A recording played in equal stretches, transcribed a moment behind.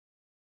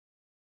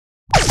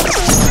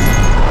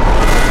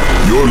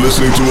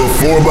listening to a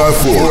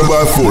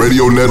 4x4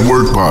 Radio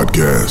Network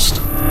podcast.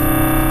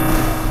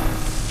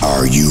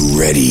 Are you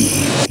ready?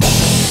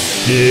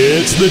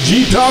 It's the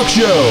Jeep Talk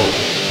Show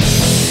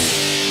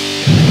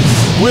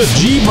with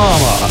Jeep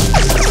Mama,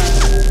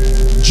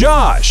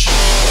 Josh,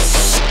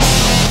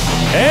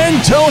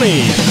 and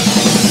Tony.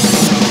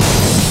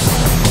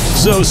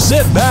 So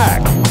sit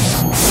back,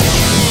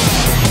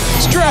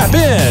 strap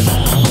in,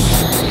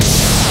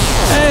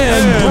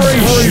 and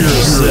brace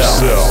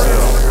yourself.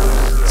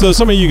 So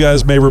some of you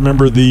guys may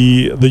remember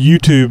the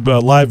YouTube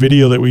live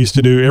video that we used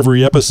to do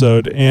every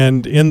episode,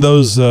 and in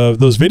those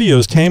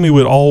videos, Tammy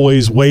would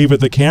always wave at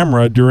the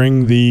camera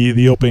during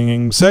the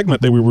opening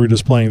segment that we were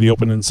just playing, the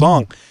opening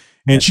song,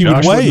 and she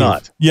would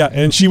wave. Yeah,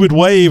 and she would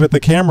wave at the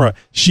camera.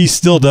 She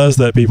still does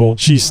that, people.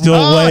 She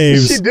still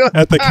waves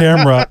at the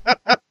camera,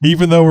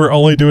 even though we're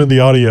only doing the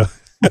audio.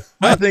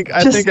 I think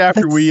after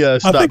we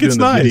stopped doing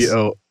the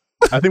video.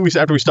 After we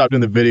stopped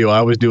doing the video,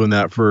 I was doing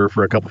that for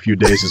a few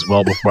days as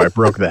well before I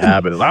broke the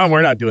habit.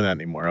 We're not doing that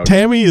anymore. Okay.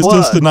 Tammy is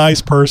just a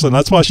nice person.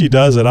 That's why she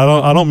does it.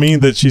 I don't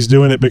mean that she's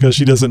doing it because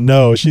she doesn't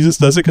know. She just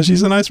does it because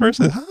she's a nice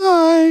person.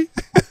 Hi.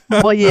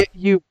 Well,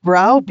 you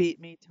browbeat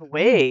me to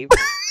wave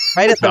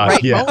right at the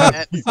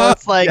moment. So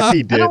it's like,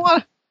 I don't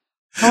want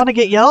to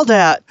get yelled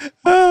at.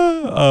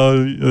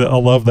 I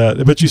love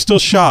that. But you still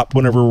shop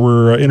whenever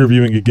we're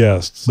interviewing a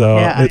guest. So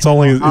it's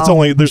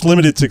only there's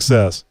limited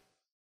success.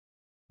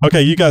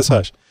 Okay, you guys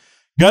hush.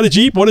 Got a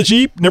Jeep? Want a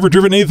Jeep? Never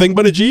driven anything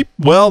but a Jeep?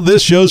 Well,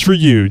 this show's for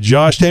you.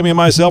 Josh, Tammy, and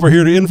myself are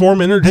here to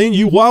inform and entertain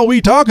you while we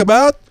talk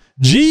about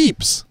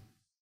Jeeps.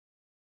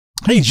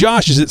 Hey,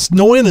 Josh, is it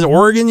snowing in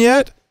Oregon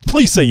yet?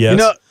 Please say yes.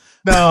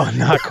 No,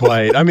 not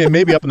quite. I mean,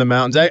 maybe up in the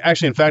mountains.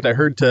 Actually, in fact, I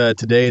heard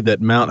today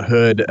that Mount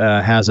Hood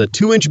has a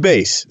 2-inch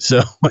base. So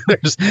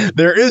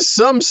there is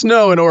some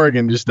snow in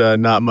Oregon, just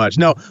not much.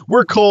 No,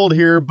 we're cold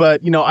here,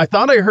 but, I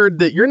thought I heard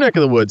that your neck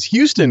of the woods,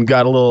 Houston,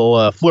 got a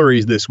little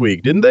flurries this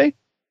week, didn't they?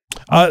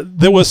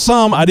 There was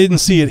some. I didn't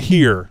see it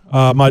here.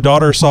 My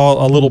daughter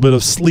saw a little bit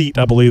of sleet,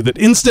 I believe, that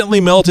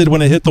instantly melted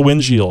when it hit the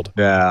windshield.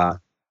 Yeah.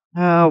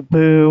 Oh,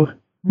 boo.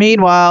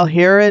 Meanwhile,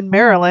 here in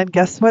Maryland,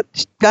 guess what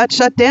got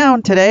shut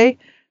down today?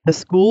 The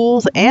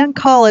schools and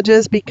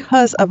colleges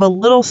because of a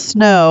little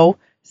snow,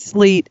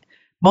 sleet,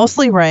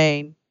 mostly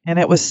rain, and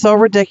it was so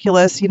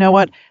ridiculous. You know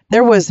what?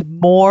 There was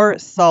more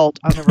salt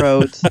on the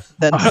roads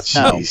than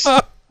snow. Geez.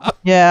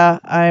 Yeah,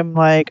 I'm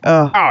like,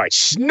 oh,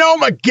 it's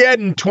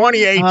Snowmageddon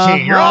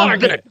 2018. You're all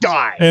going to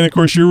die. And of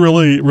course, you're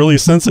really, really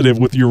sensitive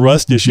with your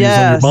rust issues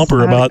on your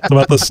bumper about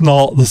the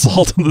salt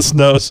and the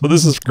snow. So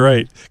this is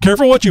great.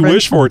 Careful what you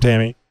wish for,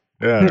 Tammy.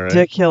 Yeah,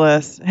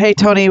 ridiculous. Right. Hey,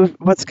 Tony,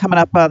 what's coming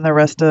up on the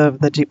rest of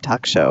the Jeep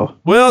Talk Show?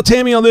 Well,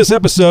 Tammy, on this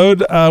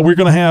episode, we're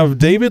going to have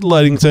David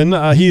Ludington.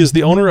 He is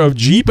the owner of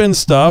Jeep and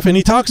Stuff, and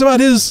he talks about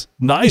his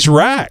nice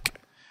rack.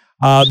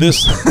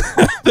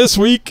 This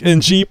week in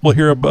Jeep, we'll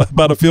hear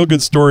about a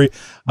feel-good story,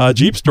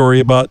 Jeep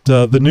story about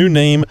the new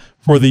name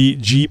for the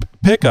Jeep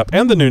pickup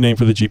and the new name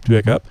for the Jeep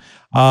pickup.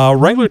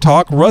 Wrangler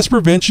talk, rust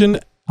prevention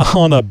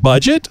on a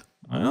budget.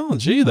 Oh,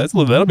 gee,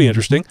 that'll be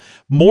interesting.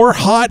 More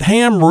hot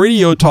ham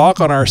radio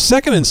talk on our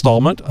second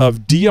installment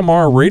of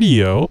DMR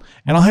Radio.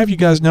 And I'll have you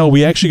guys know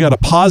we actually got a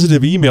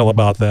positive email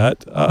about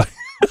that.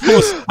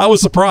 I was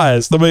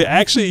surprised. Somebody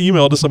actually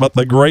emailed us about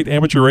the great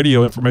amateur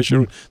radio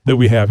information that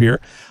we have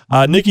here.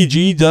 Nikki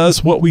G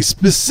does what we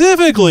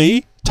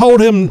specifically told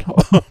him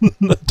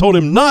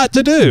not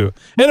to do.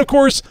 And, of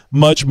course,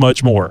 much,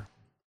 much more.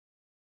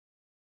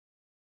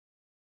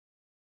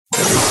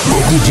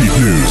 Local Jeep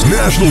news,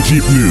 national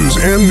Jeep news,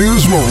 and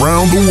news from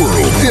around the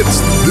world. It's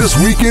This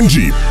Week in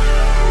Jeep.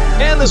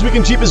 And This Week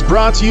in Jeep is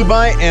brought to you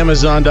by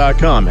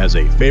Amazon.com. Has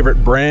a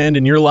favorite brand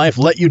in your life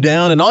let you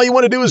down, and all you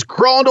want to do is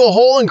crawl into a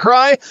hole and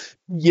cry?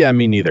 Yeah,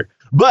 me neither.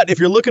 But if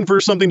you're looking for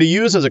something to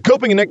use as a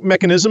coping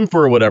mechanism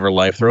for whatever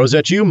life throws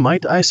at you,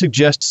 might I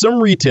suggest some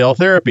retail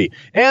therapy?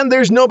 And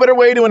there's no better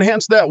way to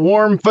enhance that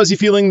warm, fuzzy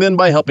feeling than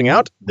by helping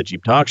out the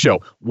Jeep Talk Show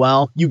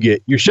while you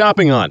get your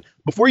shopping on.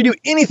 Before you do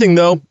anything,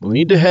 though, you'll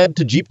need to head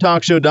to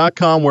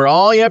JeepTalkShow.com, where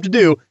all you have to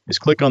do is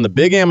click on the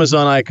big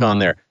Amazon icon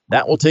there.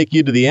 That will take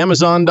you to the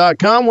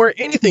Amazon.com, where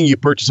anything you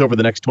purchase over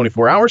the next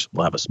 24 hours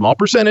will have a small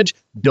percentage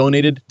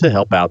donated to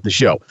help out the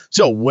show.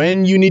 So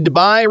when you need to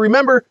buy,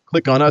 remember,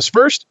 click on us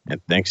first, and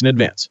thanks in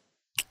advance.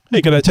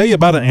 Hey, can I tell you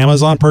about an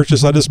Amazon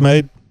purchase I just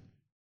made?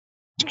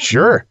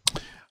 Sure.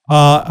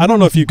 I don't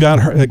know if you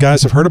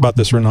guys have heard about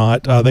this or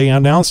not. They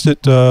announced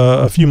it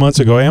a few months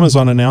ago.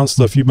 Amazon announced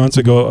a few months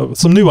ago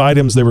some new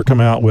items they were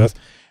coming out with.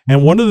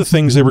 And one of the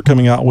things they were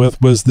coming out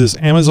with was this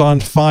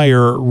Amazon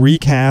Fire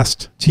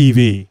Recast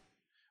TV.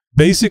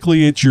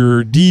 Basically, it's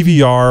your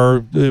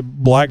DVR,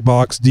 black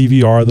box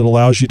DVR that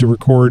allows you to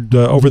record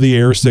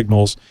over-the-air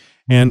signals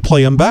and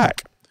play them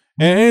back.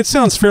 And it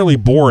sounds fairly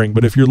boring,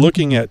 but if you're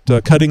looking at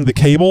cutting the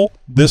cable,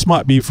 this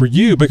might be for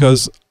you,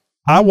 because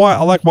I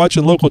like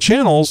watching local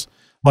channels,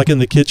 like in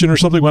the kitchen or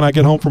something when I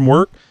get home from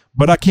work.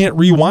 but I can't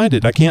rewind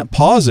it. I can't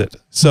pause it.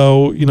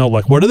 So,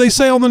 like, what do they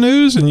say on the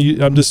news? And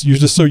you're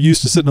just so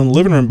used to sitting in the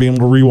living room being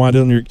able to rewind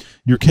it on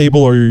your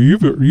cable or your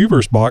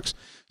Uverse box.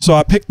 So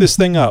I picked this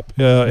thing up.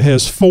 It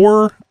has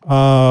 4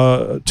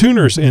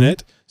 tuners in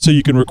it, so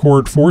you can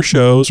record 4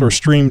 shows or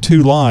stream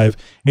 2 live,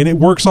 and it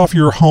works off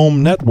your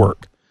home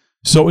network.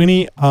 So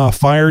any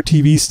Fire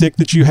TV stick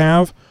that you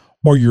have,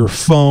 or your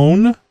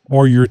phone,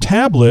 or your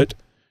tablet,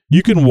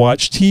 you can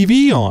watch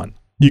TV on.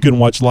 You can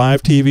watch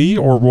live TV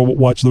or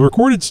watch the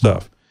recorded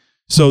stuff.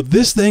 So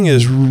this thing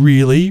is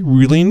really,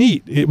 really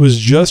neat. It was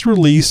just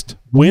released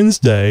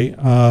Wednesday.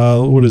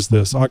 What is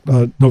this?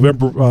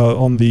 November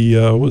on the,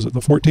 was it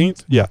the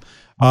 14th? Yeah.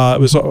 It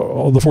was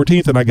on the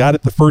 14th, and I got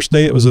it the first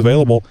day it was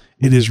available.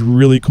 It is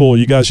really cool.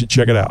 You guys should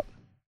check it out.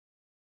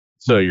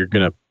 So you're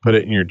going to put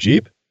it in your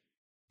Jeep?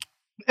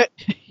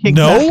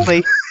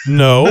 Exactly.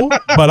 No,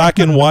 but I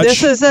can watch.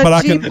 This is a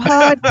Jeep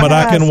podcast, but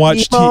I can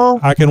watch.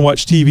 I can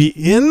watch TV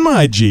in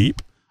my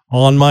Jeep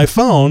on my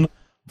phone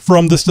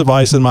from this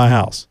device in my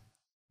house.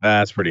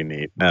 That's pretty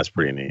neat.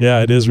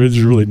 Yeah, it is. It's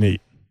really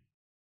neat.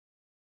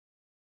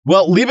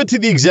 Well, leave it to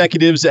the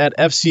executives at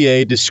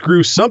FCA to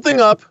screw something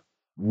up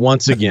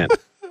once again.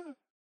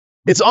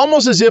 It's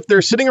almost as if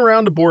they're sitting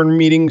around the board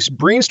meetings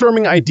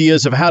brainstorming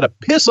ideas of how to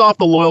piss off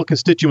the loyal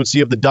constituency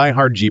of the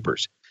diehard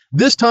Jeepers.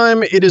 This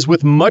time, it is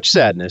with much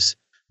sadness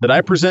that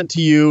I present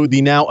to you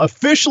the now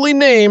officially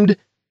named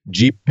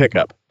Jeep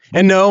Pickup.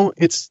 And no,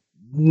 it's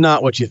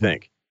not what you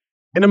think.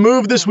 In a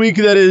move this week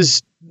that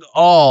is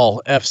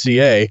all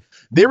FCA,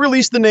 they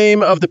released the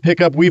name of the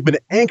pickup we've been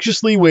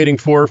anxiously waiting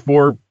for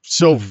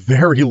so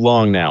very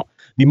long now.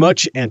 The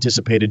much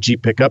anticipated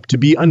Jeep Pickup to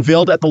be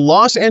unveiled at the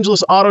Los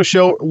Angeles Auto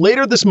Show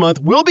later this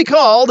month will be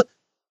called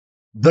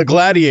the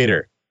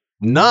Gladiator,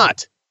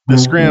 not the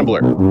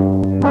Scrambler.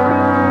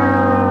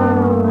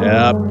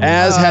 Yep,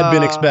 as had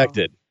been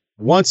expected.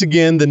 Once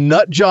again, the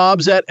nut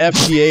jobs at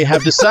FCA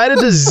have decided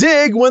to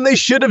zig when they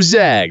should have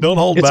zagged. Don't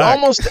hold back.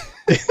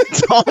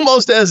 It's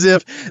almost as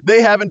if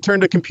they haven't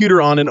turned a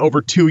computer on in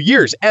over 2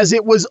 years, as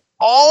it was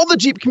all the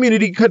Jeep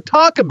community could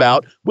talk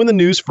about when the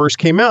news first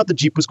came out that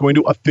Jeep was going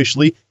to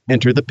officially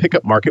enter the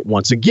pickup market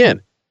once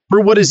again.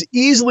 For what is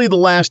easily the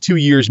last 2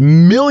 years,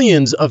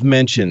 millions of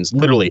mentions,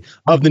 literally,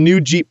 of the new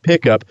Jeep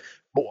Pickup,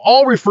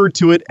 all referred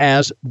to it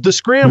as the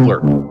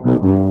Scrambler.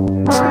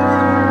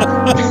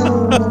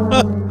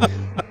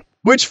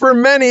 Which for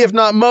many, if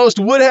not most,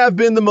 would have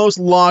been the most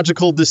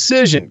logical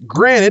decision.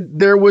 Granted,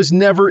 there was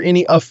never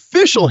any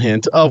official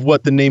hint of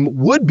what the name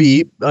would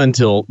be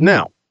until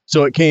now.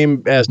 So it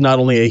came as not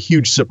only a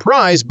huge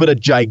surprise, but a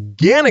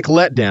gigantic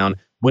letdown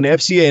when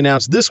FCA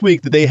announced this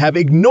week that they have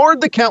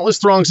ignored the countless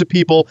throngs of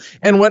people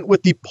and went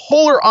with the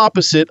polar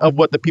opposite of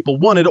what the people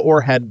wanted or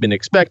had been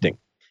expecting.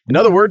 In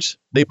other words,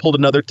 they pulled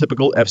another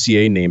typical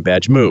FCA name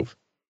badge move.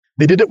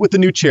 They did it with the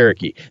new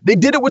Cherokee. They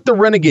did it with the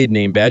Renegade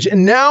name badge.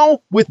 And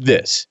now with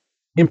this.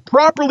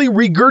 Improperly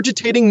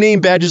regurgitating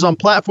name badges on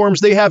platforms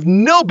they have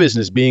no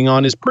business being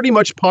on is pretty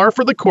much par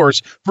for the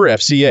course for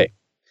FCA.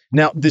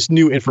 Now, this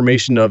new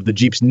information of the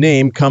Jeep's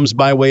name comes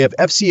by way of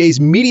FCA's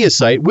media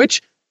site,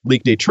 which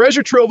leaked a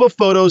treasure trove of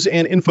photos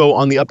and info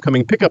on the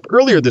upcoming pickup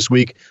earlier this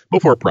week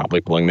before promptly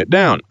pulling it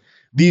down.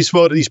 These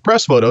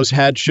press photos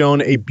had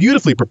shown a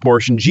beautifully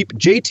proportioned Jeep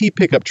JT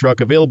pickup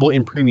truck available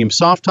in premium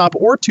soft top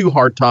or 2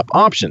 hard top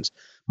options.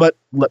 But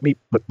let me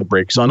put the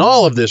brakes on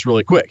all of this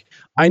really quick.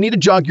 I need to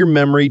jog your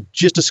memory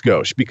just a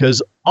skosh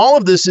because all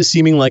of this is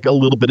seeming like a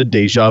little bit of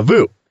deja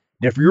vu.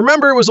 If you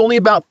remember, it was only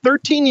about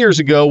 13 years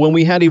ago when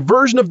we had a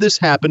version of this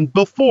happen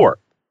before.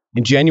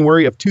 In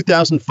January of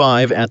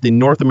 2005 at the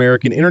North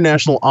American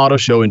International Auto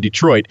Show in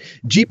Detroit,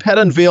 Jeep had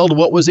unveiled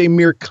what was a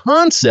mere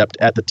concept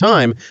at the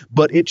time,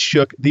 but it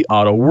shook the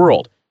auto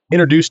world.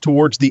 Introduced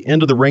towards the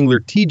end of the Wrangler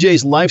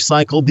TJ's life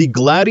cycle, the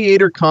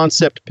Gladiator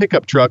concept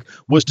pickup truck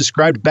was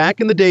described back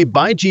in the day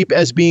by Jeep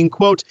as being,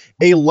 quote,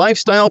 a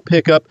lifestyle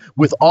pickup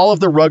with all of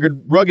the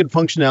rugged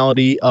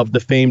functionality of the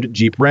famed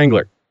Jeep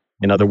Wrangler.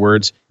 In other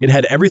words, it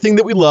had everything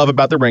that we love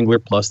about the Wrangler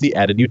plus the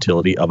added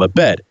utility of a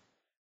bed.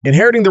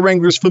 Inheriting the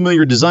Wrangler's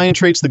familiar design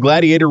traits, the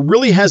Gladiator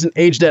really hasn't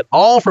aged at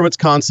all from its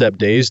concept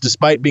days,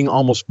 despite being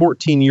almost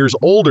 14 years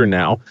older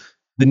now.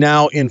 The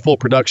now in full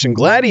production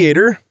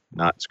Gladiator,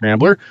 not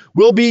Scrambler,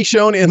 will be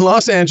shown in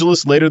Los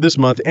Angeles later this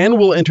month and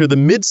will enter the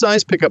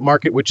mid-size pickup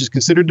market, which is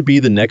considered to be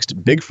the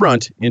next big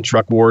front in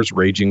truck wars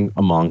raging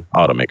among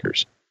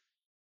automakers.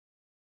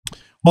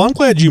 Well, I'm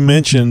glad you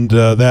mentioned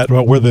that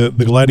about where the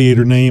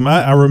Gladiator name.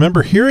 I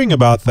remember hearing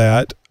about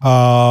that,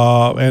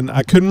 and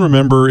I couldn't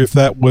remember if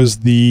that was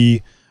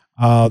the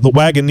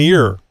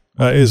Wagoneer.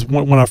 Is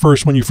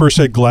when you first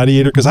said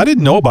Gladiator, because I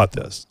didn't know about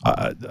this.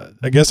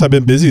 I guess I've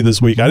been busy this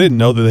week. I didn't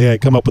know that they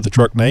had come up with the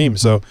truck name.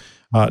 So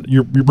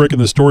you're breaking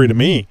the story to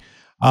me.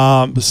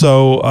 Was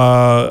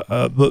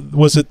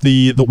it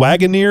the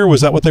Wagoneer?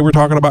 Was that what they were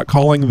talking about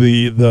calling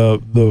the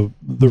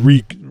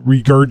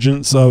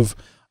regurgence of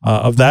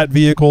of that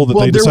vehicle that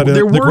they decided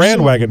the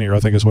Grand Wagoneer, I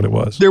think is what it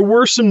was. There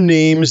were some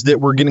names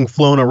that were getting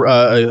thrown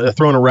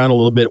around a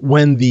little bit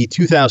when the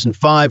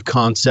 2005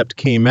 concept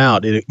came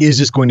out. Is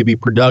this going to be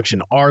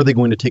production? Are they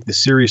going to take this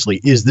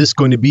seriously? Is this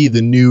going to be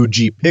the new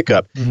Jeep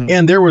pickup? Mm-hmm.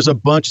 And there was a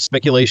bunch of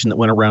speculation that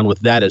went around with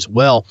that as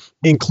well,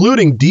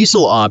 including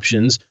diesel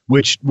options,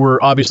 which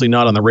were obviously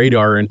not on the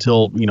radar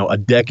until, a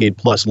decade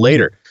plus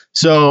later.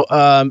 So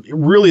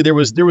really, there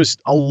was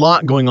a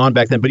lot going on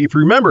back then. But if you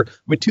remember,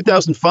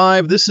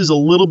 2005, this is a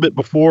little bit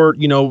before,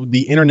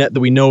 the internet that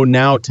we know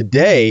now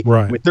today.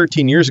 Right.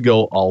 13 years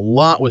ago, a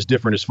lot was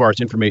different as far as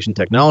information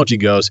technology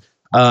goes.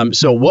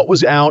 So what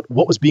was out,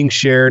 what was being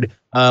shared,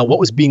 what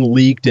was being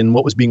leaked, and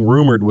what was being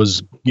rumored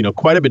was,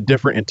 quite a bit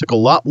different and took a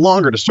lot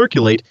longer to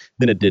circulate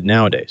than it did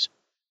nowadays.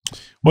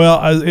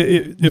 Well,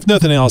 if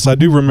nothing else, I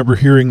do remember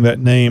hearing that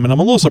name, and I'm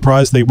a little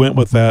surprised they went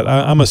with that.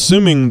 I'm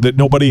assuming that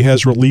nobody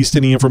has released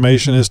any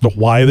information as to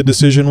why the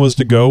decision was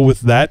to go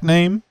with that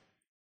name.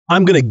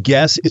 I'm going to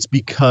guess it's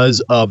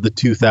because of the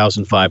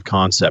 2005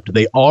 concept.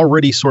 They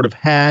already sort of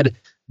had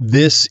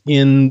this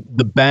in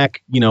the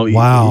back, on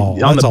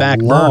the back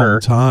burner.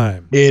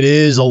 Time. It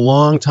is a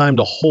long time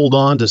to hold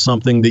on to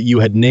something that you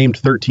had named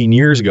 13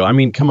 years ago. I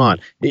mean, come on.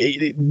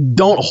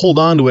 Don't hold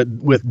on to it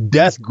with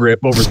death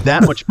grip over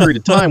that much period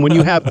of time when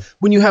you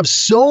have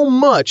so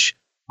much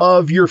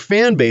of your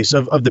fan base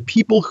of the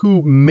people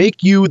who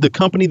make you the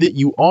company that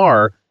you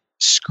are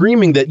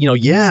screaming that,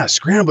 yeah,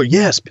 Scrambler,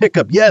 yes,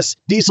 pickup, yes,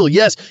 diesel,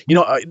 yes,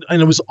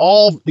 and it was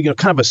all,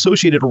 kind of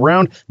associated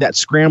around that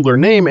Scrambler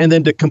name. And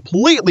then to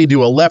completely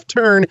do a left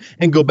turn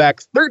and go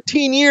back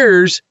 13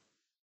 years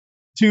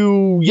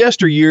to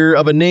yesteryear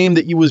of a name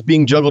that was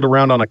being juggled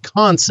around on a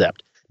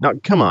concept. Now,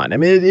 come on. I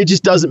mean, it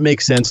just doesn't make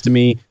sense to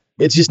me.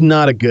 It's just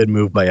not a good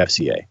move by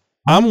FCA.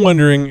 I'm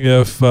wondering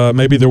if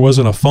maybe there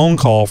wasn't a phone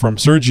call from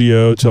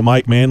Sergio to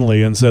Mike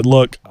Manley and said,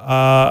 look,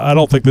 I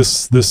don't think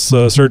this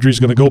surgery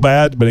is going to go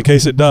bad, but in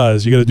case it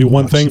does, you got to do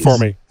one thing for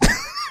me.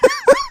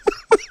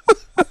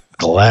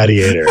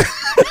 Gladiator.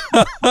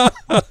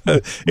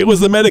 It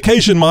was the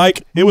medication,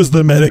 Mike. It was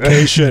the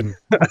medication.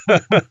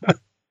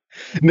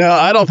 No,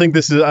 I don't think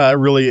this is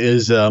really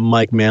is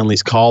Mike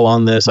Manley's call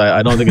on this.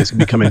 I don't think it's going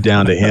to be coming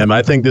down to him.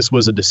 I think this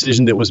was a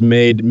decision that was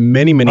made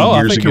many years ago.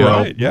 I think you're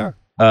right. Yeah.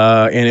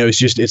 And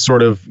it's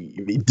sort of,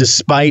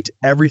 despite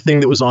everything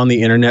that was on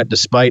the internet,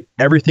 despite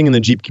everything in the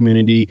Jeep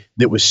community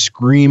that was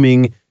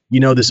screaming,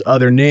 this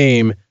other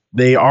name,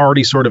 they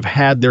already sort of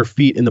had their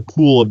feet in the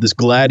pool of this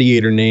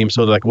Gladiator name.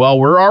 So they're like, well,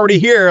 we're already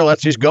here.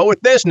 Let's just go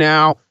with this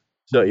now.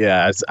 So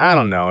yeah, I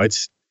don't know.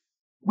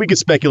 We could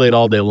speculate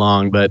all day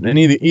long, but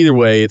either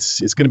way, it's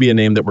going to be a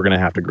name that we're going to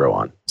have to grow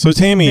on. So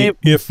Tammy,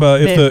 if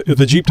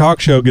the Jeep Talk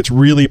Show gets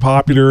really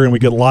popular and we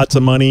get lots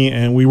of money,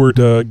 and we were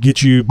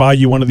to buy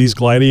you one of these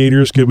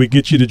Gladiators, could we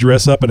get you to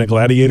dress up in a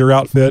Gladiator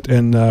outfit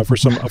and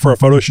for a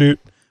photo shoot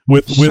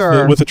with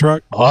the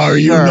truck? Are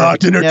you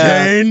not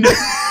entertained?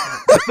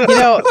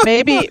 Yeah.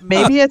 Maybe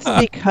it's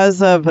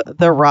because of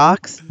The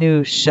Rock's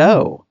new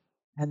show.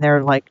 And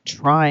they're like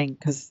trying,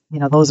 because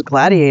those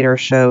Gladiator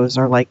shows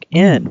are like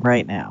in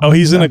right now. Oh,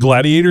 he's in a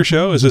Gladiator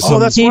show? Is this? Oh,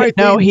 that's right.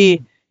 No, he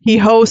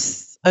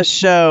hosts a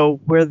show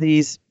where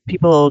these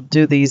people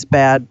do these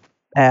bad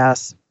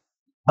ass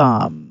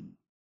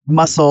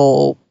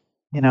muscle,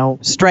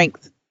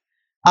 strength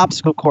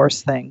obstacle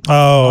course thing.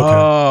 Oh, okay.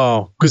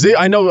 Oh, because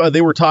I know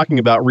they were talking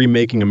about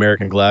remaking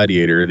American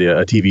Gladiator,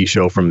 a TV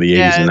show from the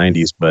 80s and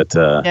 90s, but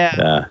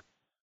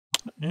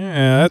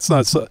yeah, that's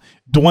not so.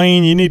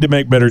 Dwayne, you need to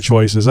make better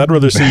choices. I'd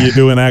rather see you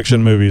doing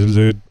action movies,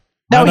 dude.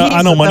 No,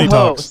 I know money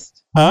talks.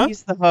 Huh?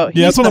 He's the host.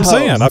 Yeah, that's what I'm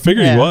saying. I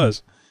figured he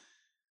was.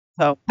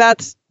 So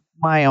that's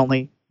my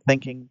only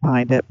thinking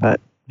behind it,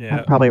 but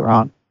I'm probably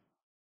wrong.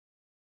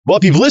 Well,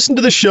 if you've listened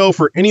to the show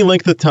for any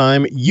length of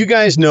time, you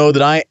guys know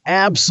that I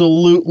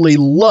absolutely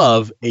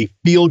love a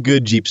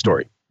feel-good Jeep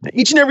story. Now,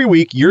 each and every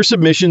week, your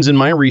submissions and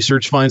my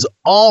research finds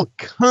all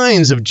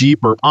kinds of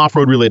Jeep or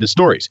off-road related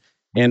stories.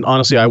 And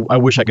honestly, I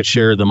wish I could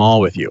share them all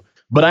with you.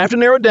 But I have to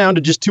narrow it down to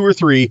just 2 or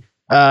 3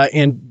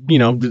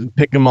 and,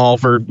 pick them all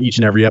for each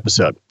and every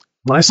episode.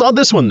 When I saw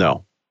this one,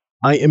 though,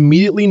 I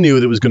immediately knew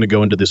that it was going to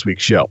go into this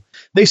week's show.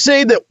 They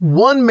say that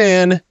one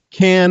man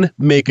can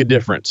make a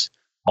difference.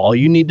 All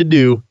you need to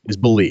do is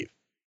believe.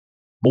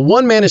 Well,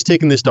 one man has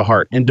taken this to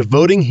heart and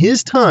devoting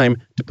his time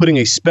to putting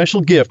a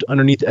special gift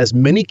underneath as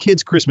many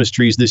kids' Christmas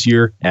trees this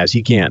year as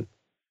he can.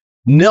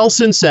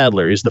 Nelson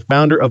Sadler is the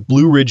founder of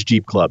Blue Ridge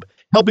Jeep Club,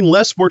 helping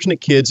less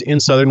fortunate kids in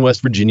southern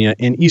West Virginia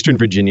and eastern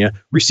Virginia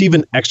receive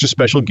an extra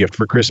special gift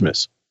for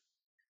Christmas.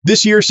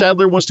 This year,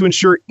 Sadler wants to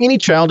ensure any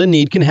child in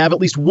need can have at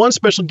least one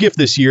special gift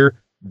this year,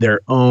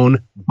 their own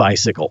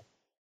bicycle.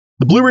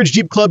 The Blue Ridge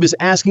Jeep Club is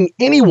asking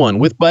anyone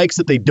with bikes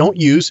that they don't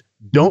use,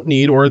 don't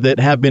need, or that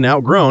have been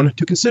outgrown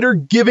to consider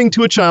giving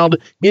to a child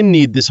in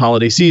need this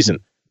holiday season.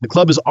 The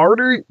club has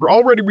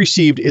already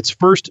received its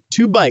first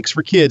 2 bikes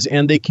for kids,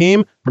 and they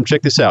came from,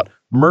 check this out,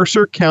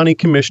 Mercer County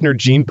Commissioner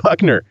Gene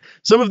Buckner.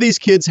 Some of these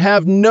kids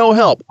have no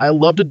help. I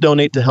love to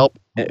donate to help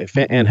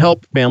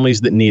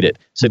families that need it,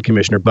 said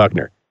Commissioner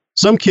Buckner.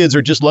 Some kids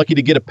are just lucky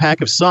to get a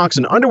pack of socks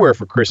and underwear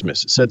for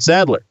Christmas, said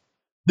Sadler.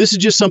 This is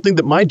just something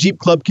that my Jeep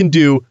Club can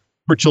do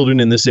for children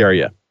in this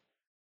area.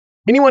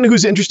 Anyone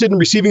who's interested in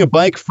receiving a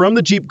bike from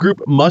the Jeep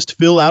Group must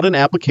fill out an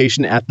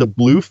application at the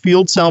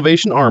Bluefield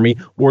Salvation Army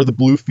or the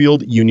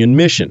Bluefield Union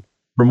Mission.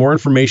 For more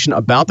information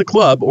about the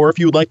club, or if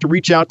you would like to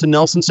reach out to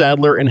Nelson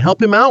Sadler and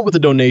help him out with a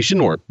donation,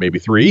 or maybe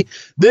 3,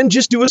 then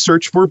just do a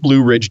search for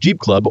Blue Ridge Jeep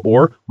Club,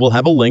 or we'll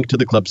have a link to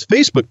the club's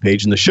Facebook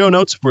page in the show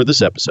notes for this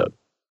episode.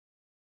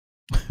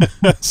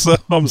 So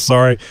I'm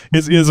sorry.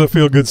 It is a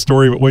feel-good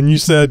story, but when you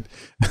said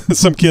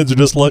some kids are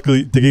just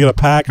lucky to get a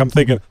pack, I'm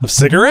thinking of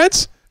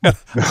cigarettes? I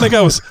think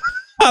I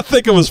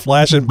was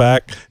flashing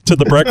back to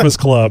the Breakfast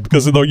Club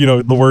because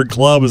the word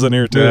club is in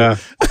here too. Yeah.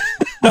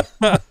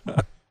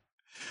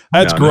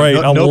 That's great.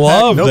 I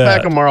love that. No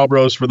pack of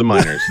Marlboros for the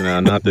minors.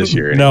 No, not this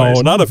year. Anyways.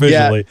 No, not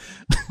officially.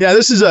 Yeah,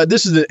 this is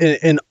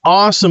an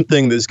awesome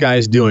thing this guy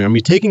is doing. I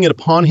mean, taking it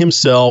upon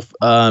himself,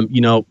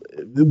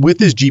 with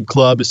his Jeep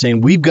Club, is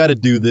saying, we've got to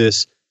do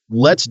this.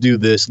 Let's do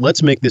this.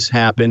 Let's make this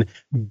happen.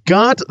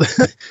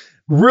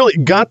 Really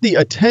got the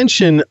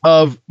attention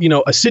of,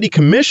 a city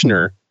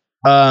commissioner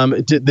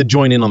to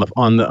join in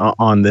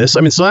on this.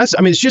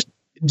 It's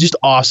just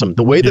awesome.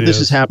 The way that this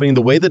is happening,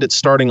 the way that it's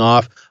starting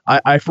off,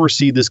 I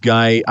foresee this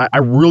guy. I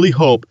really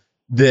hope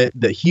that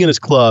he and his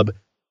club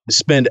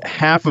spend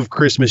half of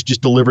Christmas just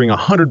delivering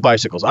 100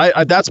 bicycles.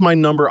 That's my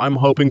number I'm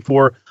hoping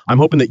for. I'm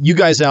hoping that you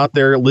guys out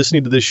there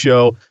listening to this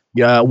show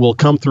will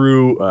come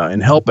through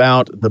and help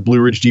out the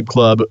Blue Ridge Jeep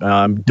Club,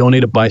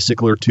 donate a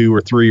bicycle or 2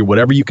 or 3 or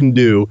whatever you can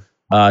do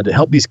to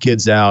help these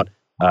kids out.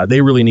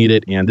 They really need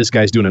it, and this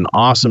guy's doing an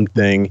awesome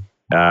thing.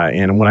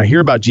 And when I hear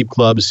about Jeep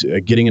clubs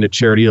getting into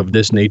charity of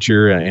this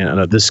nature and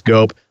of this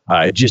scope,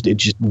 it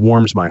just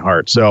warms my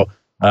heart. So,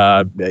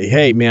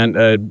 hey,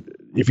 man,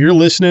 if you're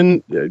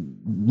listening,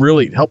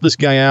 really help this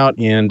guy out.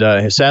 And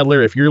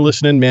Sadler, if you're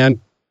listening,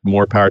 man,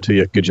 more power to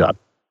you. Good job.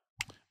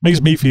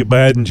 Makes me feel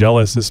bad and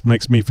jealous. This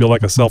makes me feel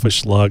like a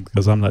selfish slug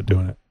because I'm not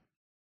doing it.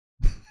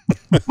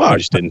 Well, I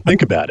just didn't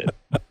think about it.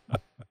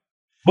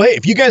 Well, hey,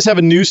 if you guys have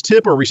a news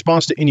tip or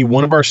response to any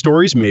one of our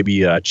stories,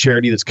 maybe a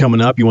charity that's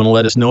coming up you want to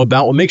let us know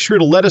about, well, make sure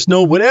to let us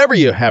know whatever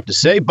you have to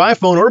say by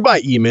phone or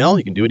by email.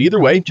 You can do it either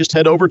way. Just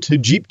head over to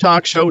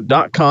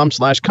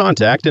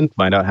jeeptalkshow.com/contact and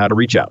find out how to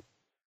reach out.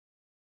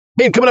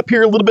 Hey, and coming up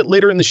here a little bit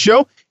later in the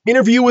show,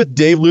 interview with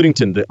Dave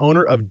Ludington, the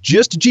owner of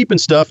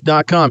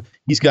JustJeepandStuff.com.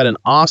 He's got an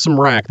awesome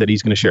rack that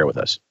he's going to share with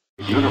us.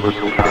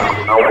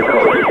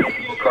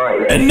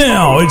 And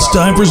now it's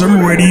time for some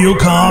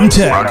Radiocom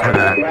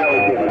Tech.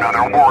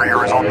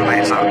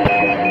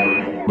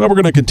 Well, we're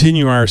going to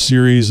continue our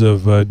series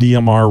of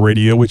DMR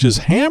radio, which is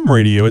ham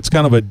radio. It's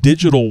kind of a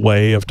digital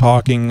way of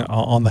talking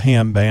on the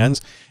ham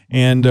bands.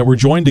 And we're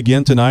joined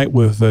again tonight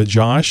with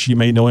Josh. You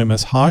may know him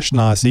as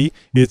Hoshnasi.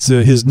 It's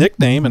his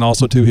nickname and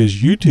also to his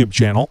YouTube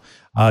channel,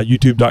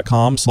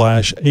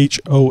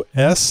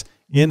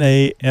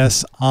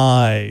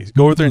 youtube.com/HOSNASI.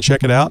 Go over there and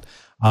check it out.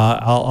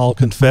 I'll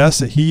confess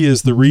that he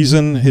is the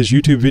reason his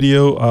YouTube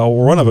video,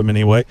 or one of them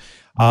anyway,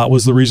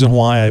 was the reason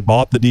why I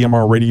bought the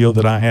DMR radio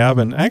that I have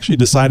and actually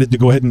decided to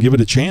go ahead and give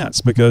it a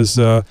chance because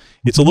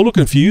it's a little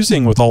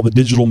confusing with all the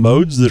digital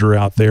modes that are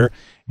out there.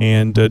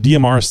 And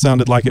DMR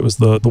sounded like it was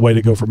the way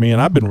to go for me,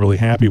 and I've been really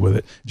happy with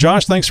it.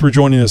 Josh, thanks for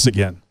joining us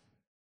again.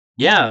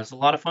 Yeah, it was a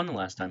lot of fun the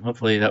last time.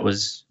 Hopefully that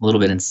was a little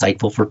bit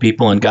insightful for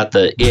people and got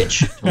the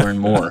itch to learn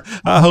more.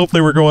 I hope they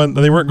weren't going,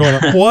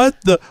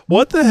 what the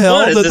hell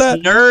what is did this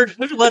that nerd?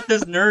 Who let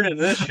this nerd in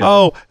this show?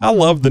 Oh, I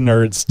love the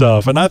nerd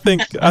stuff. And I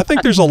think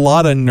there's a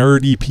lot of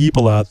nerdy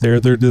people out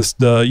there. They're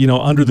just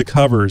under the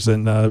covers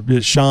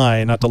and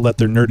shy not to let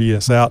their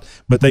nerdiness out,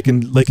 but they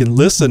can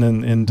listen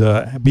and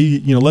be,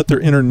 let their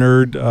inner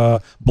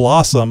nerd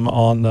blossom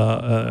on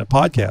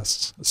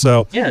podcasts.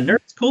 So yeah,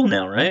 nerd's cool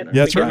now, right? Yeah,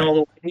 that's right. All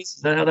the ways?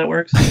 Is that how that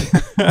works?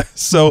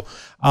 So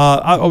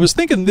I was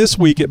thinking this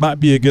week it might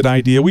be a good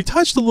idea. We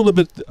touched a little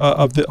bit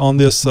on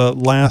this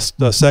last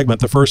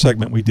segment, the first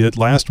segment we did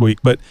last week,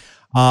 but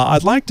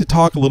I'd like to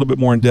talk a little bit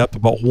more in depth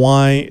about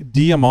why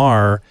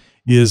DMR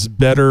is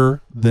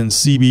better than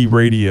CB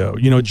radio.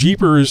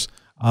 Jeepers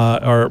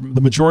are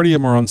the majority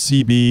of them are on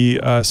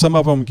CB. Some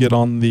of them get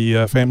on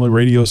the family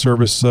radio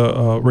service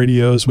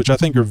radios, which I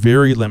think are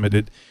very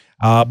limited.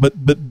 But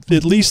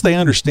at least they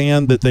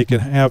understand that they can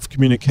have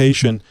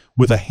communication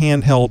with a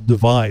handheld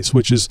device,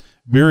 which is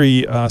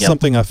very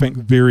something I think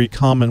very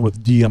common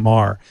with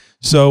DMR.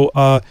 So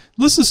I'll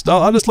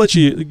just let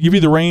you give you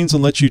the reins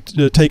and let you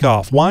take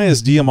off. Why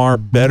is DMR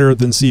better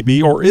than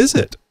CB, or is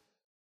it?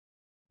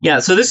 Yeah,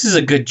 so this is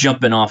a good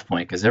jumping off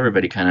point because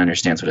everybody kind of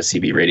understands what a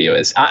CB radio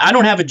is. I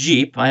don't have a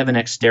Jeep. I have an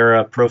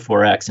Xterra Pro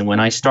 4X. And when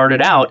I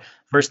started out,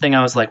 first thing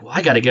I was like, well,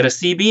 I got to get a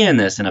CB in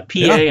this and a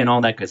PA and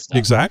all that good stuff.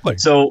 Exactly.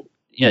 So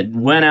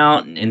went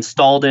out and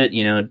installed it,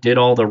 did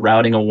all the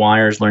routing of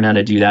wires, learned how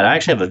to do that. I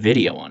actually have a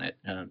video on it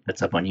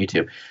that's up on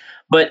YouTube.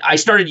 But I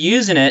started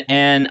using it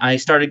and I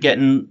started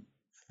getting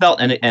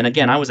and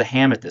again, I was a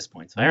ham at this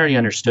point. So I already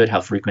understood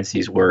how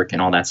frequencies work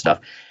and all that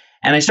stuff.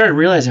 And I started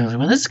realizing, I was like,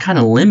 well, this is kind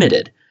of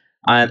limited.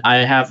 I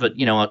have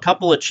a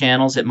couple of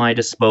channels at my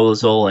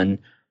disposal, and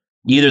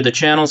either the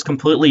channel's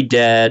completely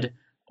dead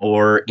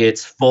or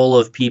it's full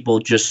of people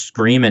just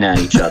screaming at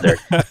each other.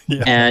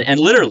 Yeah. and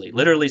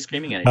literally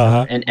screaming at each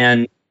other.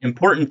 And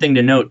important thing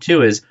to note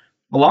too is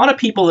a lot of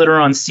people that are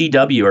on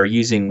CW are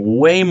using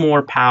way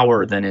more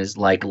power than is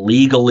like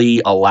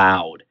legally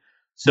allowed.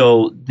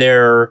 So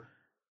they're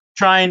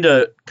trying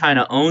to kind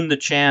of own the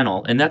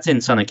channel, and that's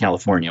in Southern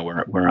California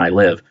where I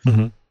live.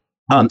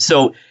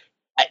 So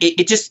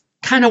it just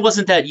kind of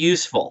wasn't that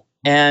useful.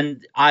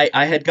 And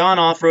I had gone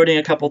off-roading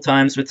a couple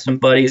times with some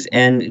buddies,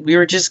 and we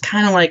were just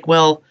kind of like,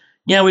 well,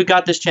 yeah, we've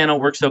got this channel,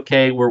 works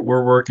okay. We're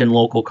working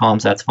local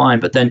comms, that's fine.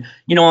 But then,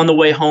 on the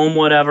way home,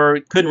 whatever,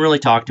 couldn't really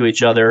talk to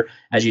each other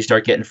as you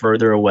start getting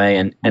further away.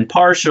 And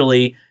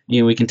partially,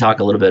 we can talk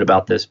a little bit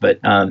about this, but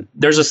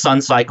there's a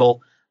sun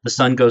cycle. The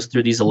sun goes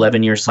through these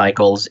 11-year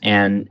cycles.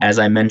 And as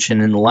I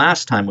mentioned in the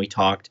last time we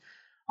talked,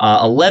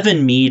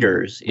 11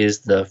 meters is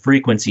the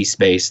frequency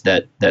space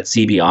that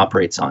CB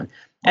operates on.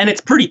 And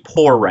it's pretty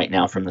poor right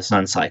now from the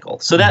sun cycle.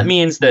 So that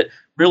means that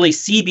really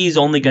CB is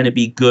only going to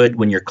be good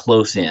when you're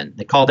close in.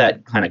 They call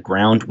that kind of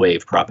ground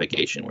wave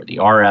propagation, where the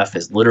RF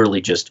is literally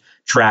just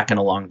tracking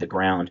along the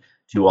ground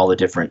to all the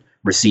different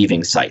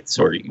receiving sites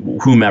or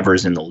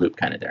whomever's in the loop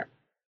kind of there.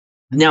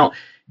 Now,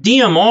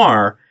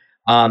 DMR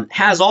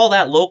has all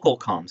that local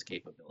comms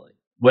capability,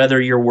 whether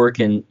you're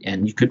working,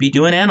 and you could be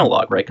doing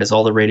analog, right? Because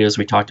all the radios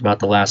we talked about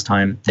the last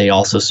time, they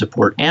also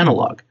support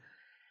analog.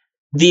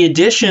 The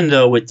addition,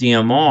 though, with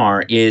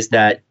DMR is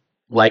that,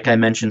 like I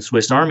mentioned,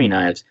 Swiss Army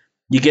knives,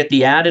 you get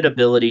the added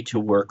ability to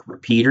work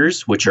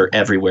repeaters, which are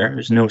everywhere.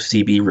 There's no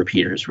CB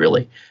repeaters,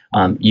 really.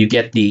 You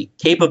get the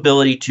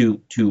capability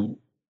to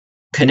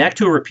connect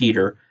to a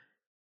repeater,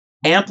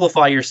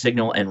 amplify your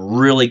signal, and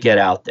really get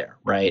out there,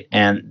 right?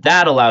 And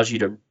that allows you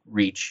to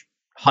reach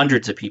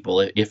hundreds of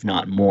people, if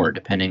not more,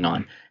 depending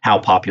on how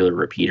popular a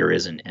repeater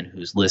is and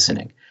who's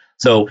listening.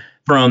 So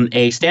from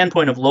a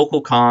standpoint of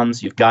local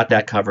comms, you've got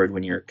that covered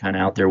when you're kind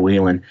of out there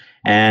wheeling.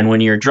 And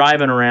when you're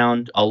driving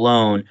around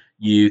alone,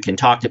 you can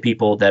talk to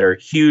people that are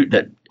huge,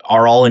 that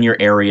are all in your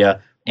area.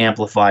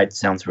 Amplified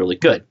sounds really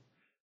good.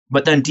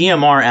 But then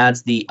DMR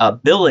adds the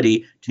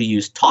ability to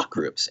use talk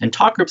groups. And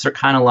talk groups are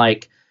kind of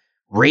like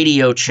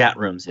radio chat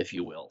rooms, if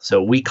you will.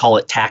 So we call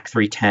it TAC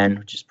 310,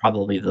 which is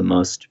probably the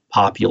most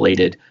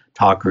populated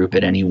talk group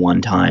at any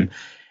one time.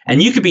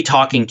 And you could be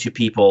talking to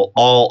people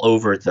all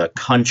over the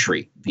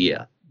country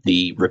via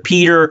the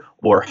repeater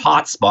or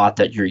hotspot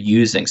that you're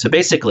using. So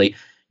basically,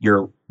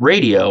 your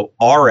radio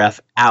RF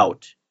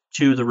out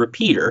to the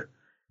repeater,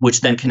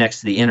 which then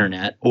connects to the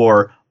internet,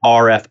 or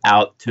RF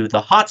out to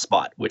the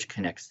hotspot, which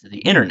connects to the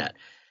internet.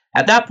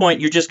 At that point,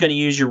 you're just going to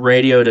use your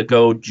radio to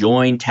go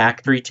join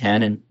TAC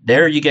 310, and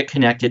there you get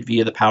connected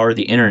via the power of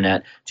the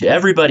internet to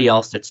everybody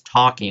else that's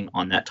talking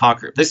on that talk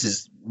group. This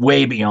is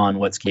way beyond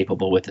what's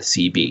capable with a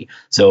CB.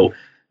 So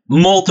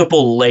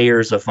multiple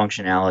layers of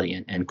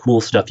functionality and cool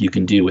stuff you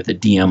can do with a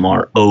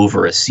DMR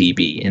over a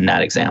CB in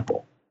that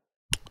example.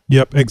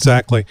 Yep,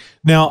 exactly.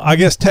 Now, I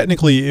guess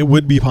technically it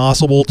would be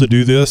possible to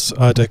do this,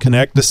 to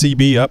connect the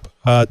CB up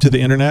to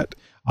the internet.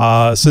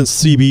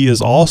 Since CB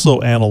is also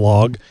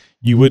analog,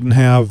 you wouldn't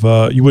have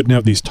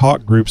these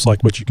talk groups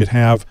like what you could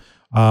have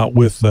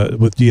with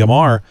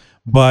DMR.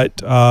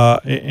 But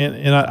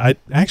I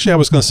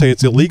was going to say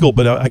it's illegal,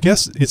 but I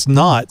guess it's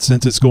not,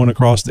 since it's going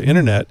across the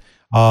internet.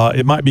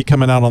 It might be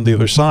coming out on the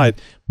other side,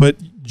 but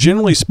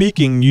generally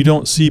speaking, you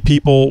don't see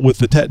people with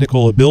the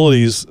technical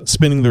abilities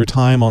spending their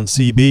time on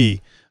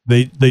CB.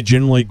 They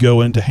generally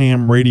go into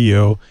ham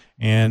radio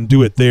and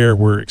do it there,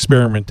 where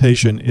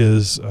experimentation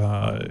is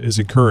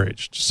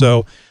encouraged.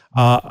 So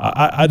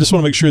I just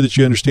want to make sure that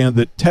you understand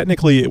that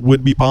technically it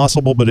would be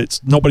possible, but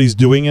nobody's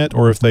doing it,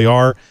 or if they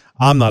are,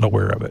 I'm not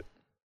aware of it.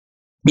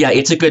 Yeah,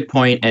 it's a good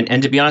point.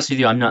 And to be honest with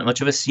you, I'm not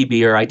much of a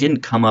CBer. I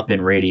didn't come up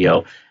in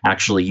radio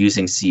actually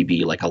using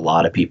CB like a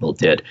lot of people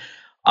did.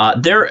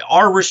 There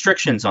are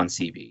restrictions on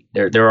CB.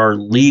 There are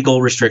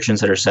legal restrictions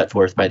that are set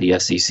forth by the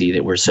FCC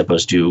that we're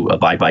supposed to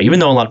abide by, even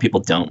though a lot of people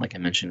don't, like I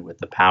mentioned with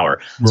the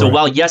power. Right. So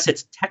while, yes,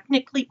 it's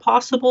technically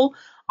possible,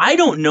 I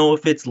don't know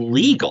if it's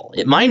legal.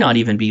 It might not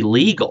even be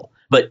legal,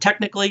 but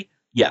technically,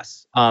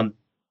 yes.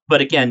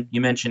 But again, you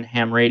mentioned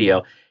ham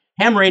radio.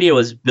 Ham radio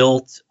is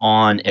built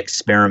on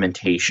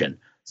experimentation.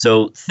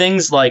 So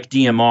things like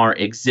DMR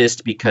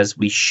exist because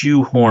we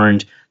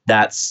shoehorned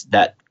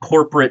that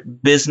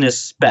corporate business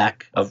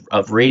spec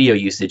of radio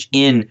usage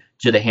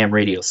into the ham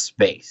radio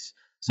space.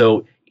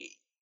 So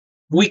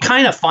we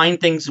kind of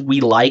find things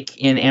we like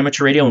in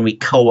amateur radio and we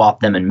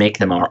co-opt them and make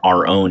them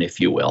our own,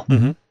 if you will.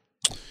 Mm-hmm.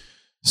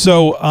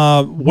 So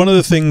one of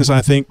the things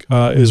I think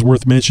is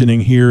worth mentioning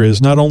here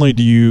is not only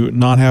do you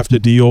not have to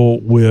deal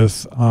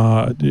with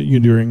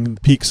during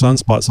peak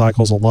sunspot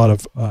cycles a lot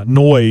of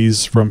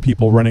noise from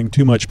people running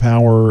too much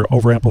power,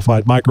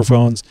 over-amplified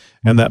microphones,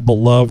 and that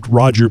beloved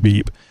Roger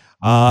beep.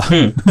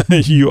 It's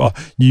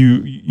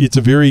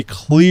a very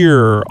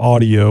clear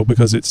audio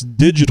because it's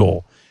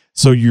digital.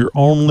 So you're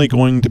only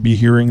going to be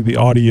hearing the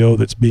audio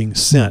that's being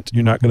sent.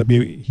 You're not going to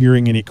be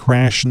hearing any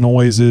crash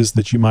noises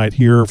that you might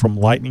hear from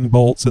lightning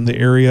bolts in the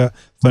area,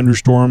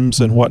 thunderstorms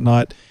and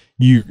whatnot.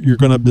 You're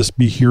going to just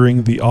be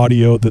hearing the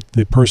audio that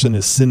the person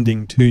is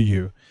sending to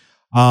you.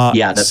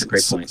 Yeah, that's a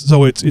great point.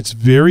 So it's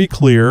very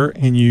clear,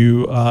 and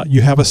you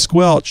have a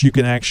squelch you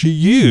can actually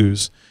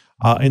use.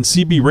 In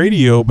CB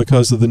radio,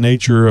 because of the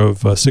nature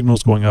of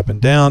signals going up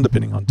and down,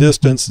 depending on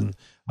distance and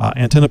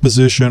antenna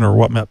position or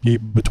what might be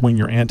between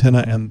your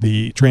antenna and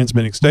the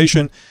transmitting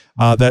station,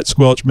 that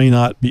squelch may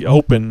not be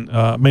open,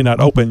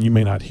 you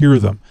may not hear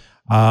them.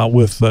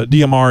 With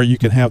DMR, you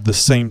can have the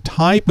same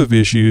type of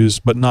issues,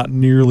 but not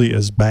nearly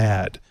as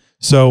bad.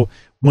 So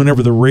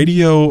whenever the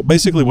radio,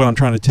 basically what I'm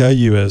trying to tell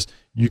you is,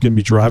 you can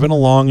be driving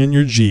along in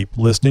your Jeep,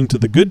 listening to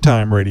the good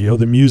time radio,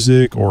 the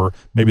music, or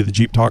maybe the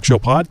Jeep Talk Show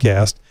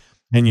podcast,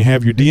 and you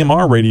have your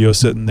DMR radio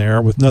sitting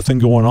there with nothing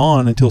going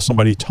on until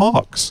somebody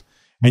talks,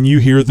 and you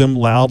hear them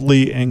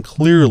loudly and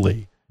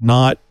clearly,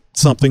 not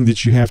something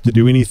that you have to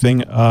do anything,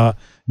 to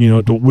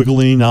wiggle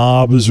any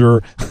knobs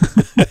or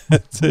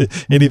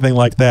anything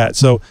like that.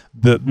 So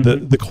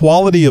the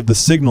quality of the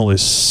signal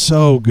is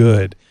so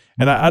good,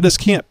 and I just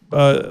can't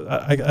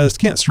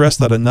stress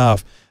that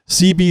enough.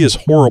 CB is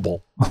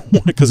horrible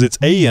because it's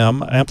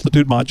AM,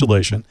 amplitude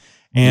modulation,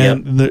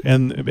 and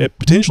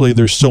potentially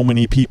there's so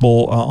many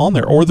people on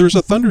there, or there's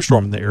a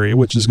thunderstorm in the area,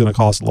 which is going to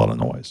cause a lot of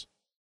noise.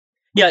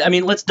 Yeah, I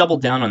mean, let's double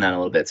down on that a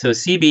little bit. So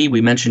CB,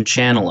 we mentioned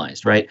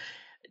channelized, right?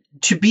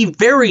 To be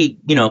very,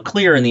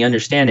 clear in the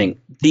understanding,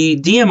 the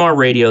DMR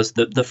radios,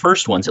 the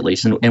first ones at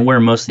least, and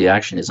where most of the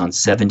action is on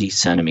 70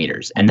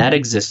 centimeters, and that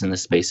exists in the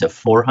space of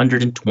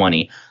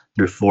 420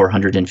 through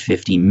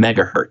 450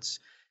 megahertz.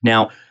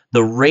 Now,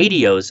 the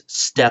radios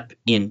step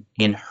in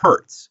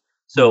hertz.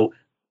 So,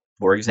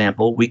 for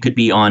example, we could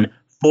be on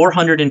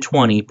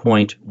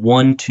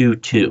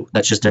 420.122.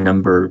 That's just a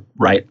number,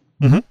 right?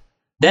 Mm-hmm.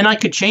 Then I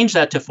could change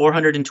that to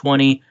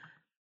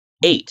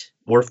 428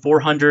 or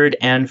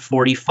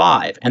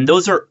 445. And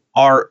those are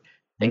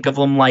think of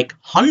them like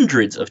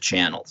hundreds of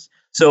channels.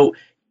 So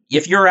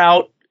if you're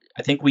out,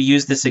 I think we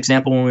used this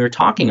example when we were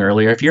talking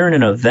earlier, if you're in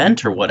an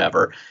event or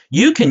whatever,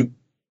 you can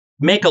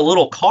make a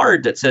little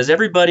card that says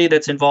everybody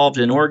that's involved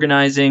in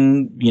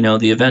organizing,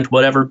 the event,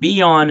 whatever, be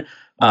on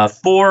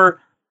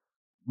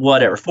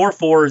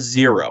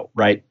 440,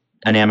 right?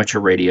 An amateur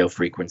radio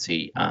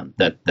frequency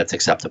that's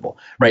acceptable,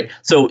 right?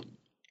 So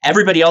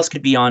everybody else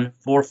could be on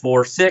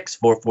 446,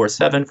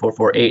 447,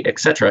 448,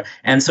 etc.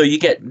 And so you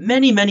get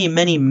many, many,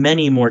 many,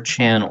 many more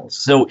channels.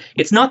 So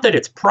it's not that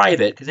it's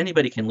private, because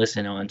anybody can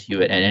listen on to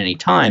you at any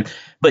time,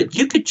 but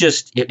you could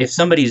just, if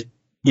somebody's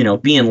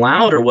being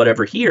loud or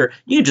whatever here,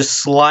 you can just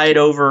slide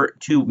over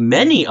to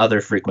many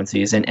other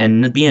frequencies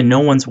and be in no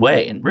one's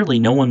way. And really,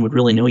 no one would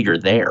really know you're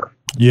there.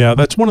 Yeah,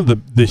 that's one of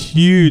the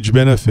huge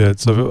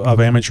benefits of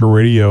amateur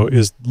radio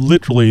is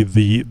literally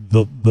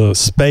the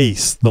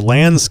space, the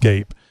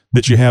landscape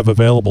that you have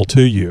available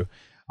to you.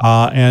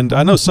 And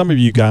I know some of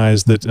you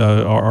guys that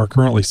are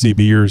currently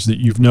CBers, that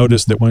you've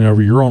noticed that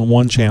whenever you're on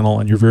one channel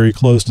and you're very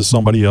close to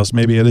somebody else,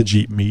 maybe at a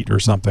Jeep meet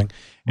or something,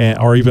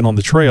 or even on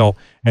the trail,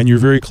 and you're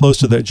very close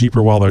to that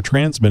Jeeper while they're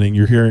transmitting,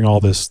 you're hearing all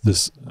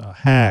this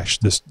hash.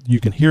 You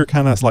can hear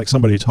kind of like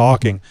somebody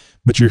talking,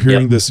 but you're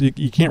hearing this.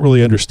 You can't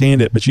really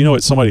understand it, but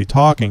it's somebody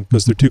talking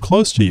because they're too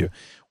close to you.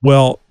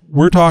 Well,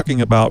 we're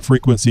talking about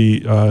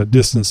frequency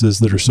distances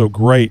that are so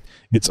great,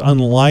 it's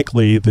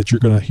unlikely that you're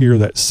going to hear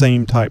that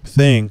same type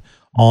thing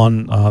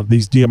on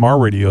these DMR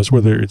radios,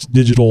 whether it's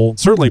digital,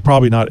 certainly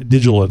probably not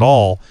digital at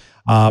all,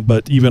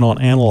 but even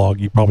on analog,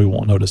 you probably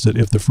won't notice it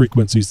if the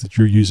frequencies that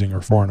you're using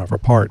are far enough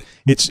apart.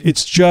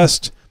 It's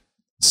just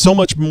so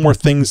much more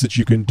things that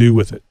you can do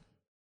with it.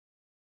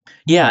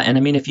 Yeah, and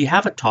I mean, if you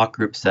have a talk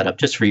group set up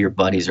just for your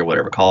buddies or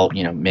whatever,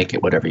 make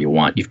it whatever you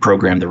want. You've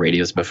programmed the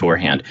radios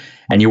beforehand,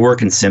 and you're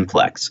working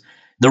simplex.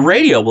 The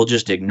radio will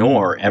just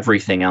ignore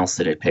everything else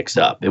that it picks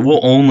up. It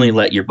will only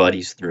let your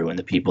buddies through and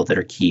the people that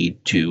are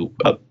keyed to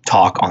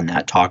talk on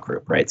that talk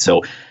group, right?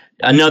 So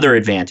another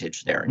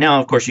advantage there. Now,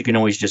 of course, you can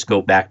always just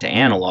go back to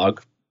analog.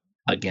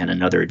 Again,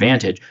 another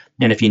advantage.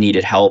 And if you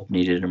needed help,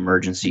 needed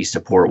emergency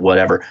support,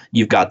 whatever,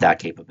 you've got that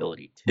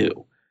capability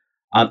too.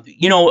 A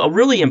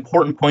really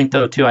important point,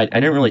 though, too, I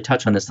didn't really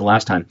touch on this the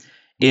last time,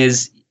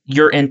 is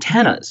your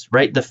antennas,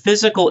 right? The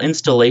physical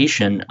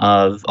installation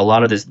of a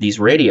lot of these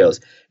radios,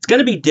 it's going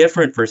to be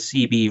different for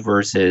CB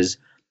versus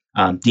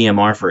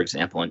DMR, for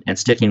example, and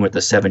sticking with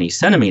the 70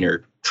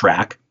 centimeter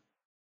track.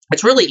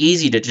 It's really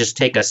easy to just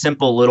take a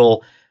simple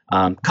little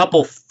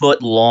couple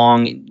foot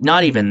long,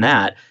 not even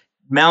that,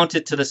 mount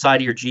it to the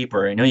side of your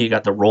Jeeper. I know you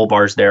got the roll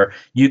bars there.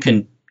 You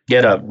can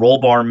get a roll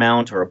bar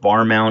mount or a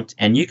bar mount,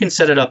 and you can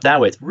set it up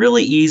that way. It's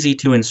really easy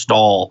to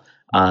install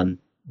an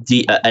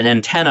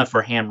antenna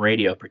for ham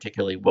radio,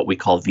 particularly what we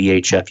call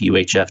VHF,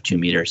 UHF 2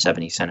 meter,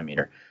 70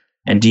 centimeter.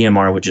 And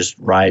DMR would just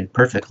ride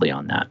perfectly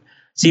on that.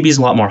 CB is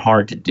a lot more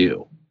hard to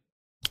do.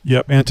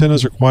 Yep,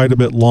 antennas are quite a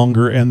bit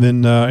longer, and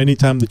then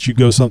anytime that you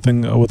go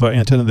something with an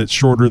antenna that's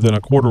shorter than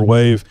a quarter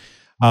wave,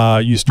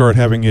 you start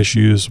having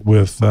issues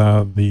with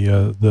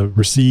the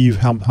receive,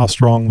 how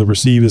strong the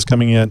receive is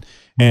coming in,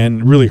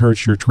 and really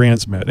hurts your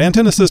transmit.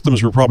 Antenna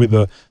systems are probably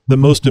the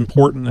most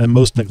important and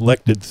most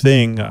neglected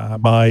thing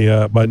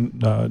by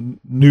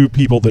new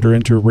people that are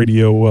into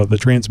radio, the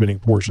transmitting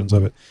portions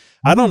of it.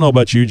 I don't know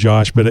about you,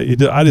 Josh, but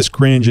I just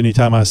cringe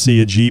anytime I see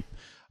a Jeep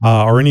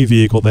or any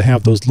vehicle that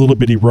have those little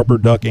bitty rubber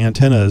duck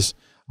antennas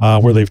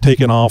where they've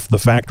taken off the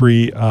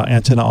factory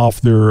antenna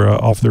off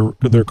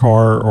their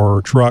car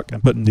or truck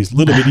and putting these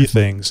little bitty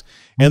things.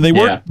 And they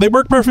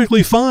work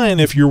perfectly fine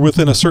if you're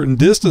within a certain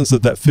distance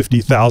of that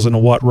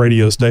 50,000 watt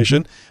radio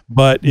station.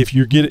 But if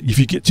you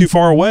get too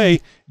far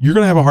away, you're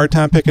going to have a hard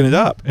time picking it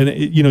up. And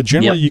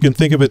generally you can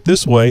think of it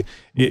this way: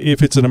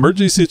 if it's an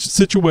emergency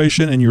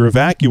situation and you're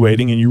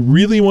evacuating and you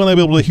really want to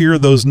be able to hear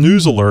those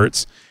news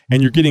alerts,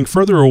 and you're getting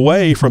further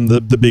away from the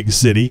big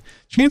city,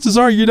 chances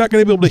are you're not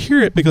going to be able to hear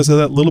it because of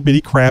that little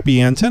bitty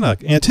crappy antenna.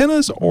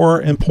 Antennas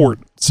are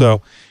important.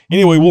 So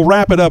anyway, we'll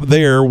wrap it up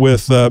there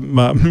with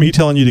me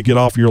telling you to get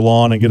off your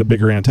lawn and get a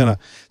bigger antenna.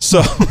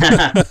 So,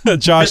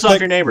 Josh, piss off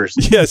your neighbors.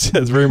 Yes,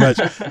 very much.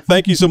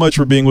 Thank you so much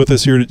for being with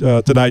us here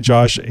tonight,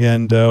 Josh.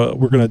 And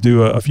we're going to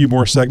do a few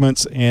more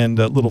segments and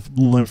a little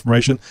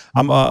information.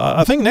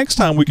 I think next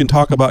time we can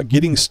talk about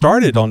getting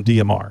started on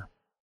DMR.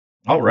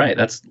 All right,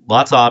 that's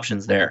lots of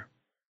options there.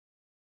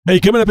 Hey,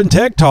 coming up in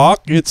Tech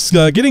Talk, it's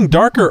getting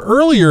darker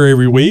earlier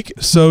every week,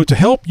 so to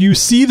help you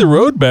see the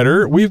road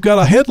better, we've got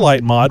a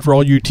headlight mod for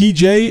all you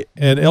TJ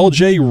and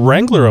LJ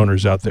Wrangler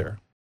owners out there.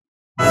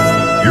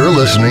 You're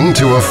listening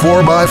to a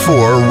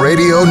 4x4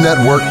 Radio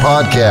Network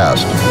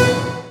podcast.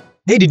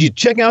 Hey, did you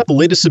check out the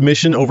latest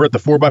submission over at the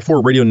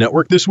 4x4 Radio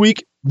Network this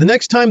week? The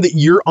next time that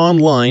you're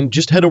online,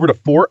 just head over to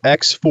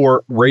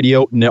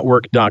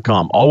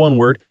 4x4radionetwork.com. All one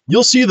word.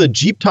 You'll see the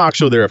Jeep Talk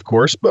Show there, of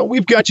course, but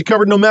we've got you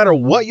covered no matter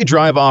what you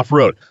drive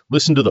off-road.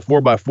 Listen to the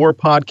 4x4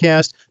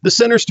 podcast, the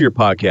Center Steer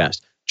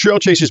podcast, Trail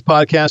Chasers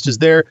podcast is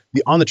there,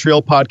 the On the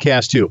Trail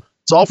podcast too.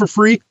 It's all for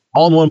free,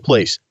 all in one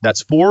place.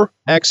 That's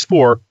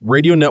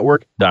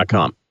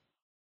 4x4radionetwork.com.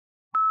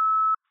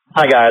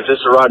 Hi, guys. This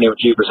is Rodney with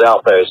Jeepers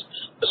Outpost.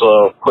 Just a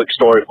little quick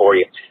story for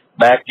you.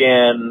 Back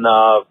in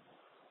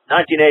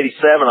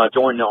 1987, I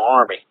joined the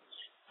Army.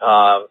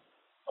 I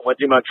went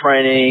through my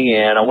training,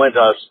 and I went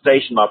to a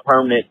station. My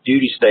permanent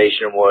duty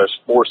station was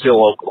Fort Sill,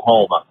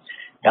 Oklahoma.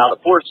 Now,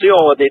 at Fort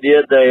Sill, what they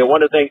did,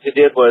 one of the things they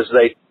did was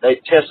they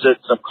tested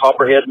some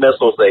Copperhead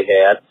missiles they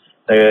had.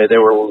 They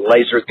were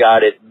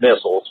laser-guided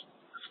missiles.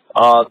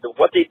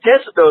 What they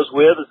tested those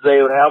with is they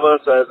would have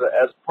us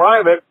as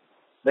private.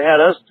 They had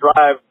us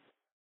drive.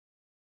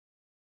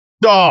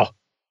 Oh,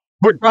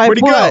 where'd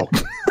he go?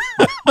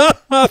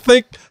 I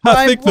think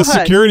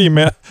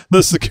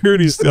the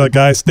security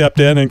guy stepped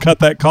in and cut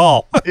that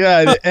call.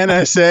 Yeah, the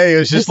NSA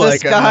was just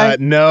like,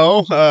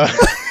 no,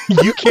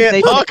 you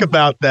can't talk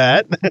about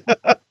that.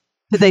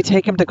 Did they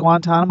take him to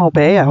Guantanamo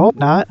Bay? I hope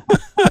not.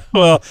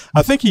 Well,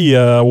 I think he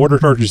water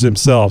tortures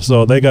himself,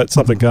 so they got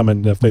something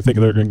coming if they think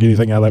they're going to get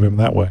anything out of him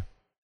that way.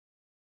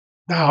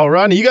 Oh,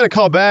 Rodney, you got to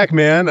call back,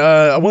 man.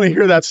 I want to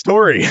hear that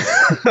story.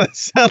 It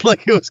sounded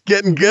like it was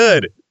getting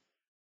good.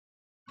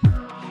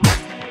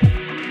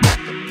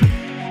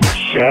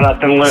 Shut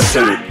up and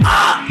listen.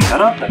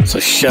 Shut up. So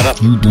shut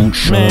up. You don't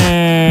shut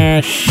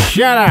up.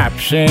 Shut up,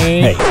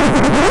 Shane. Hey,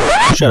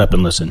 shut up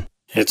and listen.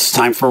 It's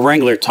time for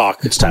Wrangler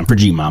talk. It's time for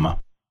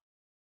G-Mama.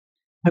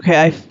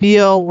 Okay, I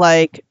feel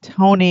like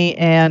Tony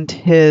and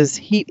his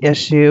heat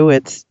issue.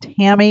 It's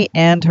Tammy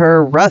and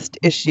her rust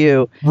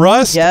issue.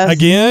 Rust? Yes.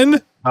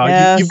 Again? Oh,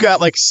 yes. You've got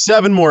like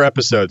 7 more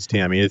episodes,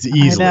 Tammy. It's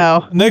easy. I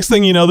know. Next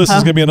thing you know, this is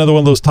going to be another one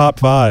of those top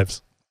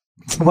 5s.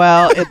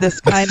 Well, this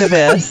kind of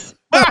is.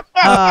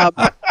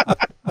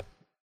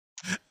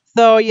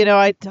 So,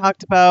 I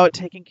talked about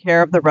taking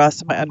care of the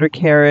rust of my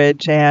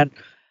undercarriage, and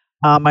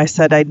I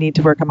said I need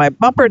to work on my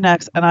bumper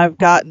next, and I've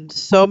gotten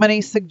so many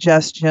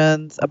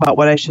suggestions about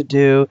what I should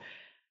do.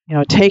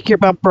 Take your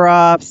bumper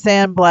off,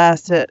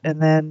 sandblast it,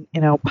 and then,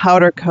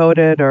 powder coat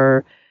it,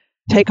 or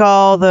take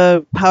all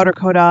the powder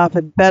coat off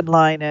and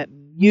bedline it,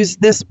 and use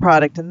this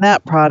product and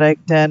that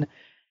product. And,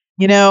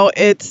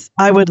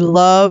 I would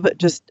love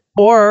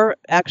or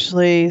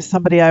actually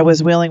somebody I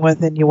was wheeling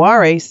with in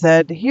Uwharrie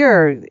said,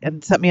 here,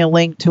 and sent me a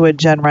link to a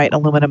GenRight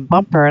aluminum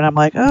bumper. And I'm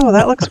like, oh,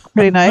 that looks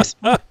pretty nice.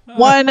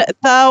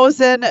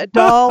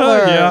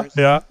 $1,000.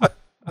 Yeah.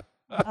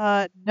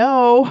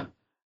 No,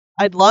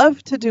 I'd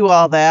love to do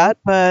all that,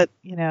 but,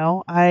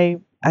 I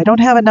don't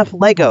have enough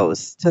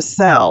Legos to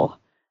sell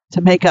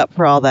to make up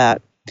for all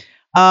that.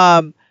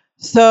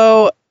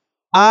 So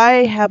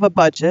I have a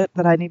budget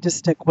that I need to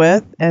stick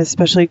with,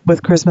 especially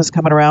with Christmas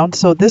coming around.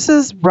 So this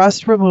is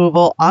rust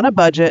removal on a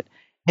budget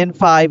in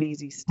 5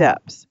 easy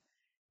steps.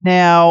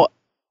 Now,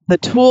 the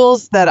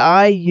tools that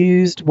I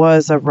used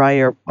was a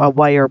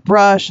wire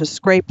brush, a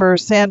scraper,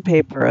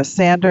 sandpaper, a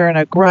sander, and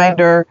a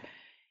grinder.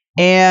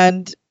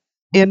 And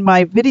in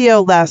my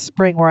video last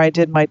spring where I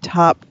did my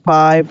top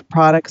 5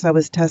 products I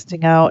was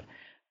testing out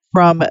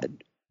from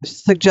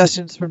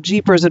suggestions from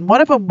Jeepers, and one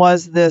of them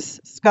was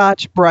this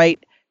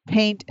Scotch-Brite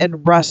paint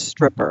and rust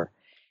stripper.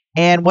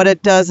 And what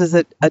it does is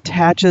it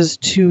attaches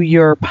to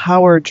your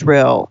power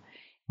drill.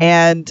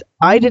 And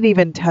I didn't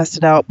even test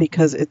it out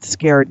because it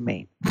scared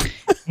me.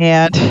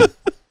 And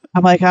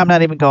I'm like, I'm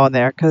not even going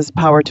there because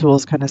power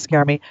tools kind of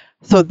scare me.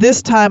 So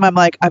this time I'm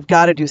like, I've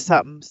got to do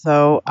something.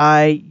 So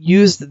I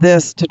used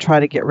this to try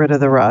to get rid of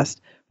the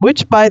rust,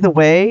 which, by the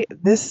way,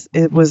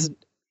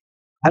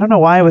 I don't know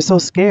why I was so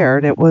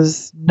scared. It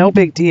was no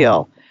big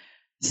deal.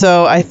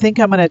 So I think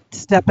I'm going to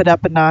step it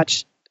up a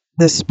notch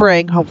this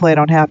spring. Hopefully I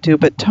don't have to.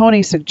 But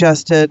Tony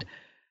suggested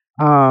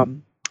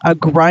a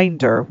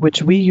grinder,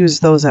 which we use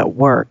those at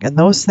work. And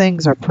those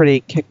things are pretty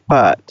kick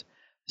butt.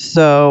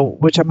 So,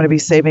 which I'm going to be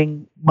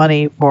saving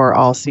money for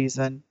all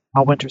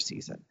winter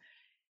season.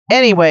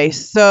 Anyway,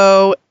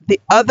 so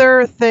the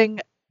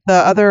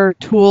other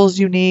tools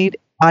you need,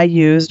 I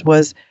used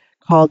was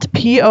called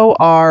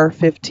POR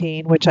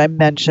 15, which I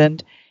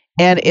mentioned,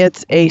 and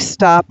it's a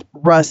stop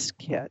rust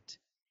kit.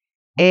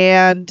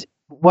 And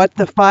what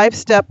the 5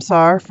 steps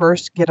are: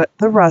 first, get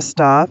the rust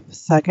off;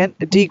 second,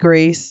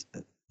 degrease;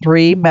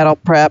 3, metal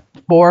prep;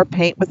 4,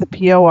 paint with a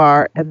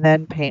POR; and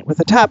then paint with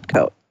a top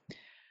coat.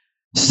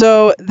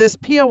 So this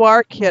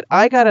POR kit,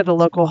 I got at a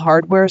local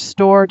hardware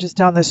store just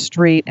down the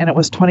street, and it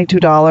was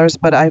 $22,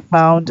 but I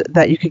found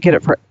that you could get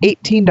it for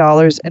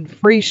 $18 and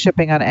free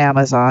shipping on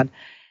Amazon.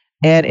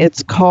 And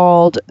it's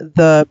called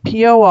the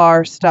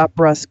POR Stop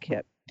Rust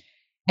Kit.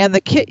 And the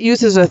kit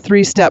uses a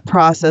 3-step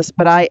process,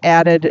 but I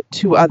added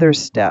 2 other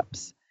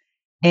steps.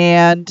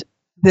 And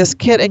this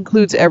kit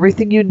includes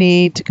everything you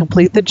need to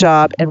complete the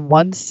job in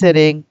one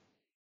sitting,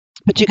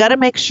 but you got to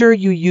make sure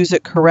you use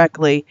it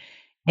correctly.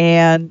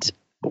 And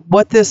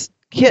what this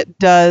kit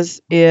does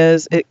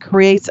is it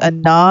creates a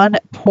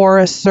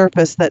non-porous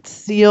surface that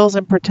seals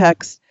and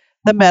protects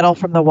the metal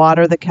from the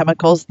water, the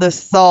chemicals, the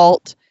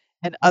salt,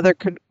 and other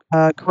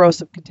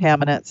corrosive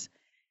contaminants.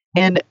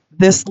 And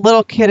this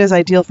little kit is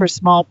ideal for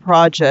small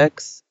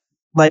projects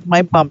like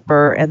my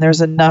bumper, and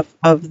there's enough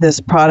of this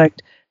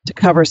product to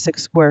cover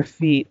 6 square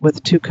feet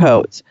with 2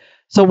 coats.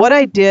 So what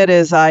I did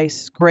is I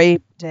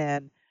scraped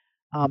and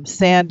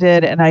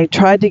sanded, and I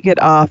tried to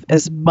get off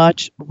as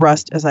much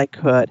rust as I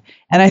could.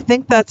 And I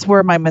think that's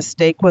where my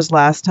mistake was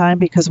last time,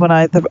 because when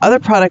the other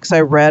products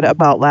I read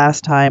about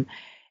last time,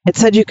 it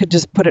said you could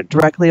just put it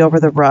directly over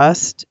the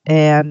rust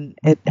and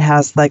it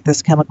has like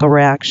this chemical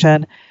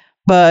reaction.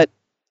 But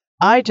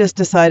I just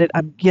decided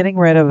I'm getting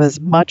rid of as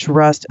much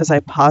rust as I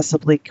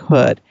possibly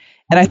could.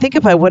 And I think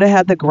if I would have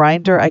had the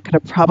grinder, I could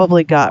have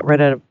probably got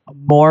rid of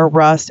more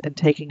rust and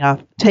taken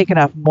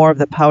off more of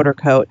the powder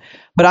coat.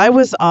 But I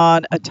was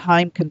on a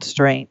time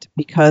constraint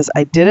because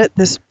I did it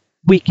this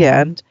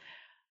weekend.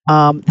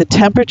 The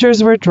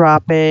temperatures were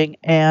dropping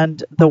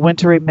and the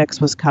wintry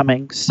mix was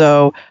coming.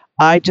 So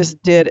I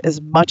just did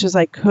as much as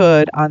I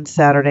could on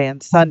Saturday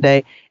and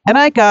Sunday, and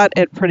I got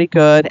it pretty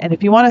good. And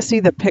if you want to see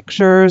the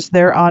pictures,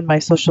 they're on my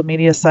social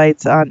media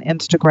sites on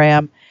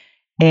Instagram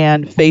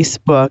and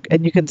Facebook,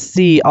 and you can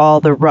see all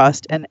the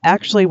rust. And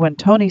actually, when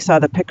Tony saw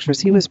the pictures,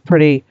 he was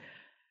pretty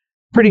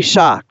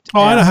shocked.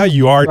 Oh, I know how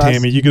you are,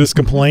 Tammy. You can just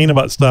complain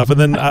about stuff, and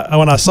then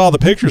when I saw the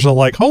pictures, I'm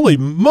like, holy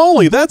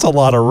moly, that's a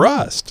lot of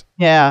rust.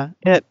 Yeah,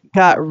 it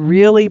got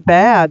really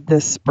bad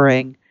this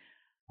spring.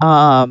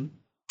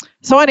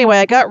 So anyway,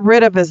 I got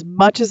rid of as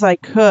much as I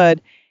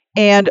could,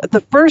 and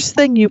the first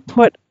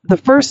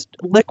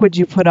liquid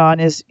you put on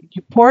is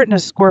you pour it in a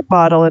squirt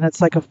bottle, and it's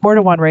like a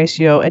 4-to-1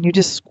 ratio, and you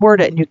just squirt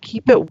it and you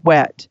keep it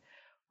wet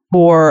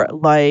for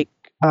like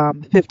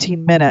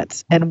 15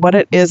 minutes. And what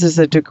it is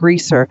a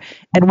degreaser.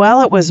 And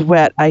while it was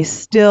wet, I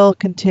still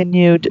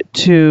continued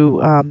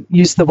to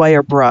use the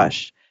wire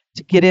brush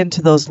to get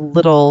into those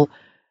little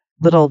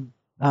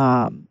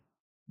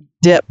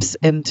dips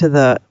into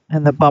the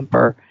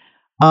bumper.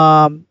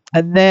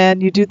 And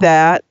then you do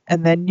that,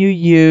 and then you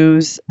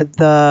use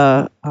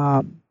the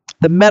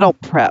metal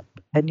prep,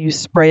 and you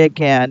spray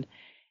again,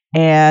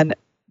 and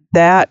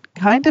that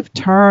kind of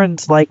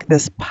turns like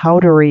this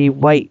powdery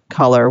white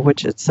color,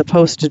 which it's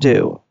supposed to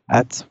do.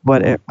 That's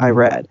what I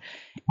read.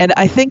 And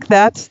I think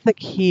that's the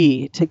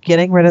key to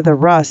getting rid of the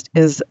rust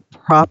is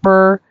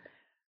proper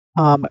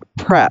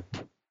prep,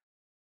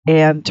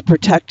 and to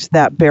protect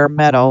that bare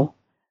metal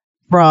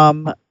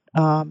from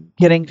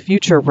getting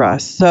future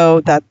rust.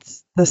 So that's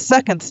the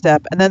second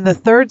step. And then the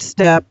third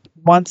step,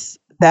 once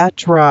that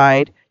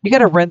dried, you got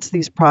to rinse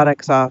these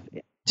products off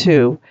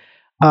too.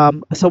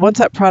 So once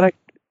that product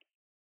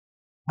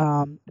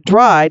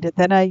dried,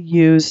 then I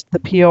used the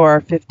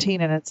POR 15,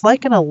 and it's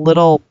like in a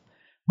little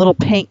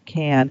paint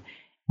can,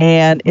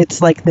 and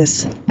it's like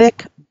this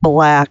thick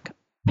black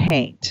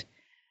paint.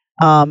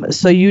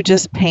 So you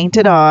just paint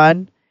it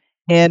on,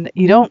 and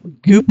you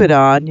don't goop it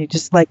on. You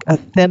just like a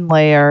thin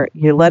layer.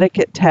 You let it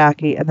get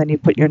tacky, and then you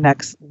put your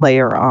next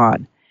layer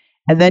on.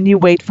 And then you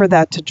wait for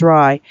that to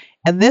dry.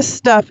 And this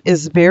stuff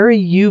is very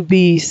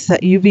UV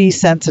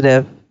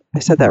sensitive. I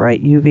said that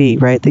right, UV,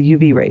 right? The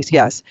UV rays,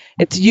 yes.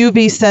 It's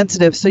UV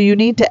sensitive, so you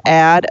need to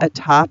add a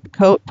top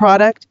coat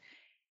product.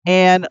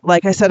 And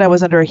like I said, I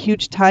was under a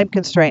huge time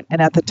constraint.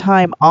 And at the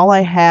time, all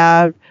I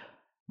had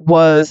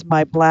was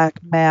my black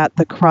matte,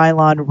 the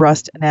Krylon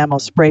Rust Enamel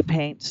Spray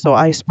Paint. So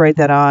I sprayed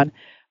that on.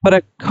 But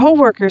a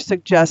coworker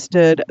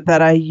suggested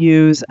that I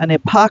use an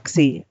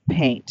epoxy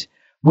paint,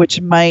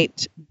 which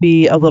might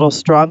be a little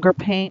stronger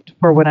paint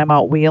for when I'm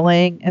out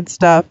wheeling and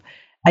stuff.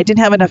 I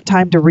didn't have enough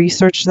time to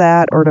research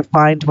that or to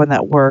find one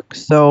that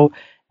works. So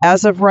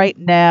as of right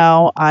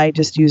now, I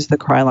just use the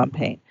Krylon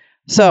paint.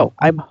 So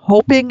I'm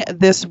hoping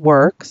this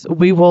works.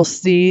 We will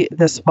see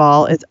this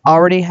fall. It's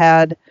already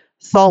had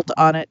salt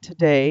on it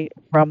today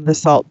from the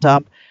salt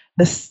dump.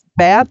 The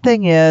bad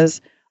thing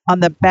is on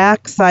the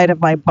back side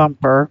of my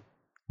bumper,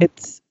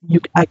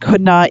 I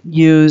could not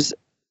use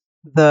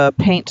the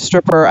paint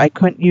stripper. I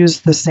couldn't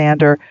use the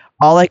sander.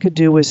 All I could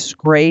do was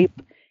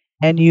scrape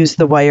and use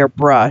the wire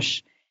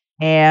brush.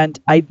 And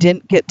I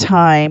didn't get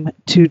time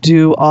to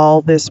do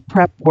all this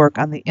prep work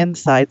on the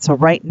inside. So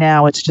right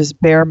now it's just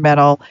bare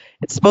metal.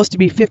 It's supposed to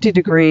be 50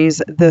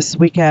 degrees this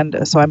weekend.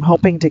 So I'm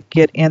hoping to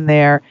get in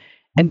there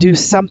and do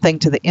something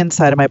to the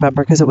inside of my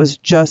bumper because it was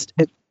just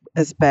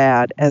as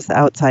bad as the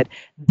outside.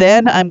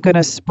 Then I'm going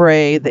to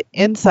spray the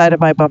inside of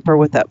my bumper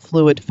with that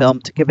fluid film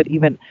to give it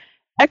even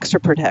extra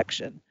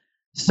protection.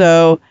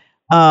 So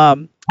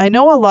I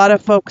know a lot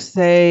of folks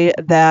say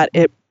that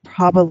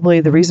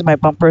the reason my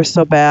bumper is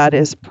so bad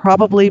is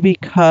probably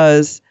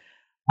because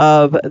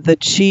of the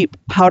cheap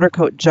powder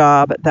coat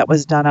job that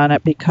was done on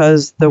it,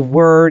 because the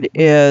word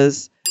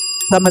is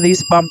some of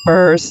these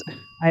bumpers,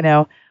 I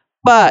know,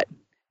 but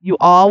you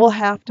all will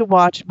have to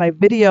watch my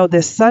video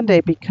this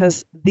Sunday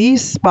because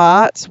these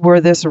spots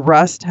where this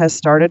rust has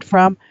started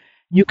from,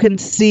 you can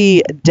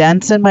see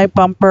dents in my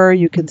bumper.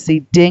 You can see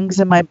dings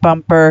in my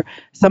bumper.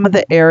 Some of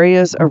the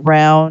areas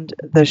around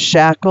the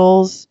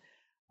shackles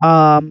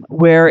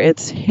where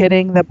it's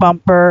hitting the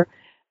bumper.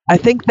 I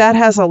think that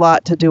has a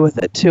lot to do with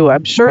it too.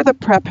 I'm sure the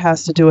prep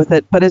has to do with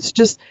it, but it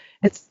just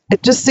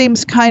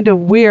seems kind of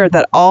weird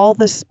that all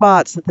the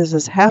spots that this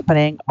is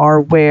happening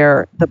are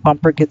where the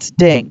bumper gets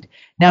dinged.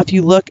 Now, if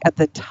you look at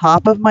the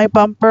top of my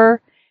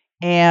bumper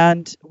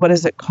and what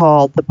is it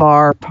called? The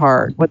bar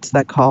part. What's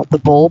that called? The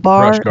bull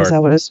bar? Brush guard. Is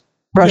that what it is?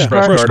 Brush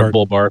guard. Brush guard or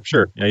bull bar.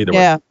 Sure. Yeah, either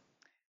way.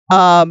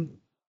 Yeah.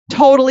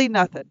 Totally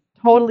nothing.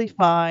 Totally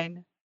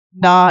fine.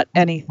 Not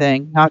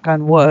anything. Knock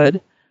on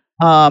wood.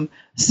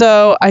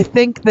 So I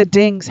think the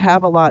dings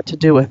have a lot to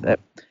do with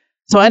it.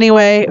 So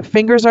anyway,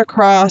 fingers are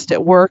crossed.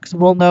 It works.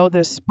 We'll know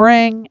this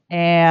spring,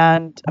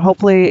 and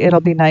hopefully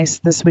it'll be nice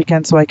this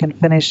weekend so I can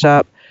finish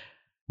up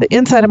the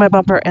inside of my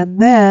bumper,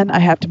 and then I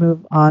have to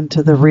move on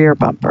to the rear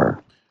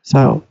bumper.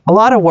 So a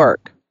lot of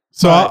work.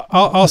 So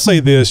I'll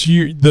say this: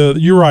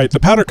 you're right. The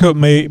powder coat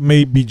may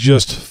be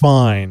just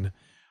fine,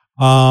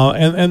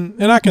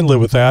 and I can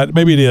live with that.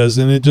 Maybe it is,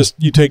 and it just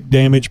you take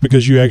damage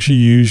because you actually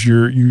use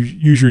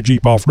your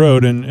Jeep off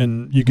road,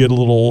 and you get a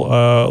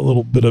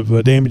little bit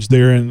of damage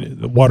there,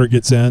 and water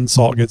gets in,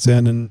 salt gets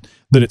in, and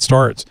then it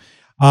starts.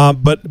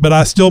 But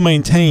I still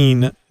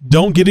maintain,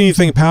 don't get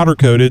anything powder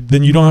coated,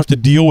 then you don't have to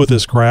deal with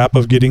this crap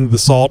of getting the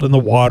salt and the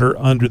water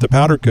under the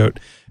powder coat.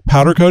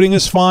 Powder coating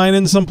is fine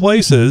in some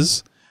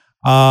places,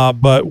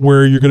 but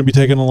where you're going to be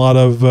taking a lot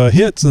of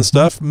hits and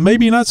stuff,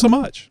 maybe not so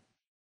much.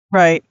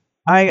 Right.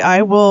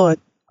 I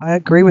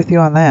agree with you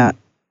on that.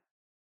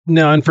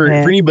 No, and for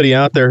anybody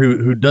out there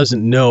who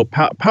doesn't know,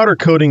 powder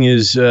coating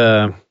is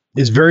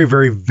very,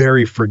 very,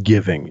 very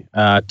forgiving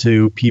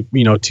to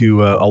people,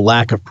 to a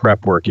lack of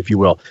prep work, if you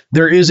will.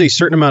 There is a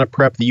certain amount of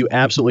prep that you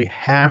absolutely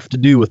have to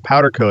do with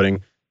powder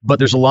coating, but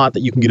there's a lot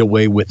that you can get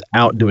away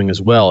without doing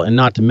as well. And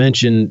not to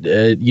mention,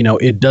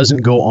 it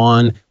doesn't go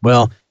on,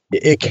 well,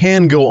 it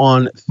can go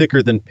on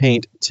thicker than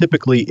paint.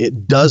 Typically,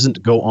 it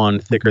doesn't go on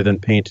thicker than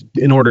paint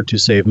in order to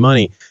save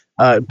money.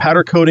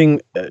 Powder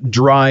coating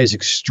dries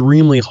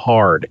extremely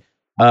hard.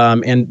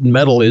 And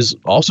metal is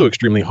also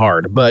extremely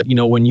hard. But,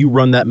 when you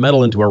run that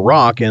metal into a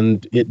rock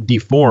and it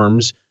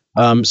deforms,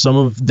 some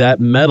of that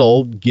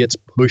metal gets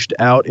pushed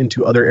out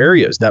into other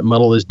areas. That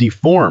metal is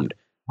deformed.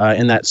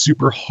 And that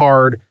super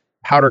hard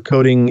powder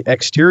coating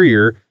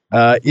exterior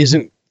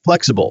isn't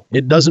flexible.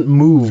 It doesn't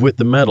move with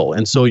the metal.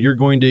 And so you're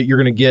going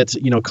to get,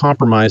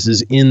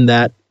 compromises in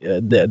that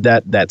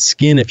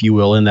skin, if you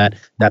will, in that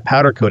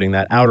powder coating,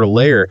 that outer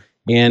layer.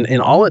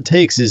 And all it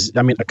takes is,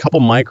 a couple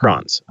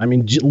microns.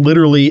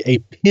 Literally a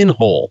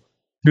pinhole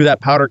through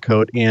that powder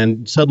coat,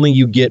 and suddenly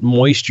you get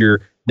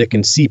moisture that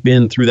can seep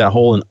in through that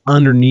hole and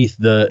underneath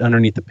the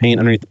paint,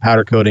 underneath the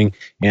powder coating,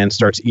 and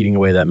starts eating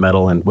away that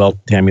metal. And well,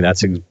 Tammy,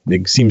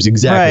 it seems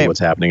exactly what's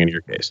happening in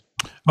your case.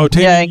 Oh,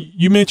 Tammy,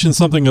 you mentioned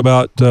something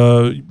about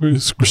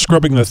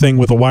scrubbing the thing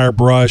with a wire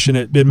brush, and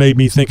it made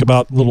me think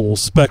about little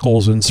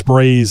speckles and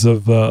sprays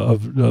of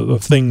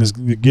things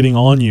getting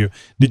on you.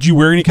 Did you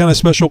wear any kind of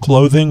special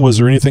clothing? Was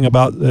there anything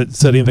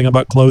said anything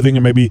about clothing,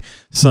 or maybe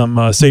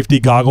some safety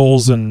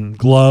goggles and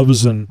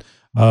gloves and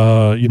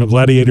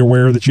gladiator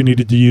wear that you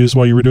needed to use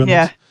while you were doing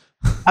this?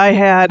 I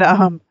had,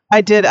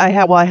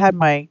 I had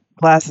my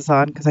glasses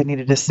on because I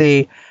needed to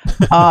see.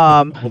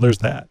 Well, there's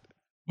that.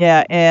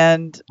 Yeah.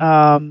 And,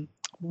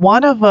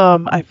 one of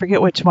them, I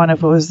forget which one,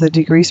 if it was the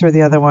degreaser or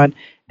the other one,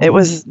 it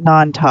was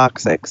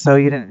non-toxic. So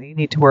you didn't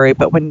need to worry.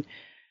 But when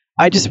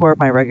I just wear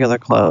my regular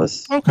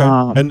clothes. Okay.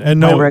 And my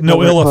no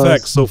regular ill clothes.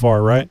 effects so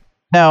far, right?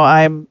 No,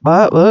 I'm.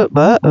 No,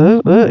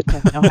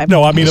 I'm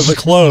No, I mean of the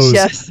clothes.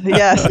 Yes.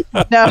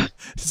 No,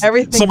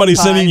 everything. Somebody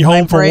sending you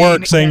home from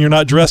work saying you're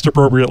not dressed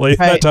appropriately,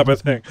 that type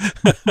of thing.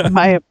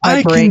 My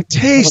I brain can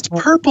taste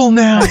purple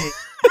now.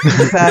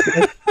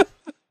 Exactly.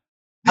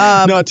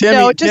 No,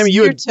 Tammy, just Tammy,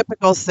 you your had,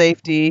 typical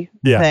safety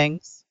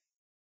things.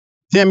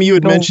 Tammy, you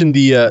had mentioned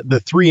the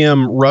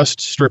 3M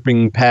rust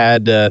stripping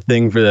pad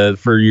thing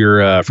for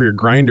your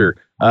grinder.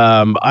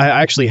 I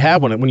actually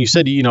have one. When you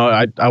said,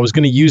 I was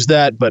going to use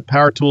that, but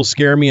power tools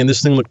scare me, and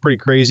this thing looked pretty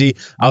crazy.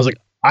 I was like,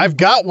 I've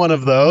got one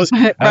of those.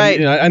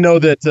 Right. I know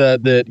that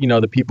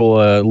the people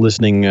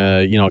listening,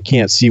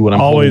 can't see what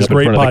I'm Always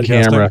holding up in front of the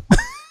podcasting. camera.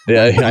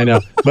 Yeah, I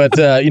know. But,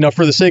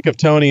 for the sake of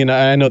Tony, and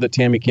I know that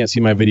Tammy can't see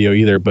my video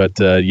either, but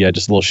just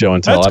a little show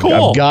and tell. That's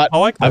cool. I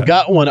like that. I've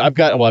got one. I've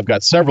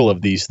got several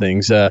of these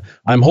things.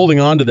 I'm holding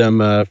on to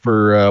them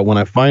for when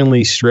I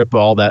finally strip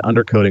all that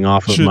undercoating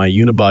off of my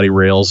unibody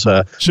rails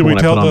when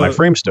I put on my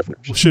frame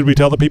stiffeners. Should we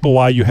tell the people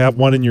why you have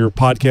one in your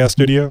podcast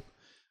studio?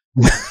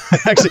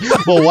 Actually,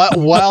 well,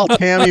 while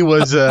Tammy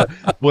was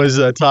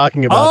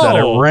talking about that,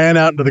 I ran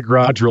out into the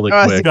garage really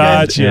quick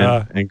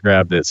and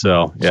grabbed it.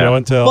 So, yeah. Show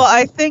and tell. Well,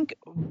 I think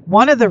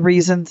one of the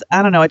reasons,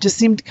 I don't know, it just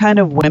seemed kind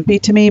of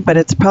wimpy to me, but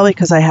it's probably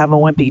because I have a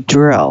wimpy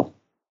drill.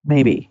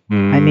 Maybe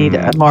I need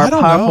a more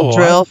powerful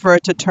drill for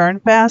it to turn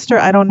faster.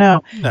 I don't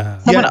know. Nah.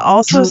 Someone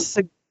also.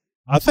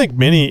 I think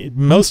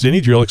most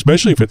any drill,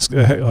 especially if it's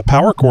a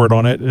power cord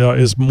on it,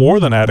 is more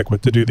than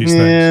adequate to do these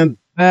things.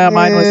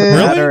 Mine was a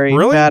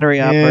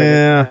battery operated.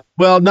 Yeah.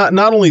 Well,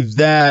 not only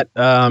that,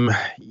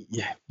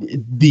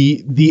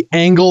 the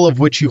angle of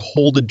which you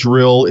hold a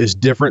drill is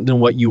different than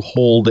what you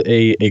hold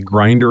a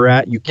grinder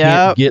at. You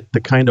can't get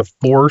the kind of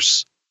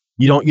force.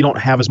 You don't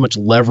have as much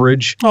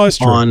leverage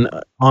on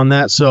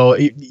that. So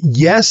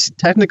yes,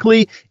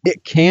 technically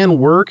it can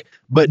work,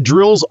 but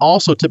drills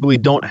also typically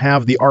don't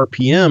have the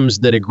RPMs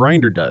that a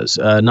grinder does.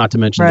 Not to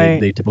mention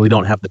they typically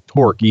don't have the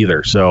torque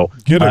either. So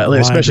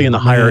especially in the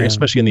higher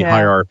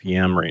higher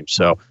RPM range.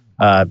 So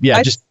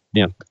just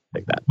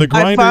take that. The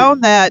grinder, I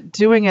found that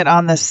doing it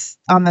on the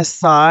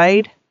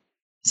side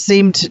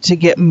seemed to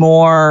get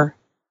more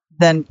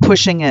than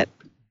pushing it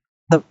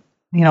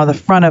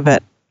the front of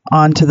it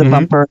onto the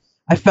bumper.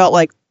 I felt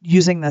like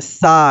using the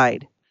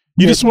side.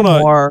 You just want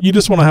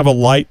to have a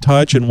light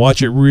touch and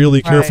watch it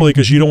really carefully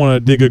because you don't want to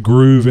dig a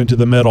groove into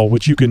the metal,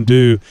 which you can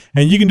do,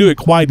 and you can do it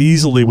quite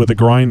easily with a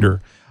grinder.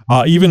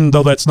 Even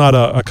though that's not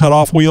a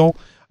cutoff wheel,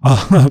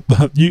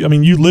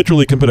 you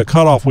literally can put a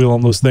cutoff wheel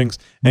on those things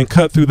and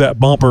cut through that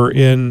bumper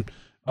in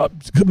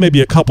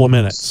maybe a couple of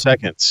minutes.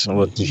 Seconds.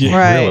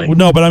 Really?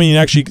 No, but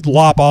actually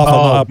lop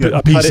off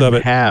a piece of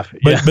it. Half.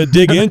 But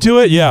dig into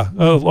it,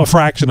 a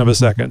fraction of a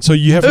second. So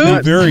you have to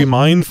be very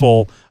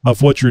mindful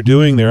of what you're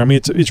doing there.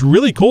 It's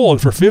really cool,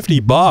 and for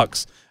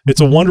 $50,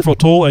 it's a wonderful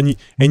tool, and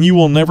you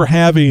will never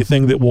have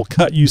anything that will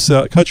cut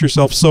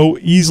yourself so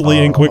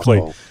easily and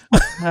quickly.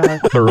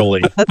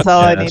 Thoroughly. That's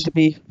all I need to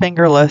be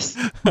fingerless.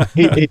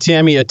 Hey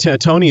Tammy,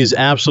 Tony is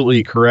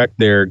absolutely correct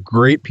there.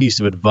 Great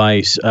piece of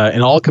advice.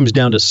 And all comes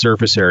down to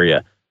surface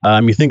area.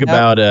 You think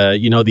about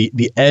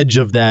the edge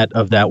of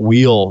that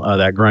wheel,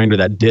 that grinder,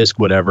 that disc,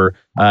 whatever,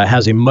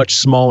 has a much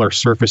smaller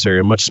surface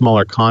area, much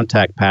smaller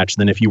contact patch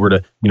than if you were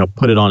to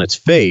put it on its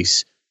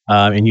face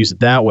and use it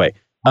that way.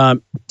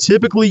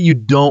 Typically, you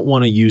don't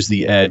want to use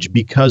the edge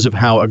because of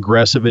how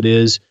aggressive it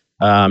is.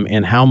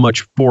 And how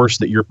much force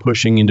that you're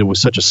pushing into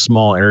such a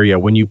small area.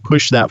 When you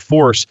push that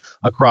force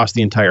across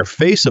the entire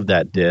face of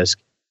that disc,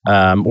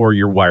 or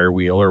your wire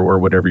wheel or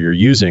whatever you're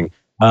using,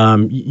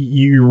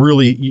 you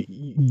really,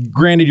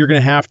 granted, you're going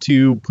to have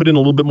to put in a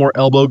little bit more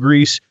elbow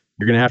grease.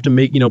 You're going to have to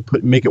make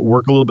it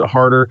work a little bit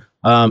harder.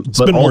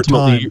 But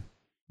ultimately,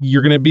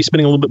 you're going to be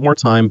spending a little bit more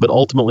time. But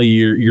ultimately,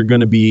 you're going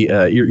to be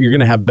you're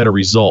going to have better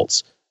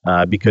results.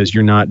 Because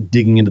you're not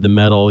digging into the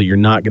metal, you're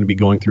not going to be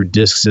going through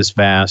discs as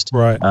fast,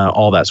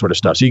 all that sort of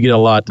stuff. So you get a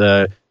lot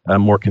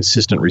more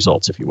consistent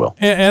results, if you will.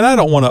 And I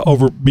don't want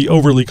to be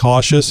overly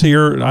cautious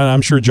here.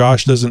 I'm sure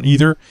Josh doesn't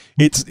either.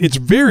 It's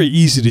very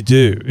easy to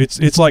do.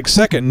 It's like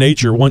second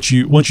nature once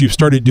you've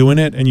started doing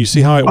it and you see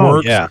how it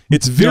works. Yeah.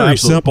 It's very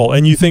simple,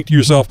 and you think to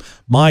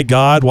yourself, "My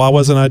God, why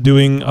wasn't I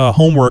doing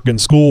homework in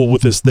school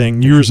with this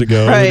thing years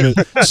ago?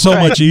 It's so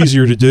much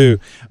easier to do."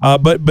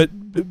 But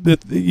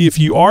if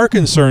you are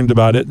concerned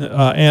about it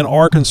and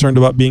are concerned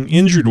about being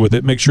injured with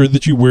it, make sure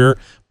that you wear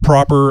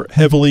proper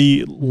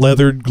heavily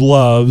leathered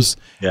gloves,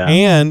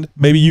 and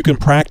maybe you can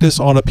practice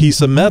on a piece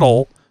of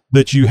metal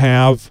that you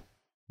have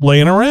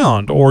laying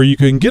around, or you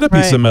can get a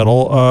piece of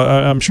metal.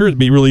 I'm sure it'd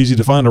be really easy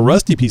to find a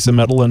rusty piece of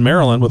metal in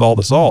Maryland with all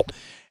the salt,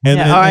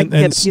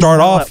 and start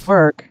off.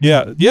 There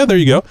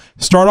you go.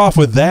 Start off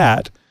with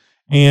that.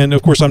 And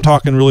of course, I'm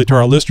talking really to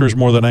our listeners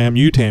more than I am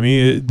you,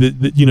 Tammy.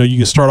 You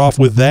can start off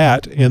with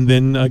that, and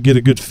then get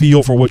a good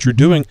feel for what you're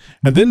doing,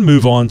 and then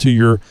move on to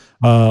your,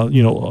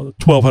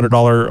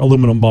 $1,200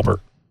 aluminum bumper.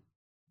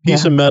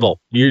 Piece of metal.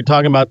 You're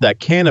talking about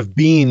that can of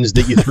beans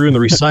that you threw in the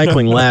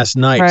recycling last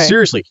night.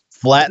 Seriously,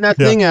 flatten that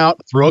thing out,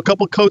 throw a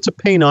couple coats of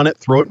paint on it,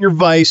 throw it in your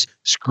vise,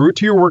 screw it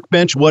to your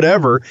workbench,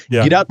 whatever.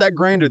 Yeah. Get out that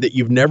grinder that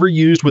you've never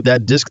used with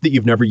that disc that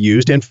you've never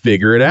used and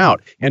figure it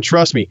out. And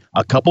trust me,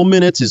 a couple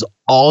minutes is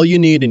all you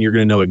need, and you're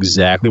going to know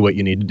exactly what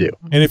you need to do.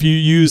 And if you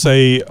use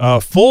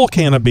a full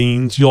can of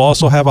beans, you'll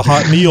also have a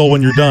hot meal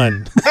when you're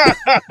done.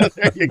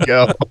 There you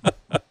go.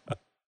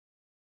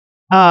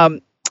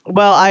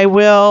 Well,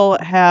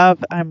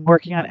 I'm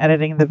working on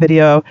editing the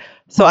video,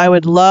 so I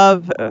would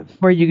love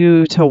for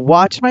you to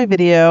watch my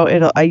video.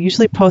 I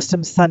usually post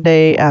them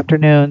Sunday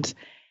afternoons,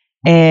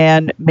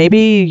 and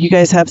maybe you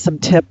guys have some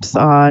tips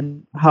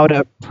on how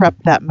to prep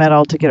that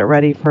metal to get it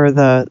ready for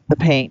the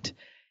paint.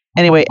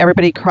 Anyway,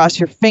 everybody cross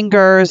your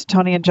fingers.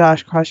 Tony and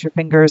Josh, cross your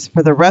fingers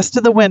for the rest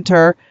of the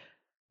winter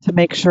to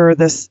make sure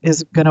this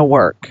is going to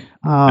work.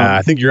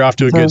 I think you're off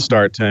to a good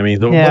start, Tammy.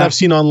 What I've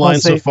seen online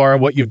so far,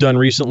 what you've done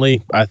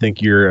recently, I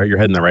think you're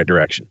heading in the right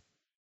direction.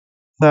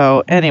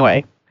 So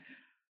anyway,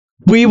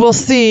 we will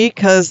see,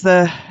 because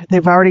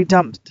they've already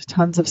dumped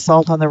tons of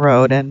salt on the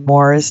road, and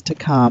more is to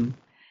come.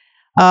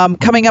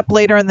 Coming up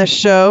later in the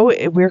show,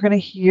 we're going to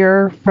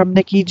hear from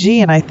Nicky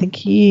G, and I think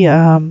he's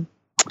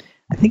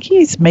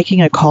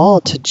making a call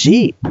to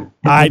Jeep.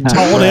 I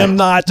told him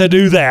not to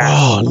do that.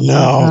 Oh,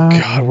 no.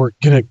 God, we're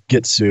going to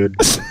get sued.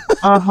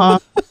 Uh-huh.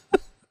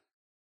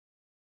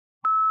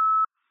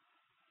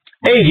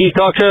 Hey, Jeep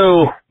Talk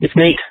Show. It's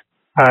Nate.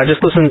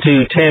 Just listened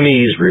to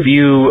Tammy's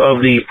review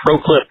of the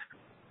ProClip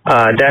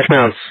dash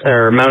mounts,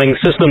 or mounting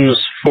systems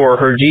for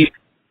her Jeep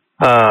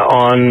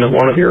on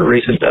one of your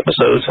recent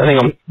episodes. I think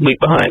I'm a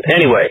week behind.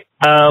 Anyway,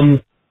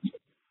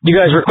 you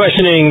guys were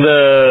questioning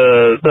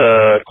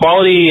the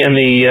quality and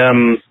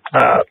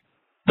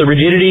the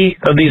rigidity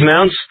of these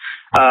mounts.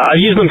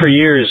 I've used them for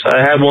years.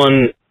 I had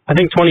one, I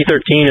think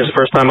 2013 is the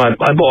first time I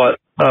bought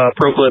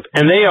ProClip,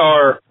 and they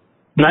are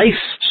nice,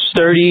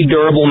 sturdy,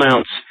 durable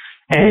mounts.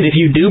 And if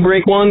you do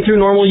break one through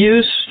normal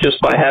use, just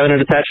by having it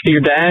attached to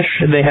your dash,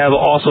 they have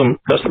awesome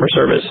customer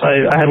service.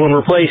 I had one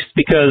replaced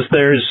because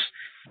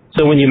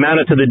so when you mount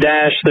it to the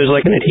dash, there's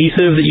like an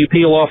adhesive that you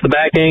peel off the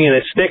backing and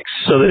it sticks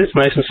so that it's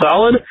nice and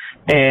solid.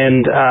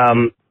 And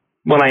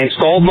when I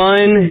installed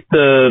mine,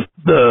 the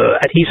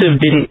adhesive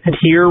didn't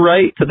adhere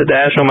right to the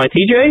dash on my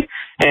TJ,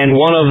 and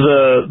one of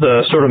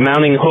the sort of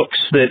mounting hooks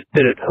that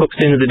it hooks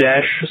into the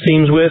dash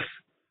seams with,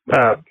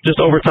 just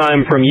over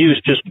time from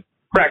use, just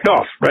cracked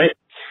off, right?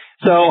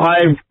 So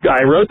I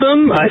wrote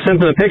them, I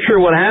sent them a picture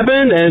of what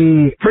happened,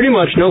 and pretty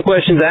much no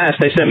questions asked,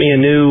 they sent me a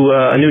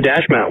new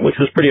dash mount, which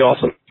was pretty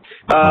awesome.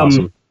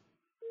 Awesome.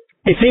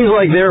 It seems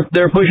like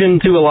they're pushing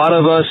to a lot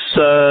of us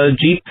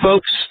Jeep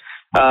folks.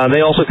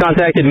 They also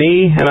contacted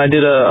me, and I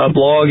did a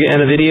blog and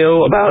a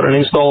video about an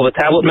install of a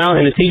tablet mount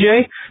in a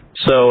TJ.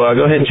 So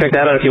go ahead and check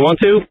that out if you want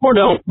to, or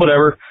don't,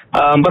 whatever.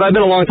 But I've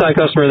been a long-time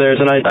customer of theirs,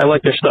 and I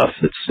like their stuff.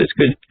 It's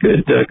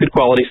good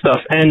quality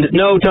stuff. And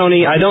no,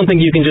 Tony, I don't think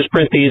you can just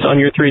print these on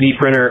your 3D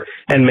printer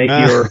and make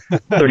your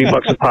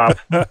 $30 a pop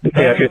and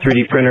pay off your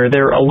 3D printer.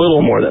 They're a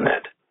little more than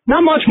that.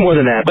 Not much more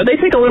than that, but they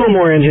take a little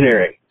more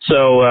engineering.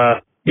 So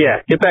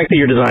yeah, get back to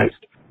your designs.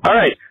 All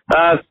right.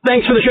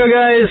 Thanks for the show,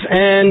 guys,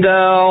 and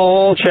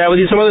I'll chat with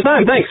you some other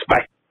time. Thanks.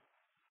 Bye.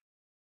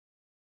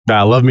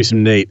 I love me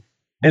some Nate.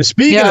 And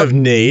speaking of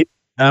Nate,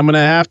 I'm going to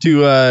have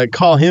to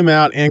call him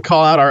out and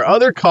call out our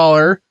other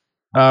caller.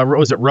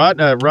 Was it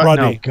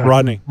Rodney?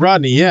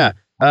 Rodney, yeah.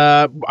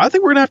 I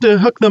think we're going to have to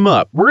hook them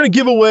up. We're going to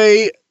give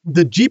away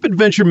the Jeep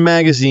Adventure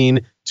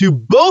magazine to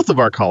both of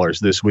our callers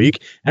this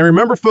week. And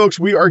remember, folks,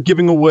 we are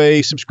giving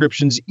away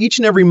subscriptions each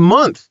and every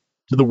month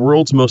to the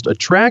world's most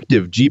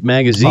attractive Jeep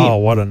magazine. Oh,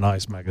 what a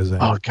nice magazine.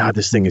 Oh, God,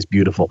 this thing is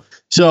beautiful.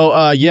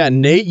 So, yeah,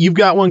 Nate, you've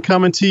got one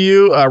coming to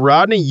you.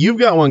 Rodney, you've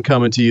got one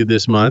coming to you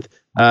this month.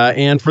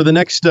 And for the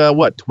next,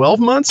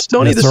 12 months,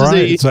 Tony? That's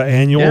right. It's an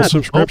annual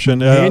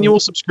subscription. Annual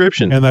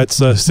subscription. And that's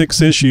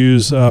 6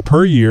 issues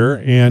per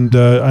year. And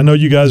I know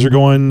you guys are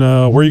going,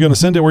 where are you going to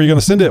send it? Where are you going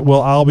to send it?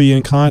 Well, I'll be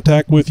in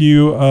contact with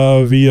you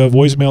via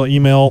voicemail,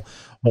 email,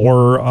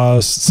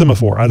 or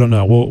semaphore. I don't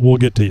know. We'll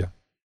get to you.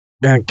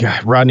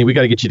 God, Rodney, we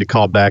got to get you to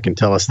call back and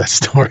tell us that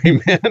story,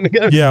 man.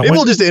 Yeah, maybe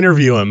we'll just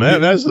interview him.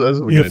 That's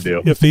what we're going to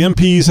do. If the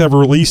MPs have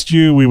released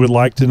you, we would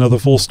like to know the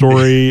full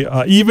story,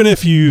 even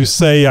if you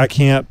say I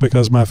can't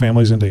because my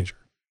family's in danger.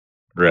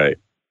 Right.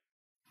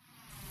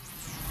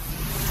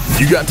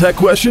 You got tech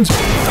questions?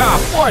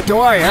 Boy, do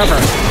I ever.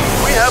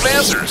 We have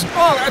answers.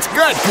 Oh, that's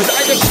good,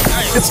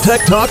 because It's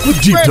Tech Talk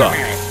with Jeep Talk.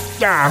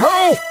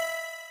 Yahoo!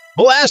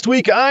 Well, last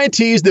week I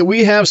teased that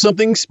we have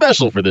something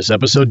special for this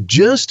episode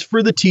just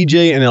for the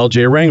TJ and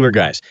LJ Wrangler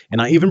guys,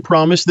 and I even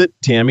promised that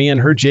Tammy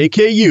and her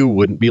JKU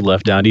wouldn't be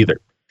left out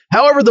either.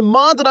 However, the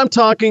mod that I'm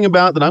talking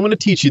about that I'm going to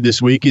teach you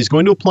this week is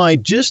going to apply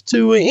just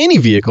to any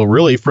vehicle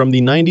really from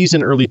the 90s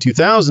and early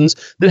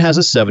 2000s that has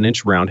a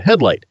 7-inch round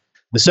headlight.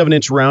 The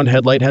 7-inch round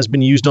headlight has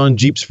been used on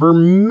Jeeps for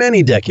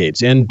many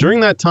decades, and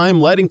during that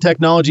time, lighting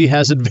technology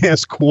has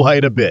advanced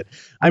quite a bit.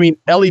 I mean,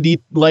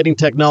 LED lighting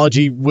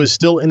technology was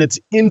still in its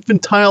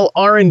infantile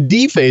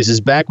R&D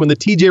phases back when the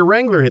TJ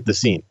Wrangler hit the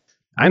scene.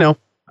 I know,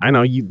 I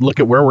know you look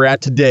at where we're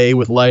at today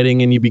with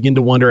lighting and you begin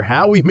to wonder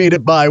how we made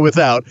it by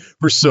without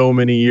for so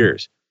many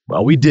years.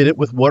 Well, we did it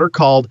with what are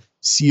called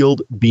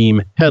sealed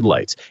beam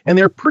headlights, and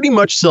they're pretty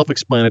much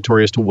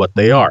self-explanatory as to what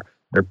they are.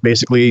 They're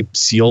basically a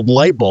sealed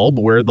light bulb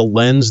where the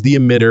lens, the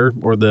emitter,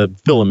 or the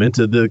filament,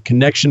 the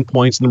connection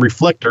points, and the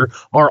reflector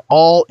are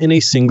all in a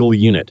single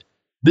unit.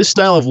 This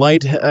style of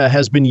light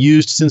has been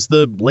used since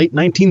the late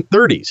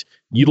 1930s,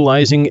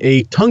 utilizing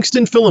a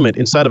tungsten filament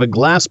inside of a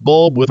glass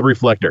bulb with a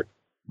reflector.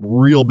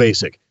 Real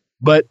basic,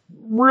 but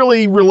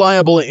really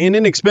reliable and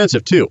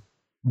inexpensive too.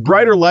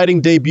 Brighter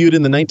lighting debuted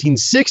in the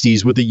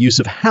 1960s with the use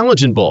of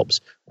halogen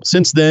bulbs.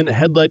 Since then,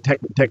 headlight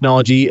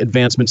technology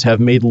advancements have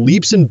made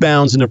leaps and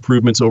bounds in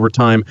improvements over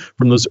time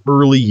from those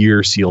early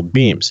year sealed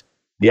beams.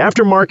 The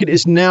aftermarket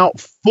is now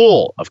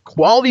full of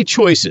quality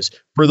choices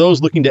for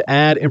those looking to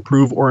add,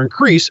 improve, or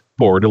increase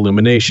forward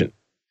illumination.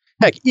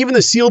 Heck, even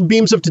the sealed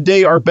beams of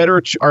today are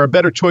a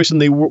better choice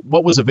than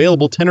what was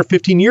available 10 or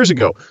 15 years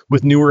ago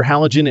with newer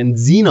halogen and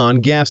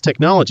xenon gas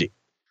technology.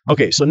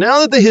 Okay, so now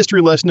that the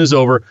history lesson is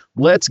over,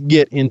 let's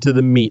get into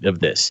the meat of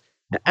this.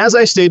 Now, as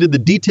I stated, the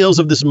details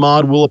of this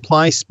mod will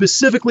apply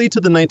specifically to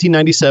the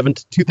 1997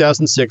 to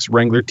 2006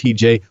 Wrangler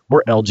TJ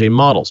or LJ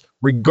models,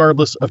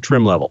 regardless of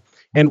trim level.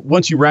 And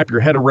once you wrap your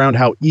head around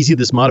how easy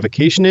this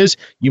modification is,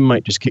 you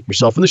might just kick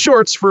yourself in the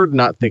shorts for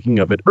not thinking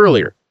of it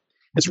earlier.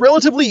 It's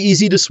relatively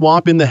easy to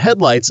swap in the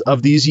headlights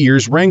of these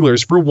year's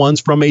Wranglers for ones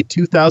from a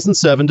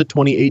 2007 to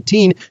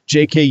 2018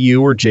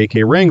 JKU or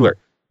JK Wrangler.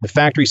 The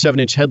factory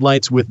 7-inch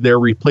headlights with their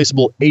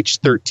replaceable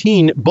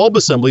H13 bulb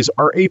assemblies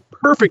are a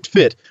perfect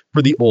fit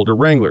for the older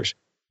Wranglers.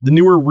 The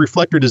newer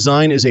reflector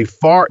design is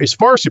far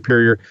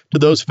superior to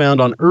those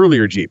found on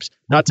earlier Jeeps.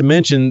 Not to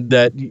mention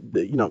that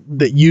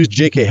that used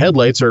JK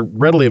headlights are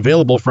readily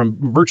available from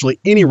virtually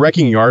any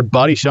wrecking yard,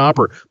 body shop,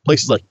 or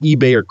places like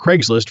eBay or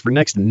Craigslist for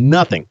next to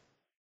nothing.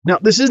 Now,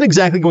 this isn't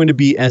exactly going to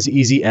be as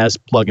easy as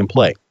plug and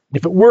play.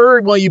 If it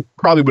were, well, you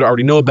probably would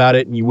already know about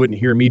it and you wouldn't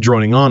hear me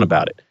droning on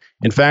about it.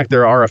 In fact,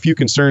 there are a few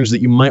concerns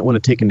that you might want to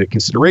take into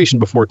consideration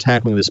before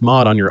tackling this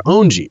mod on your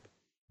own Jeep.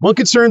 One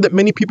concern that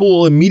many people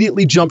will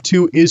immediately jump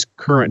to is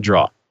current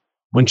draw.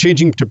 When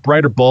changing to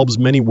brighter bulbs,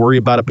 many worry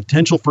about a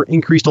potential for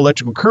increased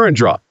electrical current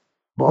draw.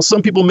 While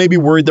some people may be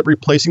worried that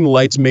replacing the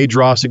lights may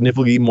draw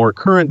significantly more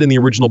current than the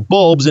original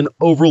bulbs and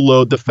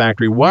overload the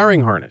factory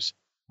wiring harness.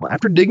 Well,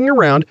 after digging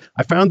around,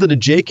 I found that a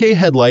JK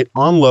headlight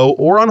on low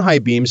or on high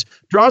beams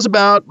draws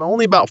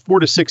only about 4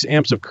 to 6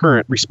 amps of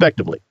current,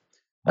 respectively.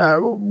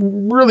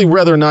 Really,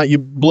 whether or not you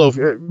blow,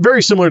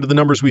 very similar to the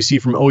numbers we see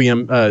from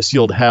OEM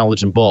sealed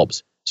halogen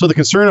bulbs. So the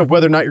concern of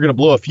whether or not you're going to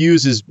blow a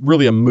fuse is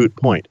really a moot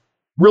point.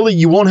 Really,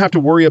 you won't have to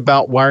worry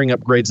about wiring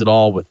upgrades at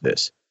all with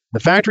this. The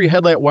factory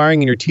headlight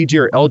wiring in your TJ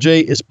or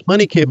LJ is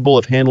plenty capable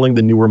of handling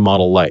the newer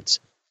model lights.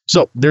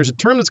 So there's a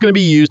term that's going to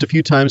be used a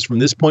few times from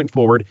this point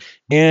forward,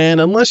 and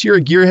unless you're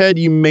a gearhead,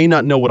 you may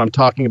not know what I'm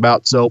talking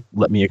about, so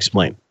let me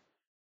explain.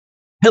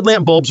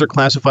 Headlamp bulbs are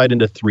classified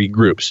into 3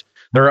 groups.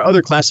 There are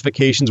other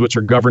classifications which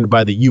are governed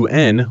by the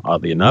UN,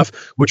 oddly enough,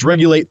 which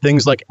regulate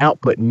things like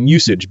output and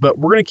usage, but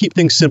we're going to keep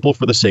things simple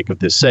for the sake of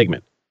this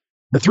segment.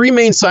 The 3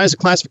 main size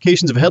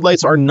classifications of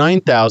headlights are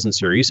 9000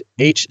 series,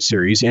 H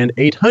series, and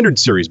 800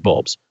 series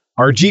bulbs.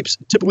 Our Jeeps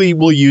typically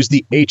will use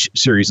the H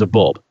series of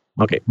bulb.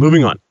 Okay,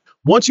 moving on.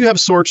 Once you have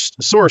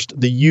sourced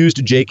the used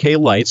JK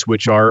lights,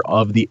 which are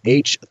of the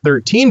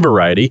H13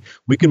 variety,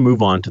 we can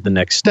move on to the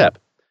next step.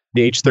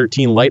 The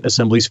H13 light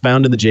assemblies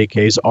found in the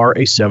JKs are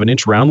a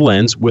 7-inch round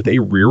lens with a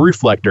rear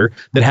reflector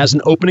that has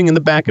an opening in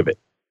the back of it.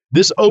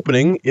 This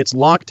opening, its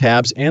lock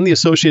tabs, and the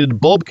associated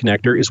bulb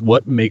connector is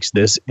what makes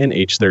this an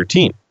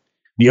H13.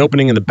 The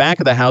opening in the back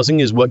of the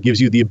housing is what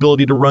gives you the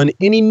ability to run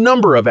any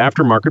number of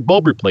aftermarket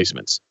bulb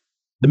replacements.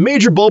 The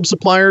major bulb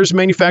suppliers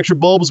manufacture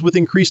bulbs with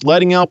increased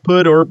lighting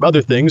output or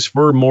other things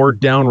for more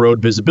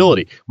down-road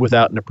visibility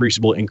without an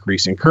appreciable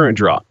increase in current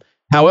draw.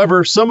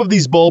 However, some of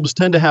these bulbs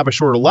tend to have a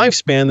shorter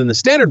lifespan than the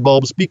standard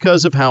bulbs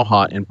because of how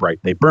hot and bright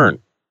they burn.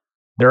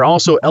 There are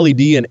also LED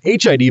and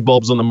HID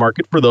bulbs on the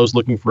market for those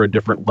looking for a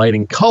different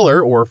lighting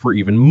color or for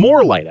even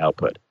more light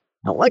output.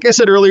 Now, like I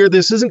said earlier,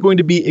 this isn't going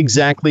to be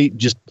exactly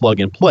just plug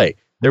and play.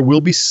 There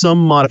will be some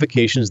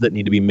modifications that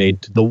need to be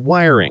made to the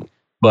wiring,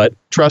 but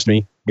trust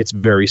me, it's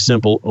very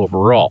simple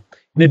overall.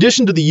 In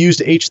addition to the used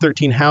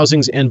H13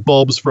 housings and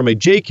bulbs from a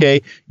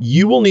JK,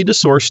 you will need to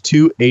source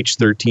 2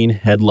 H13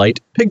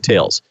 headlight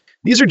pigtails.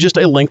 These are just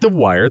a length of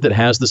wire that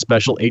has the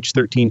special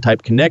H13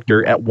 type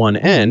connector at one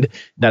end,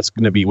 that's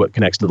going to be what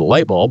connects to the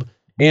light bulb,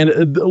 and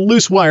the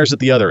loose wires at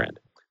the other end.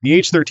 The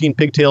H13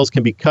 pigtails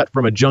can be cut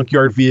from a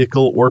junkyard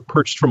vehicle or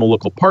purchased from a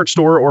local parts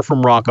store or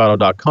from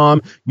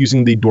rockauto.com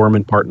using the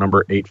Dorman part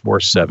number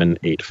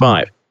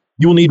 84785.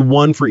 You will need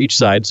 1 for each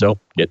side, so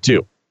get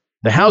 2.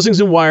 The housings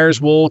and wires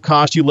will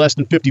cost you less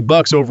than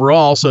 $50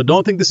 overall, so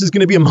don't think this is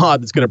going to be a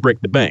mod that's going to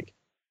break the bank.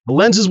 The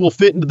lenses will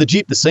fit into the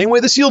Jeep the same way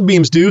the sealed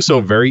beams do, so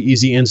very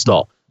easy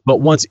install.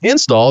 But once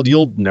installed,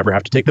 you'll never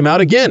have to take them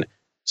out again.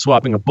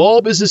 Swapping a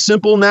bulb is as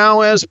simple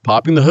now as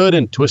popping the hood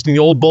and twisting the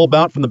old bulb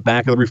out from the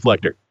back of the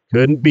reflector.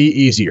 Couldn't be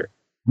easier.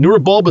 Newer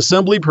bulb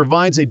assembly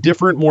provides a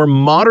different, more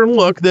modern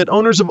look that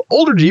owners of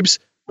older Jeeps,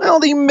 well,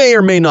 they may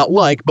or may not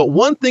like, but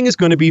one thing is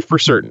going to be for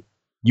certain.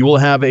 You will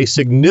have a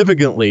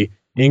significantly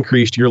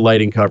increased your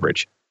lighting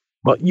coverage.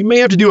 Well, you may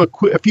have to do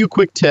a few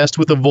quick tests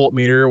with a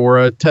voltmeter or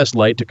a test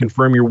light to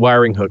confirm your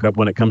wiring hookup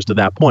when it comes to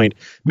that point,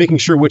 making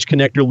sure which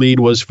connector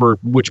lead was for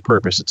which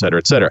purpose, etc.,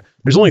 etc.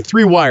 There's only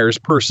 3 wires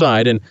per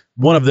side, and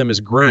one of them is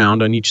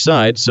ground on each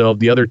side, so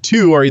the other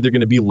 2 are either going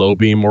to be low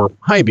beam or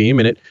high beam,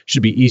 and it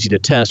should be easy to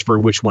test for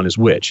which one is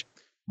which.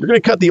 You're going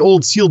to cut the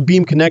old sealed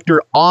beam connector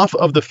off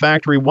of the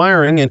factory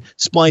wiring and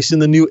splice in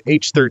the new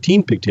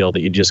H13 pigtail that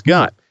you just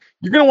got.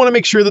 You're going to want to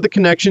make sure that the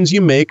connections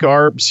you make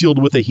are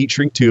sealed with a heat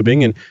shrink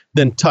tubing and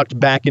then tucked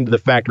back into the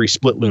factory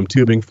split loom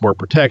tubing for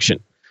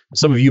protection.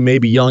 Some of you may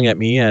be yelling at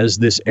me as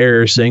this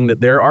airs, saying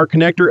that there are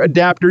connector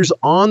adapters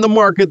on the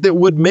market that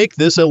would make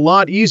this a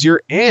lot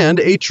easier and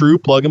a true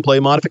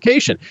plug-and-play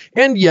modification.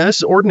 And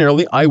yes,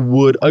 ordinarily I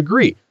would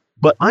agree.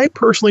 But I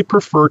personally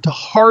prefer to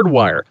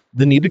hardwire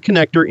the needed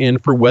connector in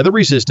for weather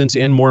resistance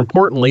and, more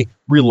importantly,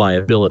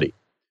 reliability.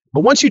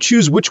 But once you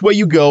choose which way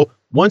you go,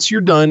 once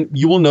you're done,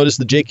 you will notice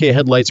the JK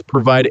headlights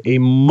provide a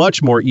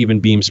much more even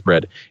beam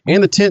spread,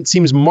 and the tint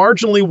seems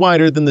marginally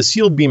wider than the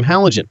sealed beam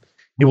halogen.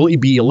 It will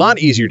be a lot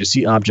easier to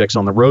see objects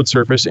on the road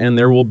surface, and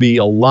there will be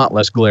a lot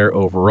less glare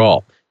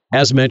overall.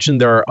 As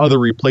mentioned, there are other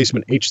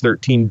replacement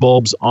H13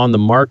 bulbs on the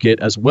market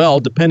as well,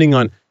 depending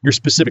on your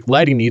specific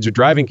lighting needs or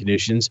driving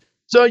conditions,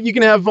 so you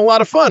can have a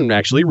lot of fun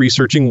actually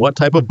researching what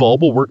type of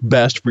bulb will work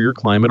best for your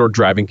climate or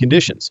driving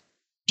conditions.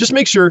 Just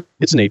make sure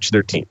it's an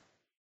H13.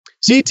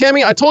 See,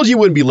 Tammy, I told you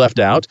wouldn't be left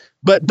out,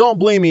 but don't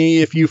blame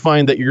me if you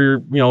find that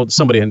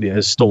somebody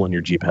has stolen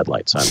your Jeep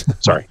headlights. I'm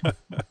sorry.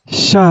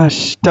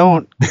 Shush!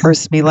 Don't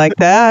curse me like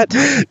that.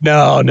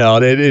 No.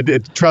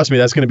 Trust me,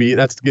 that's gonna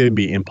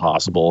be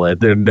impossible.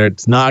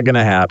 It's not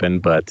gonna happen.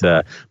 But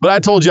I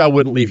told you I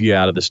wouldn't leave you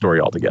out of the story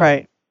altogether.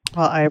 Right.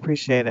 Well, I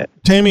appreciate it.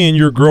 Tammy, in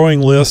your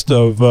growing list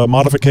of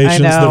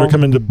modifications that are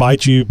coming to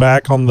bite you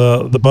back on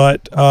the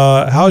butt,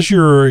 how's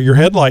your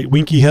headlight,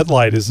 Winky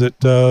headlight? Is it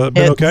been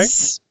okay?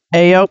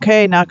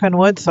 A-okay, knock on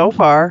wood so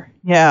far.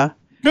 Yeah.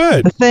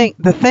 Good.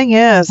 The thing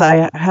is,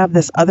 I have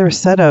this other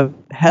set of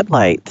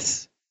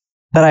headlights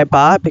that I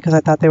bought because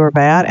I thought they were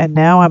bad, and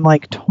now I'm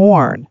like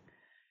torn.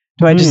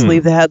 Do I just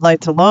leave the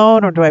headlights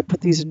alone, or do I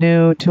put these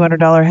new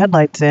 $200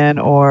 headlights in,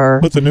 or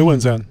put the new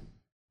ones in?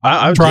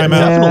 I try them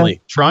out.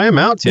 Definitely. Try them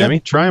out, Tammy.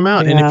 Yep. Try them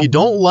out. Yeah. And if you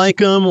don't like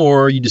them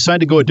or you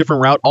decide to go a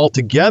different route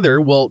altogether,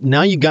 well,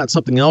 now you got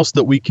something else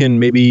that we can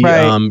maybe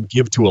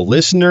give to a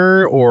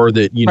listener, or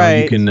that, you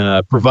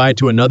can provide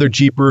to another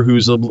Jeeper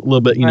who's a little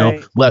bit,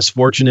 less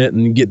fortunate,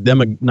 and get them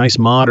a nice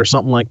mod or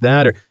something like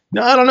that. Or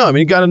no, I don't know. I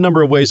mean, you got a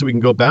number of ways that we can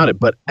go about it,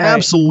 but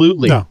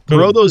absolutely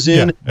throw those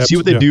in, see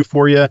what they do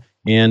for you.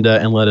 And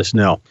let us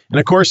know. And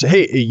of course,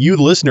 hey, you,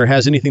 the listener,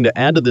 has anything to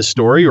add to this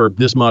story or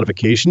this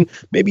modification?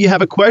 Maybe you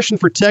have a question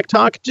for Tech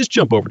Talk. Just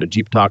jump over to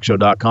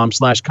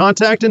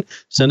jeeptalkshow.com/contact and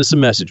send us a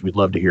message. We'd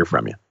love to hear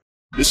from you.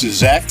 This is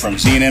Zach from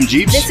Z&M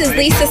Jeeps. This is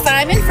Lisa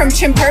Simon from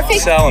Trim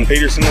Perfect. Alan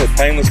Peterson with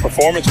Painless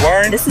Performance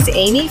Wiring. This is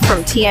Amy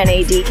from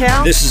TNA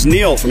Decal. This is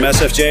Neil from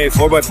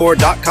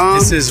SFJ4x4.com.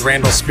 This is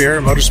Randall Spear,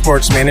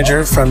 Motorsports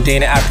Manager from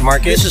Dana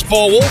Aftermarket. This is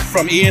Paul Wolf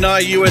from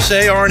ENI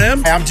USA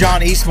R&M. I'm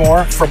John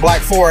Eastmore for Black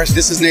Forest.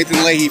 This is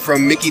Nathan Leahy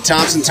from Mickey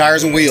Thompson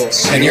Tires and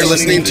Wheels. And you're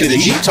listening to the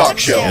Jeep Talk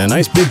Show. And a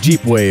nice big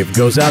Jeep wave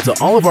goes out to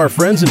all of our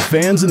friends and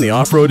fans in the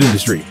off-road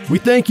industry. We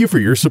thank you for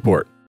your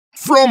support.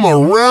 From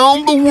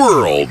around the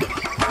world,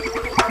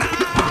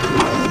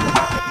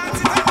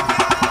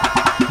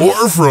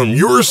 or from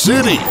your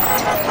city,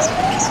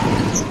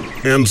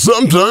 and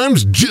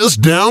sometimes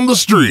just down the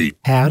street.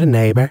 Howdy,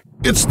 neighbor.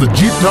 It's the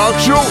Jeep Talk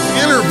Show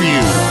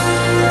interview.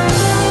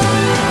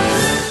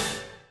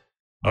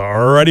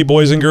 Alrighty,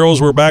 boys and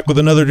girls, we're back with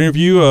another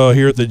interview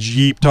here at the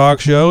Jeep Talk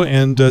Show,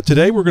 and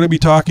today we're going to be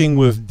talking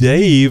with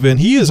Dave,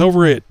 and he is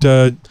over at,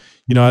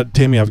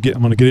 Tammy, I'm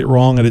going to get it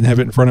wrong. I didn't have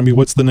it in front of me.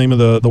 What's the name of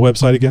the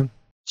website again?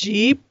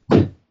 Jeep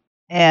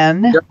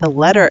N, the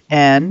letter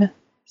N,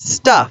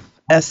 Stuff.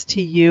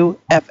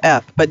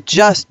 STUFF, but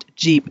just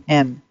Jeep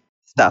and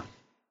stuff.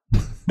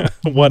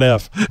 What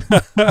F?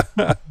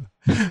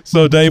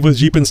 So Dave with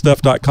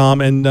jeepandstuff.com,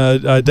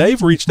 and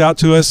Dave reached out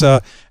to us.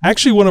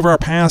 Actually, one of our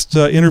past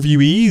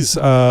interviewees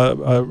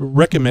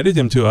recommended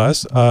him to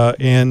us,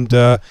 and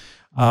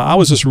I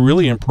was just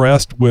really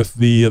impressed with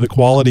the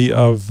quality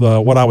of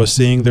what I was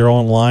seeing there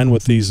online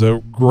with these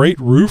great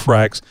roof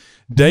racks.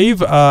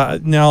 Dave,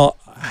 now,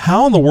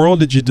 how in the world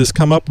did you just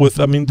come up with,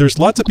 I mean, there's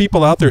lots of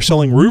people out there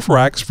selling roof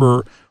racks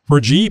for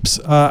Jeeps.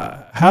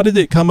 How did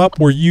it come up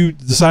where you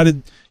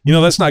decided,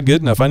 that's not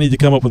good enough, I need to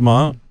come up with my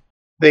own?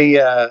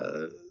 The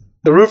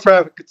roof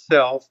rack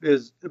itself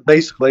is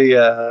basically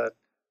the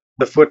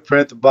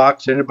footprint, the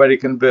box anybody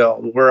can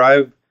build. Where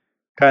I've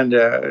kind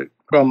of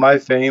grown my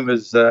fame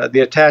is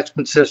the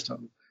attachment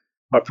system.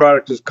 My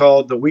product is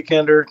called the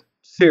Weekender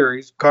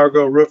Series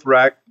Cargo Roof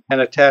Rack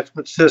and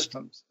Attachment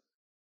Systems.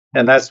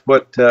 And that's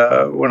what,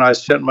 when I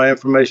sent my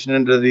information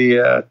into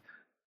the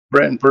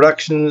Brenton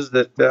Productions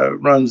that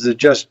runs the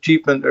Just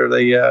Jeep, or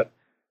the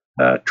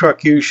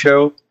Truck U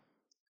show.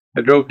 I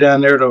drove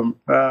down there to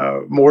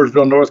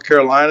Mooresville, North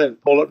Carolina,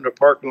 and pulled up in the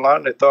parking lot,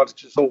 and they thought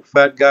this old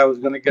fat guy was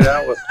going to get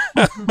out with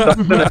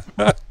something.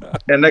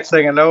 And next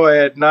thing I know, I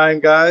had 9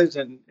 guys,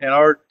 and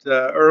Art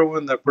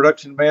Irwin, the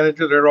production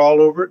manager, they're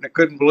all over it, and I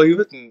couldn't believe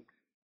it.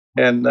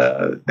 And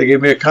they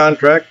gave me a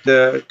contract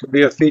to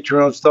be a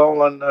feature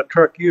install on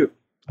Truck U.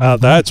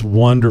 That's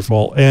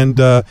wonderful. And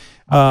is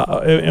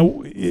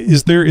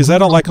that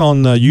on, like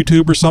on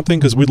YouTube or something?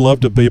 Because we'd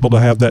love to be able to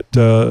have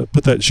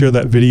that, share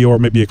that video or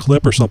maybe a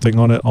clip or something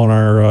on it on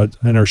our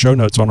in our show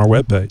notes on our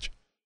webpage.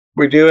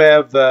 We do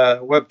have the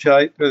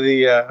website, or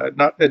the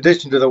not in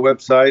addition to the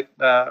website,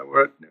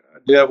 we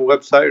do have a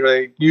website or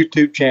a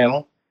YouTube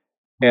channel,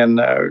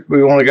 and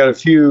we've only got a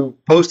few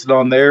posted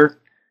on there.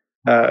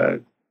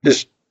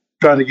 Just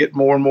trying to get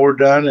more and more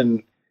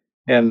done,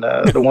 and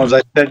the ones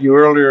I sent you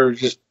earlier are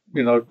just,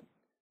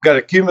 got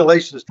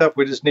accumulation of stuff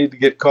we just need to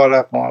get caught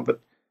up on. But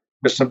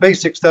there's some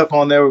basic stuff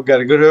on there. We've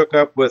got a good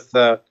hookup with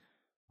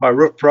my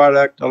roof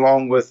product,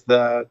 along with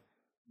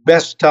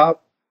Best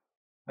Top.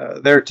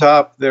 Their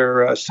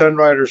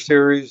Sunrider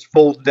series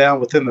folds down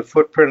within the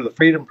footprint of the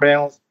Freedom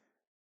panels.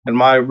 And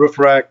my roof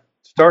rack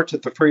starts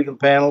at the Freedom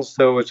panels,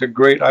 so it's a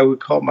great, I would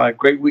call it my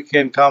great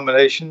weekend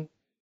combination.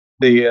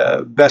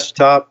 The Best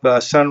Top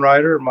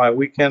Sunrider, my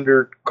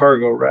Weekender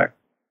cargo rack.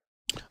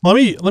 Let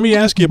me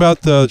ask you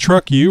about the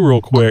Truck U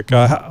real quick.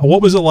 What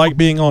was it like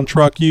being on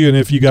Truck U? And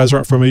if you guys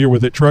aren't familiar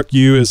with it, Truck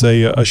U is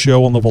a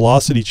show on the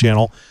Velocity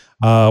channel,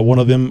 one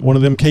of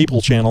them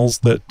cable channels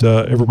that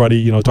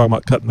everybody talking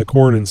about cutting the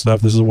cord and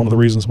stuff. This is one of the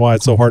reasons why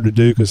it's so hard to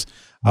do, because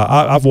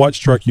I've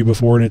watched Truck U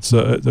before, and it's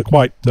a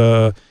quite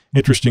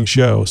interesting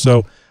show.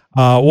 So,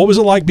 what was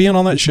it like being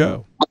on that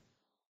show?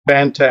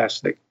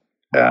 Fantastic.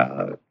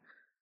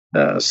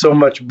 So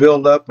much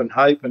build up and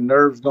hype and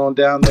nerves going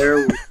down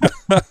there.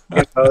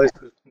 It's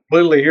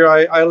completely here.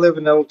 I live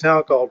in a little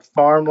town called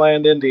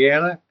Farmland,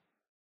 Indiana,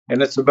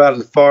 and it's about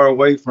as far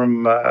away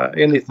from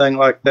anything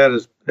like that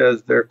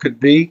as there could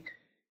be.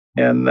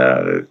 And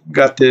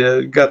got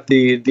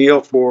the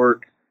deal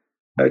for.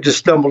 Just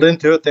stumbled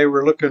into it. They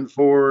were looking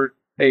for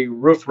a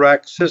roof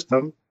rack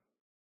system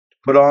to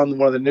put on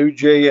one of the new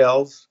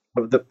JLs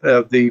of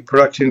the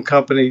production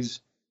company's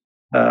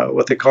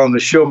what they call him, the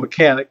show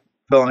mechanic,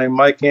 a fellow named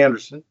Mike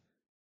Anderson.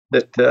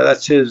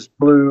 That's his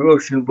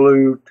ocean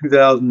blue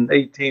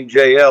 2018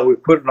 JL. We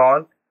put it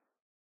on.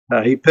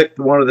 He picked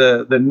one of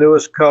the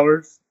newest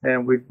colors,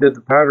 and we did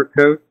the powder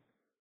coat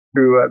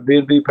through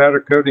B&B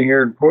Powder Coating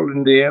here in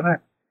Portland, Indiana.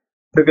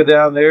 Took it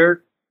down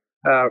there.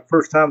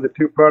 First time the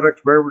two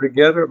products were ever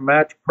together,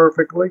 matched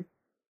perfectly.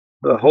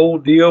 The whole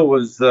deal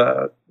was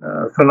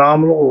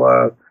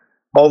phenomenal.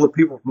 All the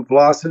people from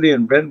Velocity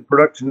and Benton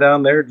Production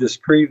down there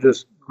just treated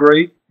us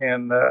great,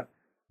 and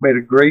made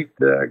a great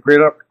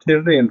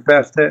opportunity and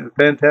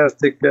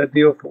fantastic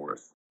deal for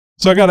us.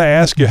 So I got to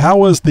ask you, how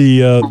was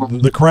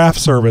the craft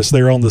service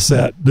there on the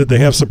set? Did they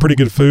have some pretty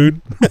good food?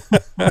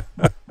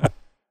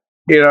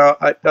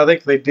 I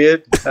think they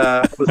did.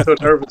 I was so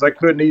nervous I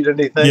couldn't eat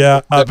anything. Yeah,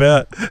 I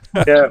bet.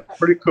 Yeah,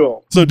 pretty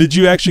cool. So did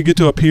you actually get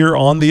to appear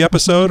on the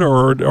episode,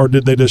 or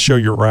did they just show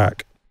your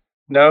rack?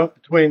 No,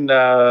 between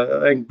I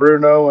think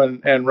Bruno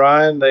and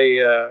Ryan,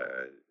 we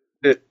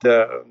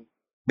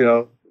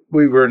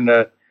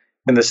were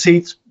in the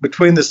seats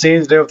between the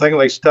scenes and everything.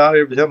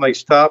 Every time they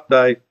stopped,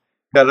 I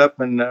got up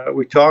and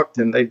we talked,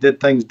 and they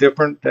did things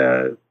different,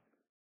 and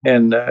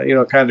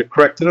kind of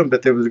corrected them.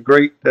 But there was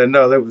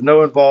there was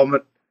no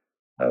involvement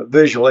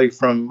visually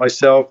from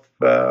myself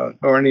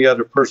or any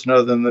other person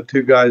other than the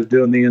two guys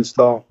doing the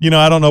install.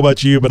 I don't know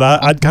about you, but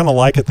I'd kind of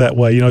like it that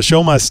way.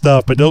 Show my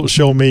stuff, but don't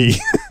show me.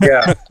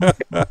 Yeah.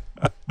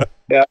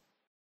 Yeah.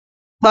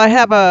 So I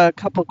have a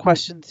couple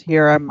questions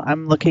here.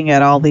 I'm looking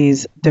at all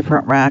these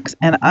different racks,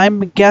 and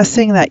I'm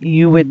guessing that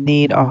you would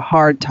need a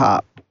hard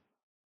top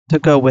to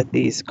go with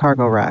these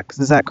cargo racks.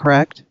 Is that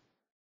correct?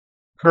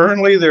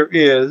 Currently, there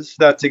is.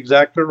 That's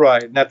exactly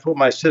right. And that's what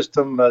my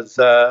system is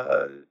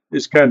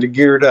kind of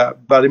geared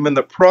up. But I'm in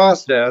the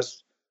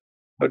process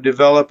of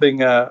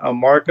developing a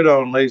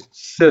market-only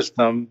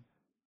system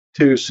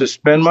to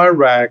suspend my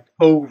rack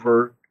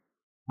over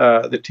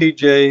the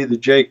TJ, the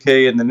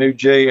JK, and the new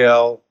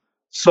JL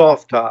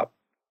soft top.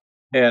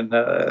 And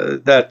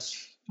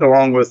that's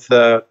along with,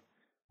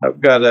 I've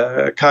got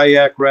a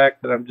kayak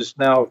rack that I'm just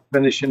now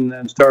finishing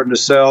and starting to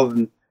sell.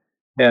 And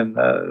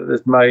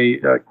that's I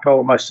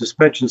call it my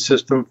suspension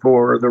system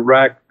for the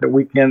rack, the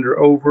Weekender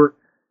over.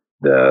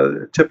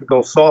 The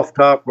typical soft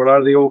top, where a lot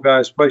of the old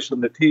guys, especially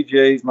in the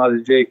TJs, a lot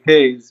of the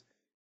JKs,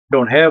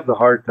 don't have the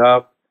hard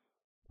top.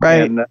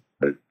 Right. And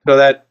so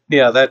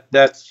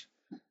that's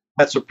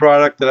a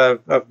product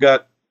that I've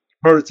got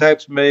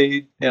prototypes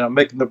made,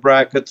 making the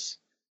brackets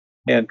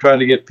and trying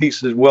to get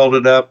pieces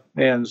welded up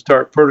and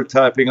start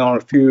prototyping on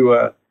a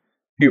few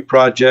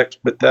projects.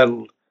 But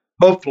that'll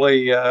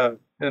hopefully in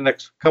the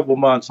next couple of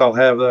months, I'll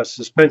have a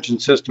suspension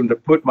system to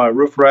put my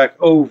roof rack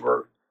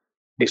over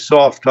a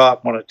soft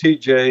top on a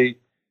TJ,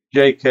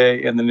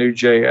 JK, and the new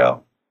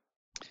JL.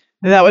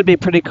 That would be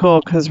pretty cool,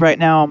 because right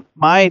now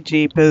my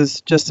Jeep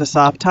is just a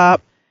soft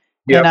top,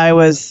 Yep. And I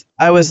was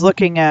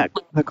looking at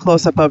the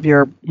close up of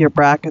your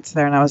brackets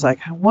there, and I was like,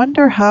 I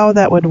wonder how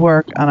that would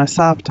work on a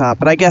soft top.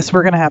 But I guess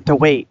we're gonna have to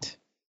wait.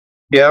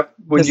 Yep.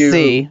 To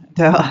see.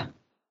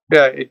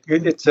 Yeah,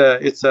 it's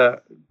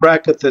a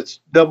bracket that's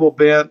double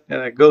bent,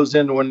 and it goes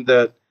in when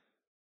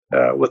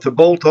with the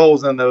bolt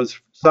holes in those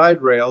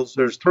side rails.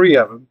 There's 3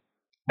 of them,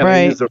 and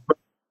I use the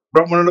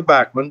front one and the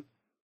back one.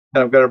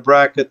 And I've got a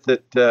bracket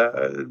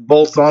that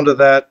bolts onto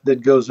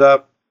that goes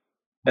up,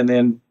 and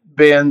then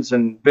bends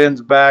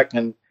back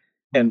and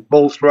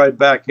bolts right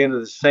back into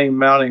the same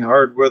mounting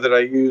hardware that I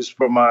use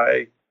for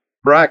my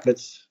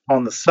brackets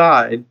on the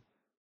side.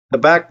 The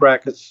back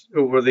brackets,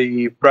 where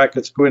the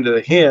brackets go into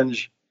the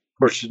hinge, of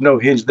course, there's no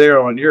hinge there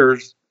on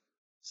yours,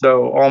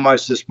 so all my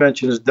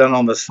suspension is done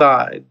on the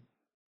side.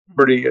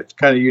 It's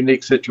kind of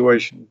unique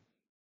situation.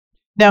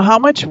 Now, how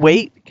much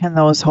weight can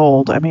those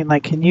hold? I mean,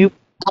 like, can you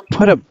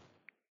put a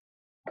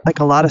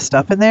lot of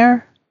stuff in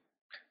there?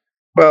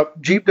 Well,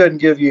 Jeep doesn't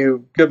give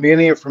me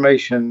any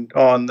information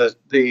on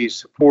the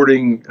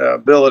supporting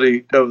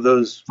ability of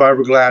those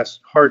fiberglass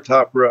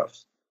hardtop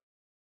roofs.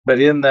 But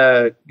in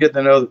getting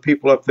to know the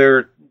people up there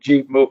at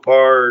Jeep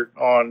Mopar,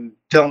 on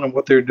telling them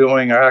what they're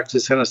doing, I actually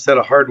sent a set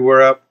of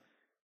hardware up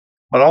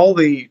on all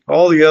the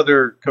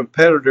other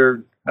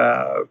competitor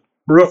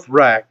roof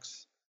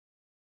racks.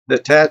 The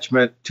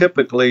attachment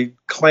typically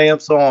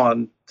clamps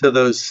on to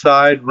those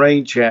side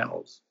rain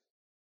channels,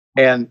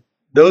 and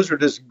those are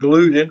just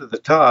glued into the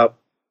top.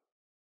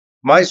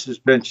 My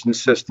suspension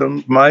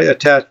system, my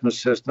attachment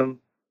system,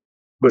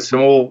 with some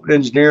old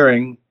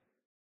engineering,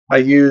 I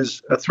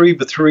use a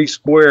 3x3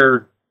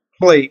 square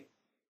plate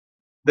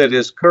that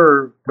is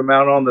curved to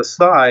mount on the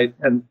side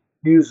and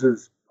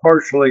uses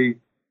partially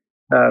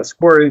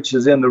square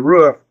inches in the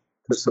roof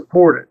to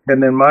support it.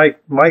 And then my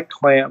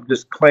clamp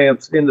just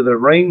clamps into the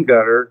rain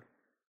gutter,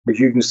 as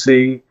you can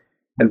see,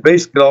 and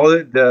basically all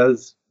it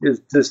does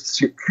is just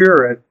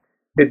secure it.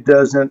 It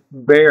doesn't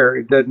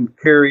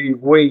carry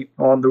weight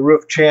on the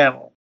roof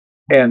channel.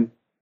 And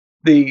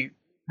the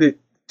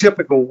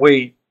typical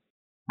weight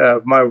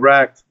of my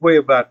racks weigh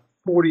about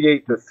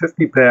 48 to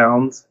 50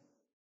 pounds,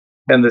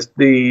 and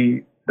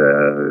the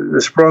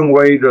sprung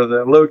weight or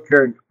the load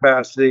carrying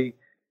capacity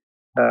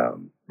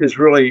is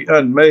really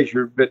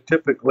unmeasured, but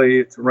typically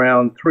it's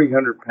around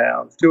 300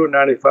 pounds,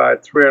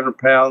 295, 300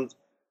 pounds.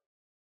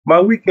 My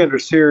Weekender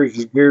series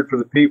is geared for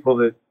the people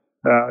that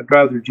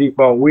drive their Jeep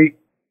all week,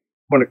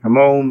 want to come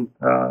home,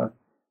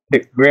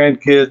 take the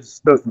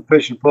grandkids, throw some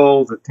fishing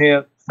poles, a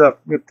tent, stuff,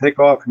 take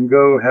off and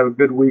go, have a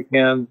good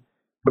weekend,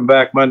 come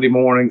back Monday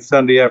morning,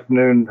 Sunday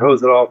afternoon,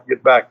 hose it off,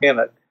 get back in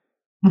it.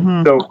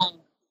 Mm-hmm. So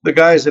the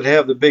guys that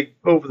have the big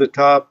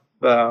over-the-top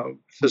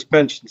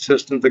suspension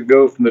systems that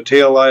go from the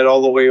tail light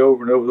all the way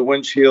over and over the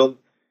windshield,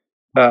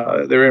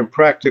 they're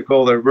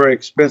impractical, they're very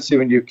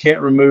expensive, and you can't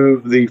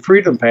remove the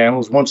Freedom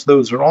panels once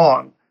those are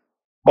on.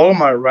 All of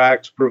my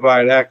racks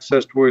provide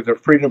access to where the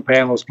Freedom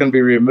panels can be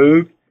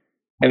removed,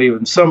 and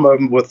even some of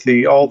them with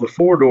all the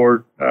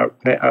 4-door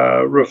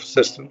roof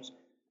systems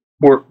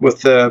work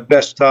with the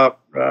Bestop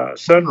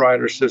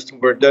Sunrider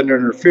system, where it doesn't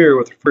interfere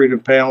with the Freedom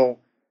panel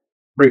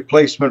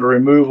replacement or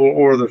removal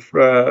or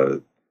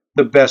the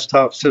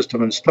Bestop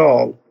system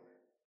installed.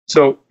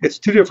 So it's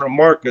 2 different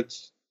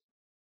markets,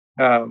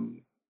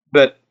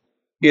 but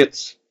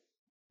it's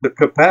the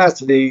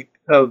capacity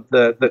of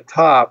the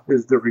top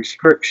is the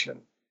restriction.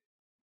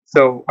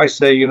 So I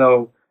say,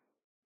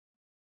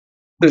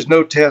 there's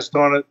no test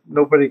on it.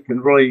 Nobody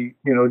can really,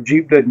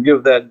 Jeep doesn't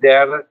give that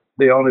data.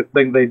 The only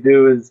thing they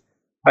do is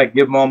I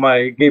gave them all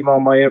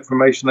my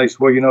information. They say,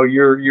 well,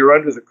 you're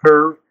under the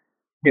curve,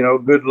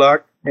 good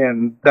luck,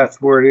 and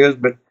that's where it is.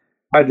 But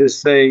I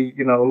just say,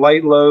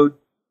 light load,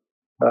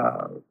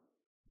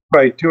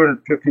 probably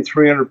 250,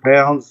 300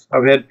 pounds.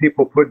 I've had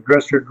people put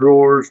dresser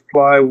drawers,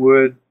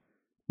 plywood,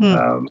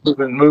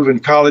 moving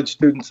college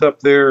students up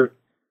there,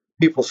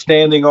 people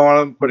standing on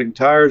them, putting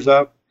tires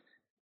up.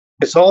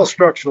 It's all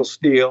structural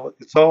steel.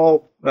 It's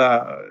all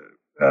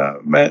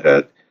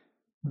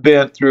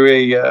bent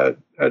through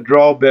a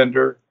draw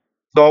bender.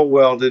 It's all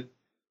welded.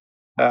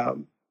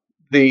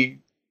 The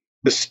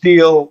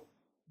steel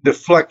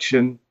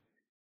deflection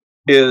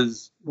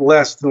is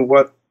less than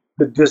what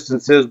the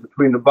distance is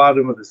between the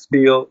bottom of the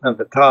steel and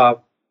the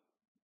top.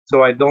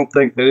 So I don't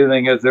think that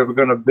anything is ever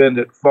going to bend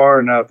it far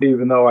enough,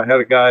 even though I had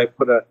a guy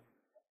put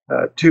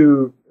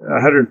two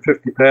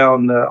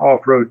 150-pound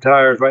off-road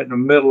tires right in the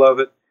middle of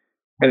it.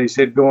 And he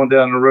said going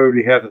down the road,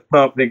 he had a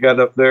thump, and he got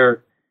up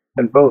there,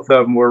 and both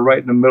of them were right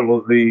in the middle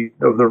of the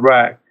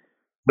rack.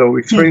 So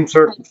extreme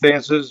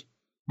circumstances,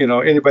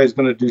 anybody's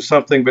going to do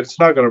something, but it's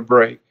not going to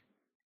break.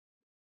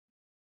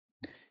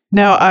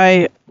 Now,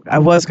 I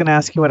was going to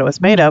ask you what it was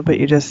made of, but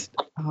you just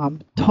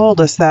told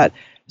us that.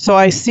 So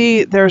I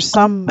see there's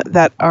some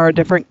that are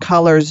different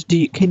colors.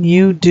 Can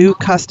you do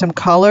custom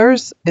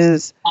colors?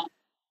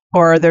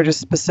 Or are there just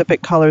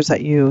specific colors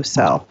that you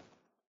sell?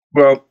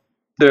 Well,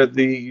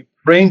 the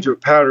range of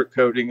powder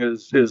coating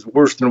is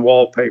worse than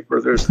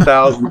wallpaper. There's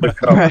thousands of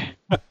colors.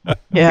 Right.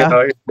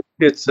 Yeah.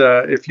 It's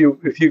if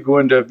you go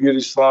into a beauty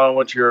salon,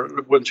 once your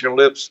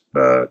lips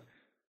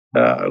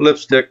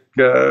lipstick,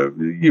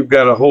 you've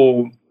got a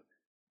whole.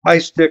 I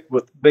stick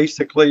with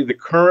basically the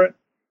current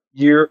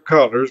year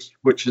colors,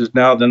 which is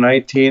now the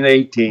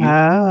 1918.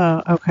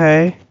 Oh,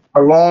 okay.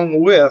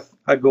 Along with,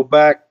 I go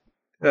back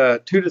 2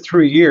 to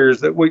 3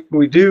 years that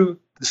we do.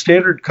 The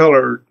standard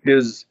color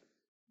is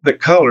the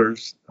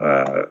colors.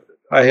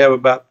 I have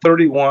about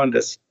 31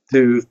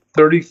 to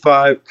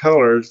 35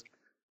 colors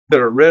that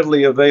are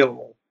readily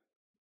available.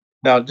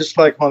 Now, just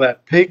like on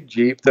that pig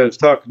Jeep that I was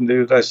talking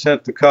to, I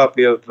sent the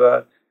copy of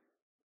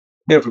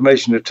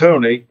information to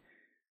Tony.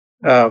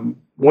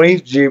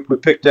 Wayne's Jeep, we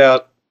picked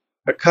out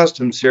a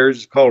custom series.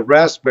 It's called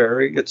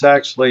Raspberry. It's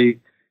actually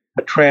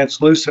a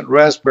translucent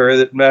raspberry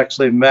that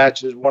actually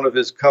matches one of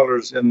his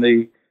colors in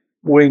the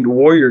Winged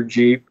Warrior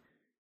Jeep.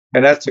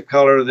 And that's a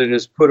color that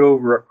is put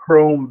over a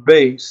chrome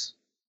base.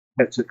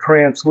 It's a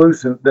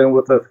translucent, then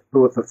with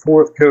a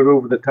fourth coat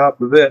over the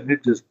top of it, and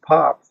it just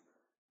pops.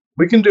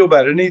 We can do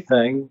about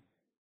anything,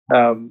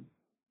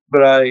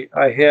 but I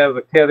have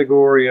a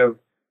category of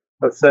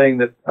saying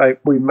that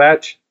we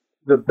match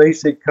the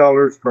basic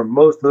colors from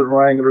most of the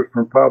Wranglers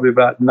from probably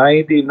about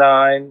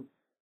 99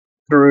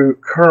 through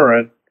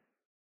current,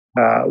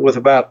 with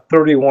about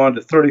 31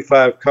 to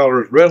 35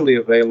 colors readily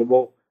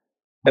available.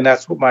 And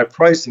that's what my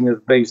pricing is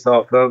based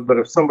off of. But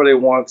if somebody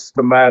wants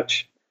to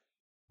match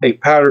a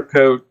powder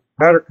coat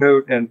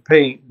and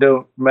paint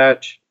don't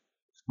match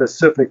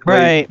specifically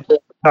right.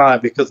 all the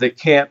time because they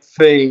can't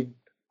fade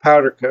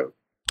powder coat.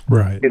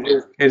 Right.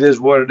 It is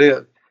what it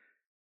is.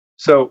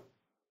 So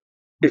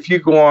if you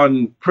go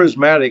on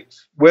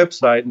Prismatic's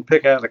website and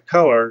pick out a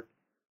color,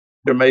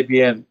 there may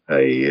be an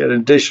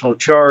additional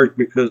charge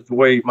because the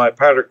way my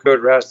powder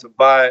coater has to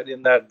buy it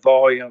in that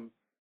volume,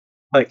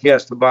 like he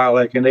has to buy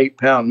like an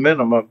 8-pound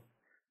minimum,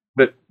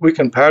 but we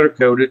can powder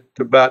coat it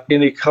to about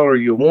any color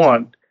you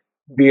want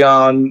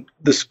beyond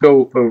the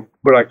scope of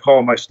what I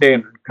call my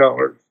standard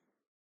colors.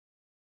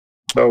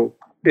 So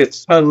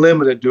it's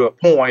unlimited to a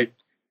point,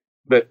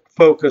 but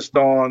focused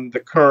on the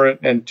current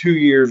and 2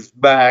 years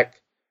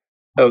back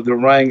of the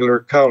Wrangler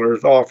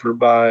colors offered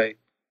by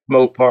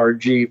Mopar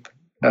Jeep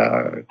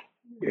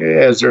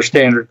as their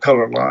standard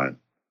color line.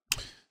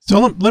 So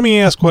let me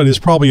ask what is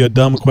probably a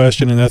dumb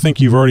question, and I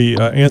think you've already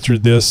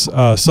answered this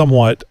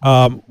somewhat.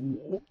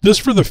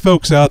 Just for the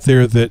folks out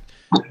there that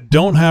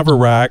don't have a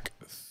rack,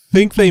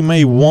 think they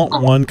may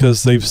want one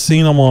because they've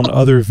seen them on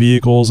other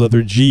vehicles,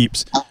 other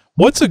Jeeps.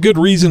 What's a good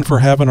reason for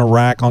having a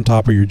rack on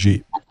top of your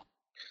Jeep?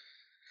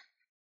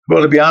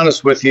 Well, to be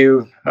honest with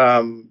you,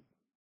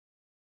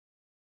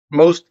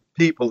 most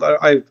people,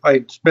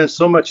 I spent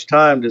so much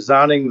time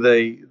designing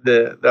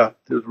the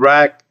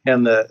rack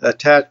and the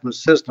attachment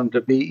system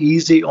to be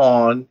easy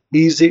on,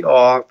 easy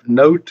off,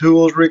 no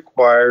tools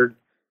required,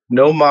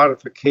 no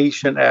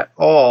modification at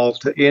all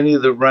to any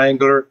of the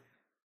Wrangler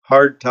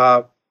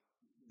hardtop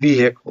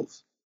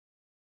vehicles.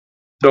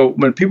 So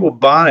when people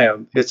buy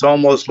them, it's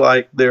almost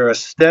like they're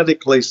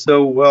aesthetically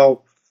so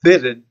well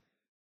fitted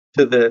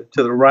to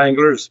the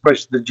Wrangler,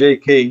 especially the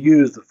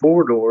JKUs, the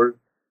 4-door,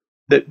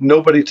 that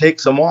nobody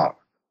takes them off.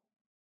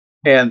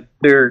 And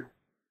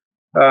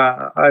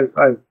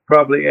I've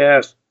probably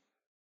asked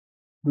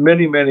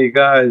many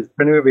guys,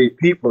 many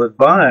people that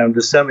buy them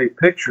to send me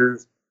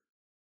pictures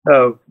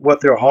of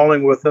what they're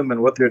hauling with them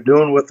and what they're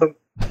doing with them.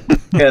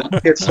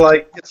 And it's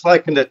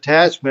like an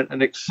attachment,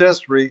 an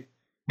accessory.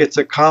 It's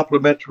a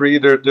complementary.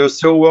 They're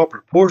so well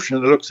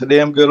proportioned. It looks so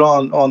damn good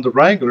on the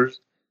Wranglers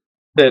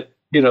that,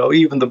 you know,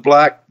 even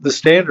the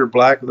standard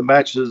black that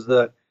matches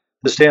the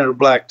standard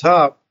black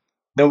top.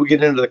 Then we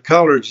get into the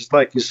colors, just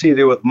like you see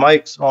there with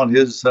Mike's on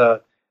his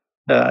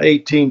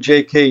 18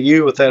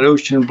 JKU with that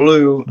ocean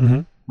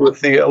blue with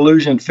the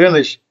illusion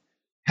finish.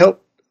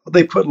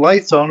 They put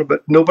lights on it,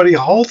 but nobody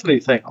hauls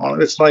anything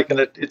on it.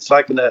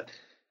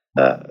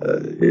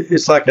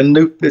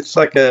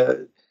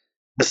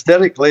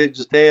 Aesthetically, it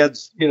just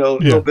adds, a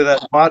little bit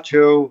of that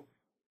macho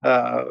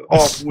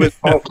off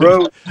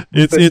road.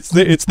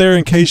 It's there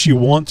in case you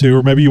want to,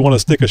 or maybe you want to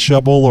stick a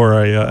shovel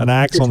or an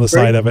axe on the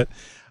side of it.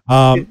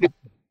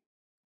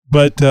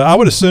 But I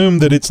would assume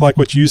that it's like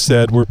what you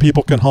said, where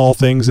people can haul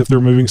things if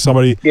they're moving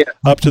somebody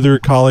up to their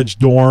college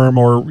dorm,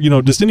 or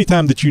just any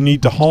time that you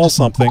need to haul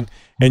something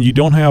and you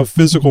don't have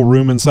physical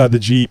room inside the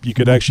Jeep, you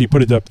could actually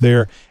put it up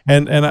there.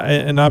 And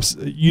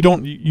you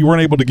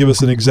weren't able to give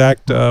us an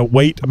exact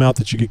weight amount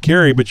that you could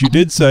carry, but you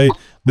did say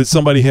that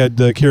somebody had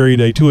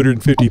carried a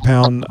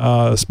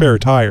 250-pound spare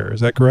tire. Is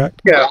that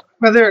correct? Yeah,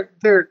 well,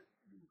 they're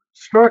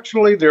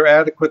structurally, they're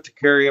adequate to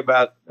carry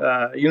about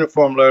a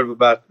uniform load of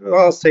about,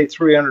 I'll say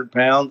 300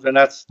 pounds, and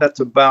that's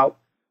about.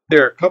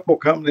 There are a couple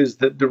companies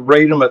that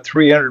rate them at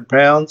 300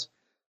 pounds,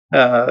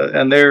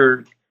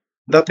 and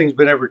nothing's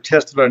been ever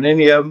tested on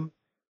any of them,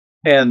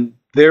 and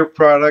their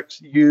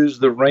products use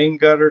the rain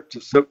gutter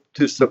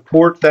to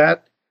support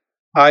that.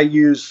 I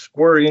use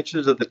square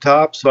inches at the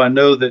top, so I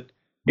know that,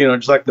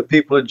 just like the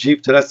people at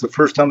Jeep, that's the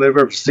first time they've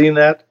ever seen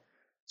that.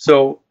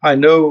 So I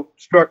know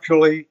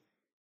structurally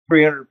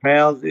 300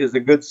 pounds is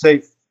a good,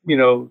 safe,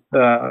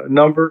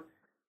 number.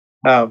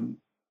 The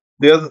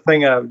other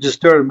thing I've just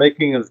started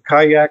making is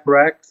kayak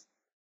racks.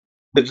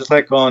 It's just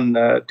like on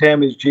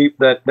Tammy's Jeep,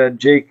 that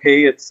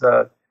JK, it's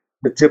the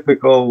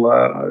typical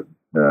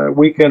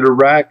weekender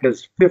rack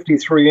is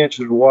 53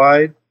 inches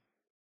wide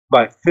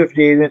by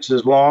 58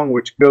 inches long,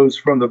 which goes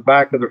from the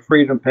back of the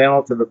Freedom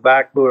panel to the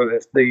back where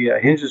the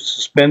hinge is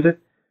suspended.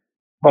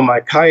 On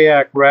my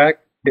kayak rack,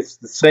 it's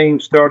the same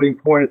starting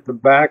point at the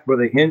back where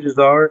the hinges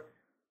are,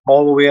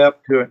 all the way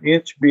up to an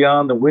inch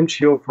beyond the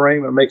windshield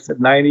frame. It makes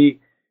it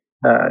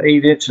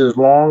 98 inches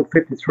long,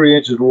 53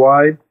 inches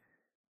wide.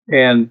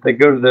 And they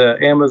go to the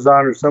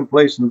Amazon or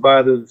someplace and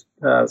buy the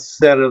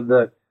set of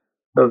the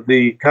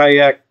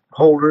kayak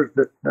holders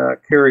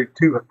that carry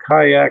 2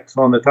 kayaks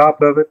on the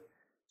top of it.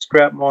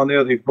 Strap them on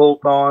there, they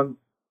bolt on.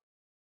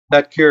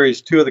 That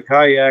carries 2 of the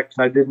kayaks.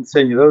 I didn't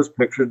send you those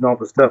pictures and all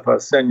the stuff I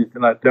send you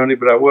tonight, Tony,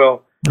 but I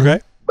will. Okay.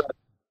 But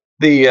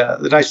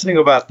the nice thing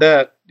about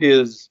that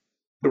is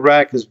the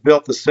rack is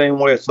built the same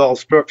way. It's all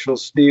structural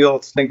steel.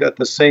 It's got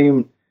the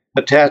same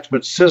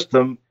attachment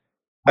system.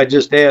 I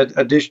just add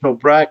additional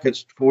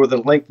brackets for the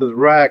length of the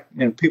rack,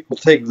 and people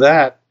take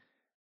that.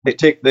 They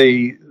take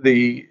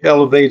the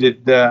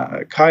elevated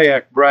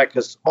kayak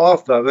brackets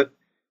off of it,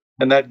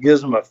 and that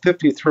gives them a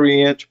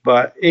 53-inch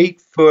by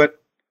 8-foot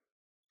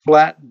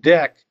flat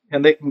deck,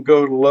 and they can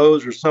go to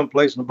Lowe's or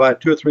someplace and buy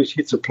 2 or 3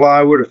 sheets of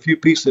plywood, a few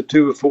pieces of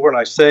 2 or 4. And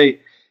I say,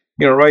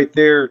 right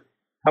there,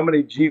 how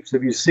many Jeeps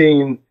have you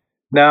seen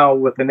now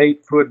with an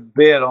 8-foot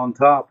bed on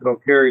top that'll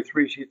carry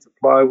 3 sheets of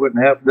plywood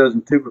and half a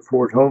dozen 2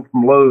 or 4s home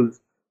from Lowe's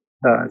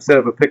instead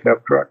of a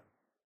pickup truck?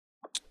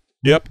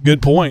 Yep,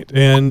 good point.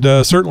 And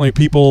certainly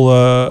people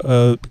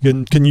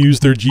can use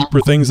their Jeep for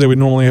things they would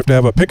normally have to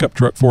have a pickup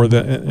truck for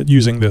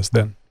using this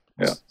then.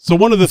 Yeah. So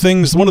one of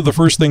the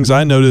first things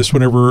I noticed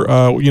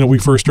whenever we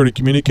first started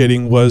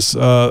communicating was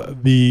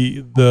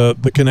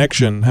the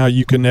connection, how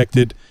you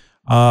connected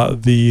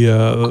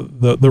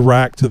the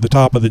rack to the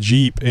top of the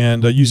Jeep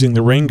and using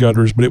the rain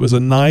gutters, but it was a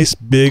nice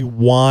big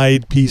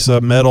wide piece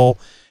of metal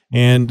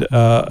and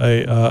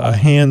a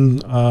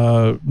hand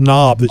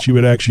knob that you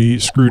would actually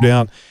screw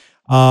down.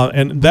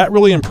 And that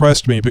really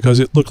impressed me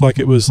because it looked like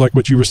it was like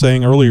what you were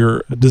saying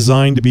earlier,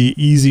 designed to be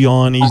easy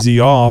on,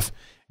 easy off,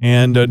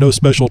 and no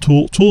special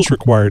tools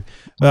required.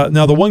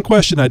 Now, the one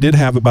question I did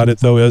have about it,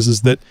 though,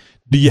 is that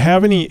do you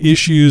have any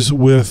issues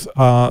with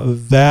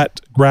that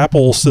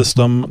grapple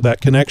system,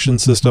 that connection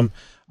system,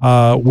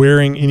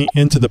 wearing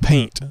into the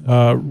paint,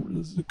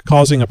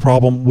 causing a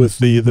problem with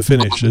the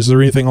finish? Is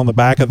there anything on the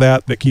back of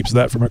that keeps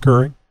that from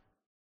occurring?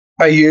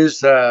 I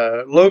use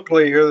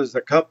locally here. There's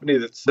a company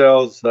that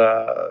sells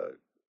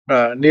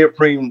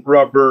neoprene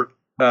rubber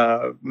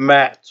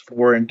mats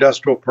for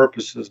industrial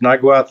purposes, and I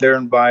go out there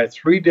and buy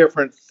 3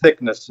 different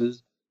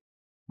thicknesses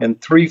and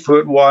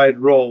 3-foot wide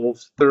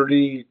rolls,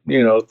 30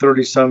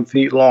 some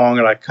feet long,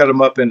 and I cut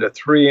them up into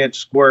 3-inch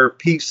square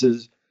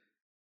pieces.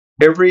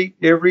 Every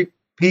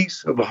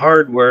piece of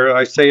hardware,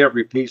 I say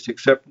every piece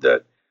except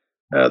that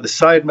the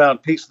side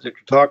mount pieces that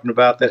you're talking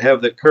about that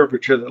have the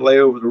curvature that lay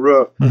over the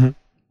roof. Mm-hmm.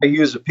 I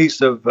use a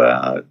piece of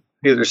either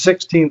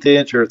 16th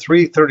inch or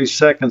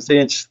 3/32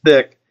 inch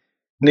thick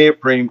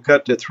neoprene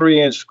cut to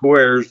 3-inch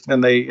squares,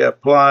 and they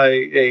apply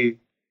a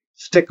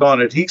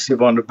stick-on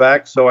adhesive on the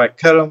back. So I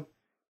cut them,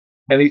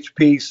 and each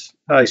piece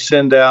I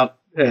send out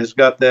has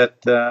got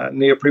that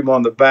neoprene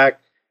on the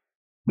back.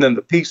 And then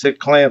the piece that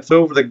clamps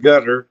over the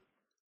gutter,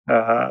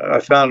 I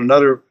found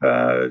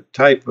another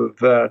type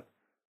of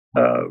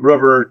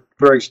rubber,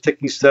 very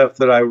sticky stuff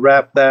that I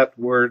wrap that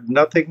where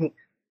none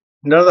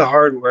of the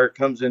hardware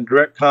comes in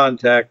direct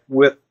contact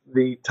with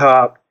the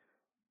top,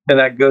 and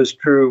that goes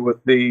true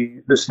with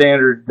the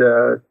standard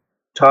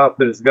top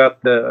that has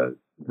got the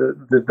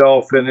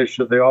dull finish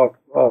of the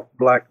off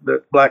black,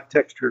 the black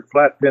textured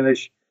flat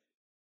finish,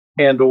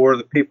 and or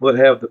the people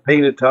that have the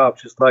painted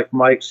tops, just like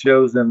Mike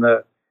shows in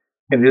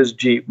his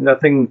Jeep.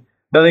 Nothing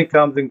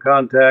comes in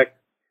contact.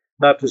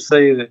 Not to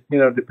say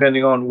that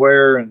depending on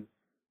where and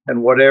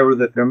whatever,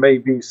 that there may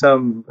be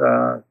some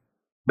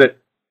that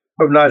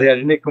have not had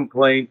any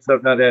complaints.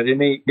 I've not had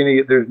any.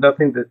 There's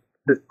nothing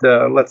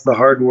that lets the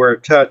hardware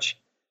touch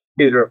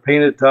either a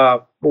painted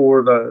top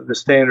or the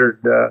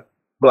standard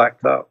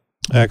black top.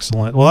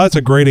 Excellent. Well, that's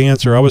a great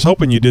answer. I was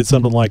hoping you did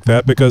something like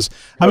that because,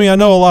 I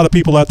know a lot of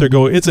people out there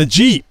go, it's a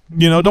Jeep,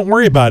 don't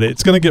worry about it.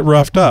 It's going to get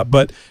roughed up.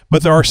 But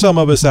there are some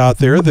of us out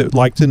there that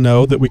like to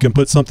know that we can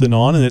put something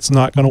on and it's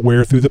not going to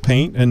wear through the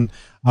paint and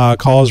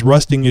cause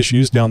rusting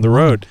issues down the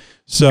road.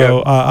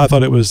 So I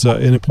thought it was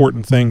an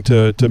important thing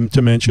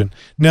to mention.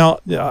 Now,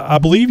 I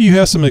believe you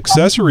have some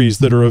accessories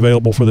that are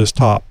available for this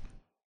top.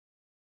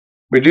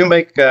 We do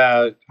make,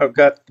 I've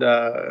got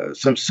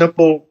some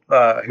simple,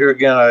 here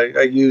again,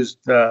 I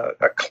used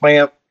a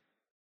clamp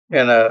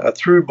and a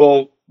through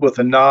bolt with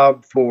a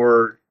knob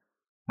for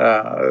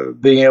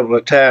being able to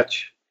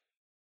attach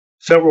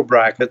several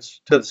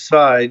brackets to the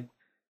side.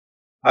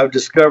 I've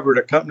discovered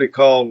a company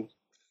called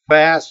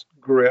Fast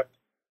Grip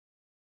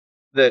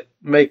that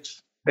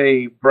makes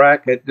a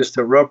bracket, just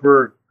a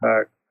rubber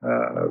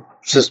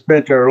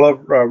suspension or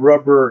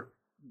rubber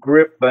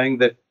grip thing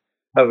that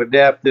I've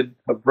adapted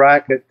a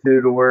bracket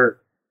to where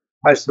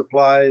I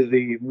supply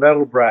the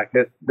metal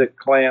bracket that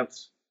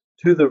clamps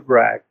to the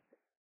rack,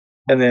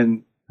 and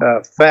then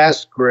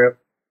Fast Grip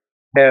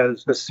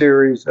has a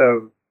series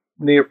of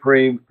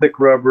neoprene, thick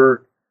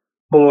rubber,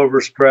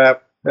 pullover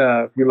strap.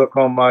 If you look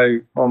on my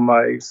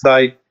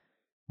site,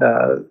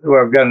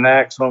 where I've got an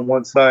axe on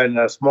one side and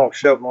a small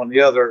shovel on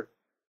the other,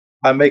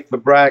 I make the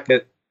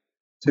bracket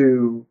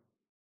to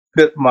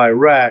fit my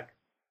rack,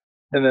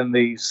 and then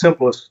the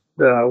simplest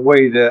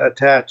way to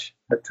attach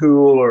a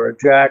tool or a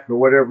jack or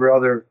whatever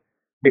other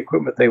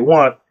equipment they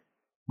want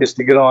is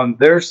to get on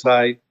their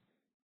site,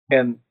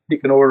 and you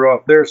can order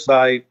off their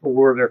site,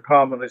 or they're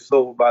commonly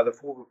sold by the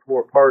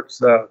 4x4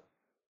 parts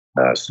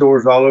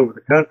stores all over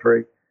the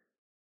country.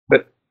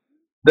 But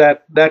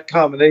that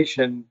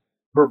combination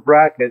per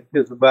bracket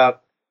is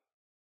about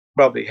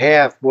probably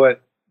half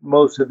what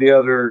most of the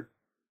other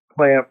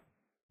clamp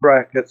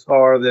brackets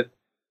are that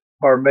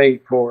are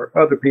made for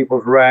other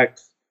people's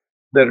racks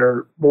that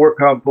are more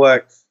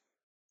complex.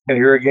 And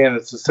here again,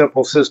 it's a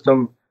simple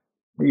system.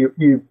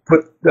 You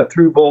put a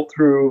through bolt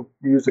through,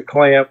 you use a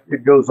clamp,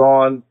 it goes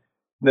on.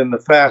 Then the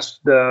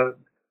fast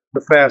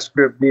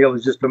grip deal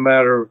is just a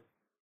matter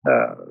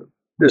of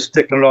just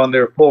sticking it on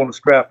there, pulling the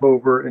strap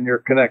over, and you're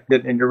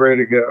connected and you're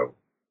ready to go.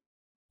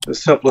 The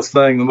simplest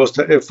thing, the most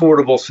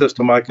affordable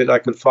system I could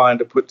find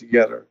to put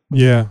together.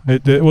 Yeah,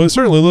 it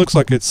certainly looks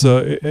like it's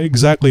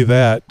exactly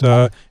that.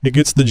 It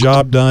gets the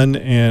job done,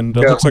 and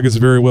looks like it's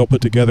very well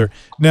put together.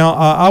 Now,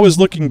 I was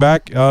looking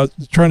back,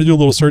 trying to do a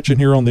little searching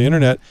here on the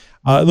internet.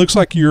 It looks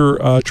like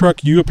your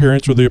Truck U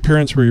appearance, or the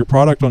appearance for your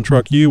product on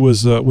Truck U,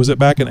 was it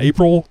back in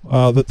April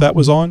that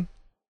was on?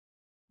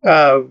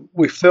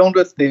 We filmed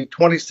it the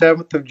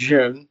 27th of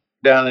June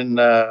down in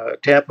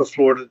Tampa,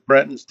 Florida,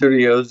 Brenton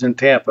Studios in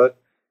Tampa.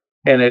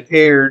 And it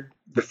aired,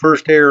 the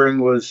first airing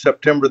was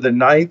September the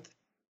 9th.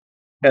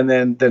 And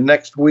then the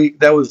next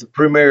week, that was the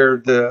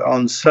premiere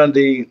on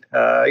Sunday,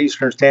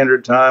 Eastern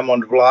Standard Time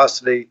on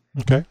Velocity.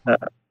 Okay.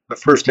 The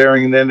first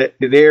airing. And then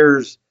it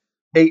airs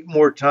 8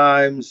 more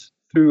times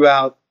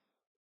throughout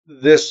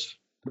the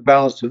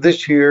balance of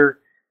this year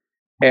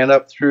and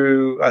up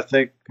through, I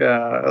think,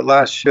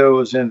 last show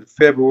was in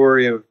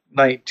February of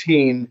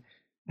 19.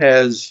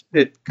 As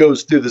it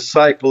goes through the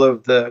cycle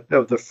of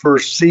the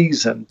first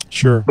season.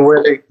 Sure.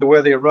 The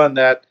way they run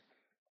that,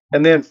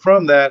 and then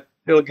from that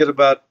it'll get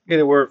about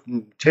anywhere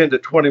from 10 to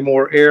 20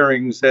 more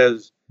airings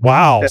as.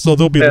 Wow! So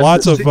there'll be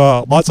lots of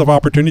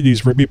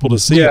opportunities for people to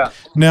see it.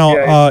 Now,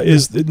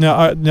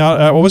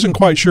 I wasn't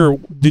quite sure.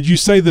 Did you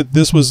say that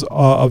this was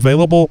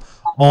available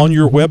on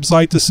your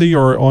website to see,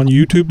 or on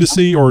YouTube to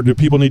see, or do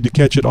people need to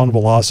catch it on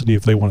Velocity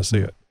if they want to see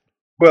it?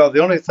 Well,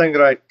 the only thing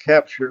that I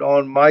captured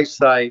on my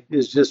site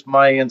is just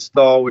my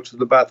install, which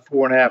was about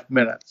 4.5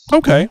 minutes.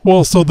 Okay.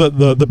 Well, so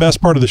the best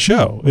part of the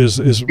show is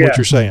what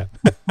you're saying.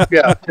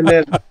 Yeah. And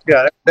then,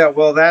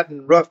 that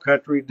and Rough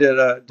Country did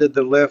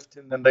the lift,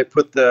 and then they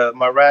put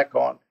my rack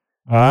on.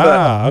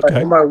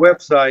 Okay. On my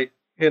website,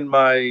 in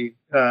my,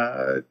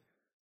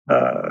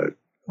 on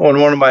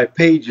one of my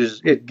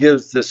pages, it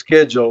gives the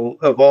schedule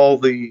of all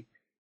the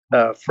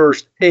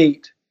first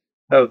 8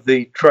 of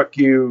the Truck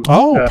U.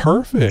 Oh,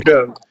 perfect.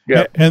 Show.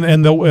 Yeah.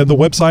 And the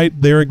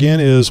website there again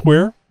is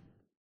where?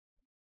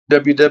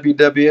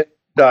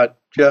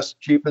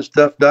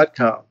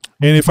 www.justjeepandstuff.com.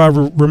 And if I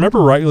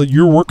remember rightly,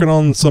 you're working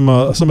on some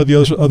of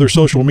the other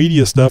social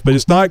media stuff, but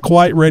it's not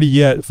quite ready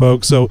yet,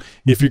 folks. So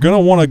if you're going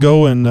to want to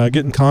go and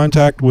get in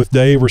contact with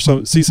Dave or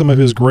see some of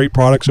his great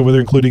products over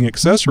there, including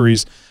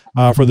accessories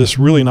for this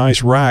really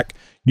nice rack,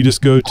 you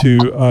just go to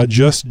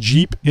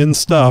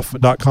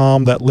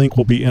justjeepinstuff.com. That link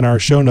will be in our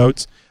show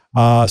notes.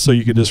 So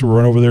you could just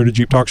run over there to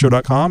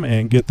jeeptalkshow.com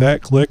and get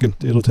that, click, and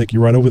it'll take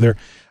you right over there.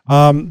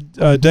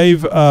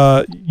 Dave,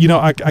 I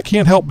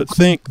can't help but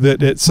think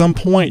that at some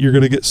point you're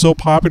going to get so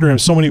popular and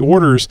so many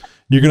orders,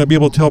 you're going to be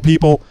able to tell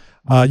people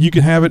you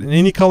can have it in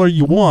any color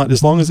you want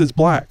as long as it's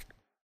black.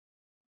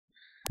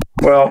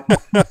 Well,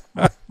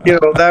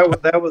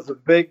 that was a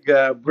big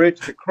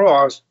bridge to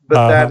cross,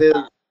 but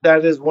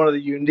that is one of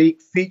the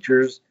unique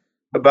features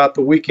about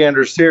the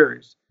Weekender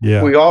series.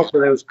 Yeah. We offer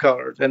those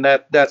colors, and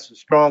that's a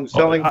strong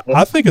selling point.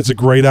 I think it's a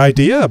great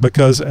idea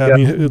because,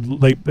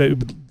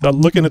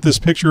 looking at this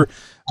picture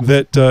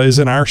that is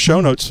in our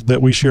show notes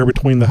that we share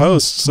between the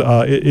hosts,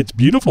 it's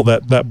beautiful.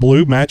 That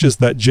blue matches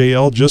that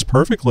JL just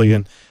perfectly,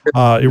 and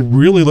it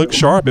really looks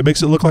sharp. It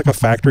makes it look like a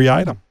factory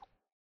item.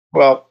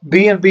 Well,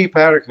 B&B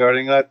Powder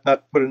Coating, not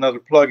to put another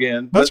plug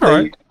in. That's all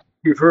right.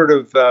 You've heard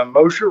of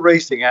Mosher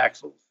Racing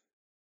Axles.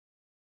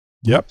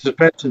 Yep.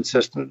 Suspension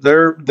system.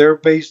 They're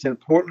based in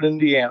Portland,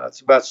 Indiana.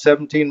 It's about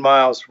 17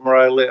 miles from where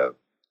I live.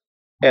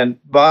 And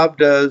Bob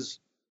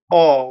does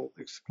all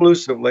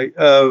exclusively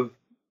of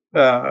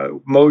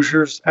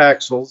Mosher's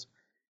axles,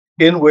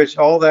 in which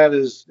all that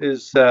is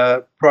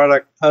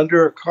product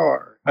under a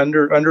car,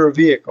 under a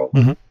vehicle.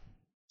 Mm-hmm.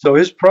 So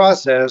his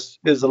process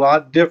is a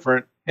lot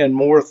different and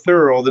more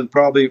thorough than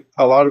probably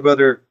a lot of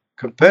other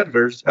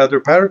competitors, other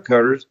powder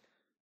coaters,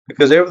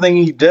 because everything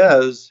he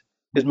does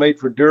is made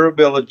for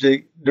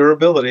durability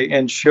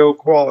and show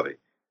quality.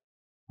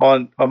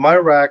 on my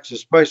racks,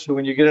 especially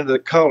when you get into the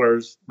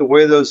colors, the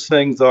way those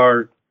things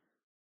are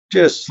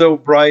just so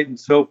bright and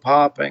so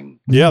popping.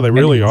 Yeah, they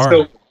really are.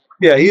 So,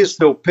 yeah, he is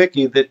so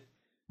picky that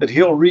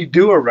he'll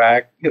redo a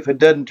rack if it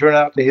doesn't turn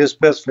out to his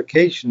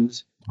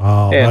specifications.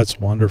 Oh, And that's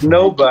wonderful.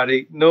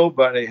 Nobody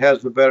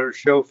has a better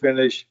show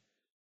finish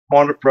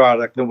on a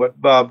product than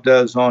what Bob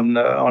does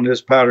on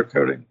his powder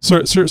coating.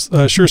 So,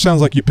 sure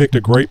sounds like you picked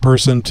a great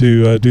person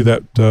to do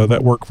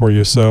that work for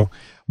you. So,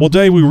 well,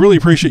 Dave, we really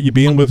appreciate you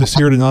being with us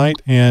here tonight,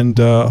 and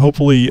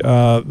hopefully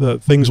the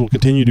things will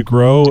continue to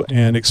grow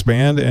and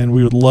expand. And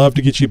we would love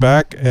to get you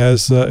back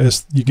as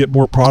you get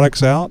more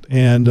products out,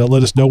 and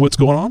let us know what's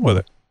going on with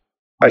it.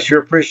 I sure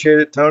appreciate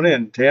it, Tony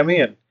and Tammy,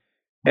 and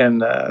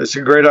it's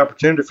a great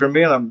opportunity for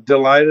me, and I'm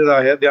delighted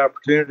I had the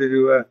opportunity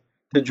to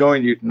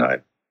join you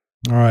tonight.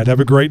 All right, have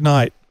a great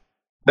night.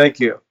 Thank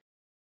you.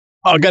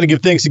 Oh, got to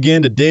give thanks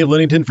again to Dave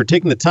Lidington for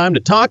taking the time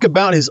to talk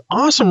about his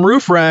awesome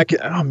roof rack.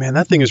 Oh, man,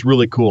 that thing is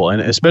really cool, and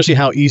especially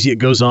how easy it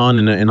goes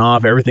on and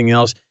off, everything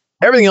else.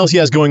 Everything else he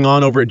has going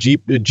on over at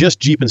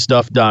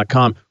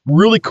justjeepandstuff.com.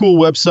 Really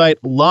cool website,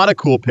 a lot of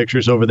cool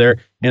pictures over there.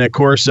 And of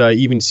course, you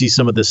even see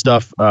some of the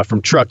stuff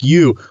from Truck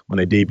U when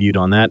they debuted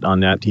on that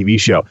TV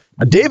show.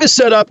 Dave is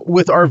set up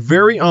with our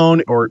very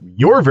own, or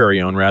your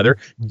very own rather,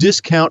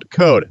 discount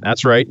code.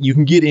 That's right. You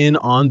can get in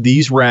on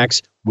these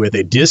racks with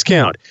a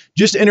discount.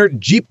 Just enter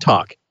Jeep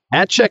Talk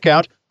at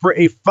checkout for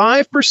a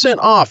 5%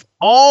 off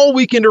all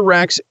Weekender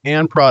racks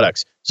and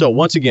products. So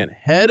once again,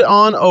 head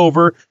on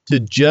over to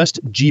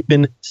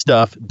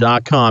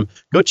justjeepandstuff.com.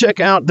 Go check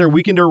out their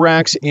Weekender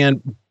racks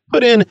and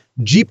put in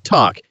Jeep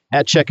Talk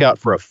at checkout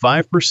for a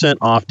 5%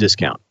 off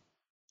discount.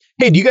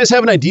 Hey, do you guys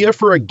have an idea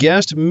for a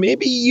guest?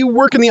 Maybe you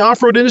work in the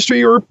off-road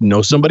industry or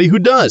know somebody who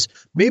does.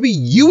 Maybe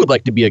you would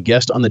like to be a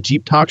guest on the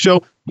Jeep Talk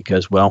Show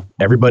because, well,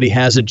 everybody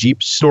has a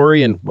Jeep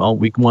story and, well,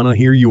 we want to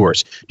hear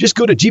yours. Just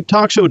go to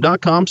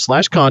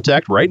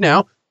jeeptalkshow.com/contact right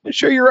now and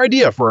share your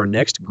idea for our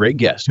next great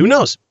guest. Who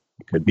knows?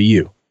 It could be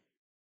you.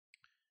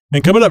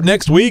 And coming up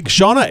next week,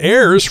 Shauna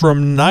Ayers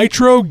from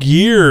Nitro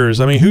Gears.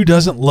 I mean, who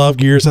doesn't love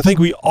gears? I think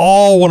we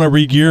all want to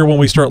re-gear when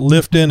we start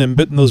lifting and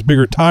putting those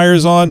bigger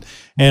tires on,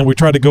 and we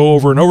try to go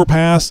over an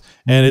overpass,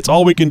 and it's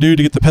all we can do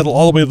to get the pedal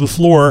all the way to the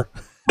floor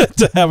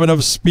to have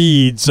enough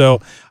speed.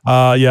 So,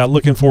 yeah,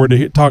 looking forward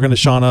to talking to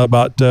Shauna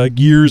about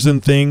gears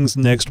and things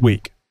next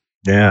week.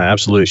 Yeah,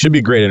 absolutely. Should be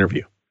a great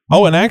interview.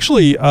 Oh, and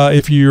actually,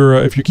 if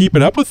you're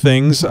keeping up with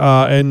things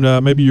and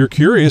maybe you're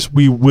curious,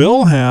 we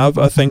will have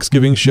a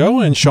Thanksgiving show,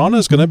 and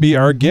Shauna's going to be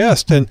our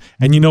guest. And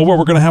you know what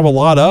we're going to have a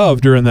lot of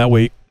during that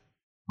week?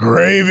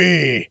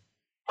 Gravy.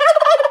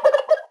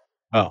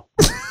 Oh,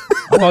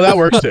 well, that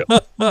works too.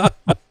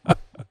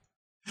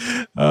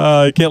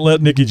 I can't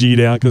let Nikki G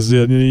down because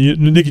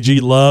Nikki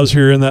G loves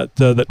hearing that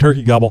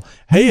turkey gobble.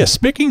 Hey,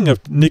 speaking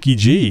of Nikki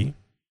G.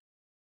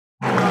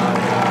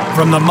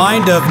 From the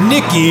mind of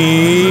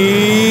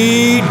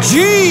Nikki G.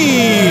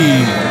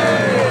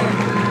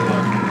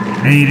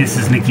 Hey, this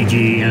is Nikki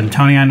G. And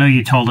Tony, I know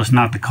you told us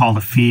not to call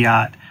the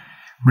Fiat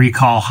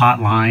recall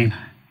hotline,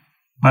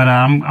 but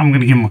I'm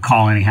going to give him a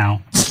call anyhow.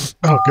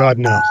 Oh, God,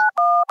 no.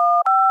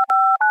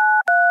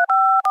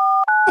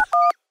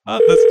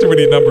 That's too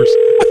many numbers.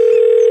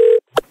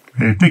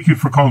 Hey, thank you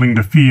for calling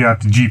the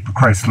Fiat Jeep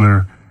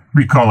Chrysler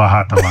recall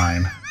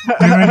hotline. If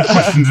you have any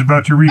questions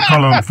about your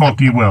recall on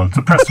faulty welds,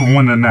 press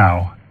 1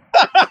 now.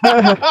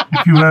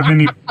 If you have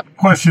any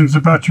questions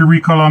about your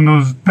recall on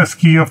those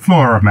pesky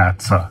floor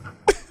mats,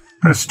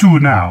 press 2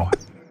 now.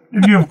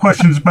 If you have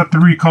questions about the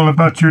recall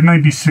about your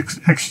 96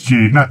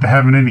 XJ not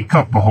having any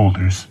cup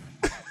holders,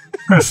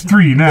 press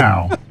 3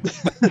 now.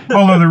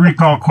 All other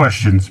recall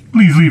questions,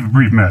 please leave a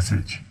brief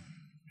message.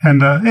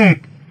 And,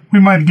 hey, we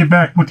might get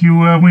back with you,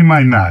 we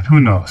might not, who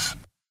knows.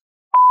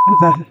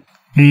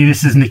 Hey,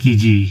 this is Nikki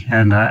G,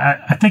 and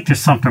I think there's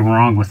something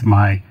wrong with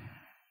my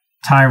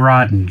tie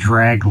rod and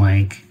drag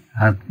link.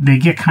 They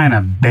get kind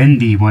of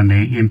bendy when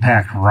they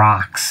impact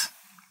rocks.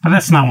 But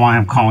that's not why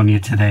I'm calling you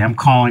today. I'm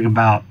calling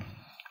about,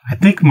 I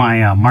think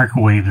my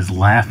microwave is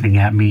laughing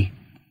at me.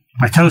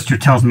 My toaster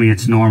tells me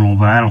it's normal,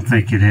 but I don't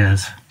think it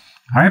is.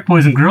 All right,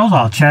 boys and girls,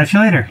 I'll chat you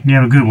later. You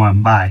have a good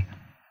one. Bye.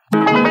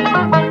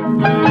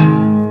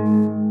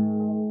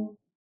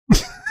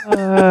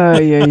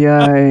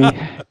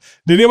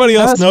 Did anybody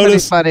else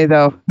notice? Funny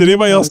though. Did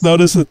anybody else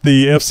notice that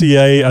the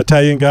FCA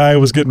Italian guy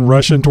was getting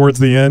Russian towards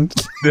the end?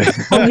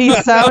 Well, he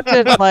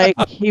sounded like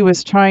he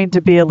was trying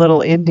to be a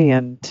little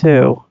Indian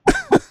too.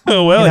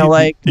 Well, you know,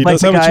 he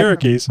does have a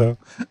Cherokee, so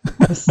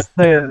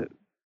the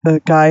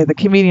guy, the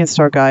convenience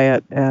store guy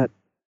at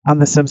on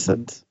The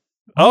Simpsons.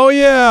 Oh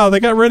yeah, they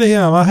got rid of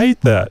him. I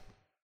hate that.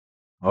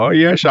 Oh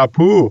yeah,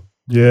 Shapu.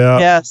 Yeah.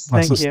 Yes,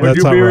 thank you. Would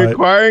you be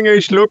requiring a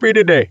Sloopy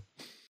today?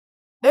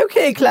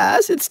 Okay,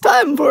 class, it's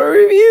time for a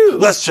review.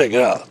 Let's check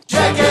it out.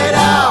 Check it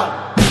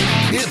out!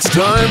 It's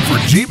time for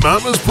Jeep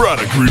Mama's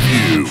product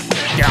review.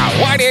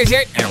 Yeah, what is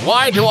it and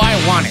why do I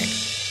want it?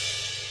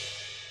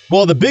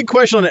 Well, the big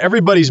question on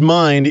everybody's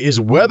mind is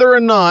whether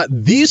or not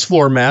these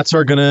floor mats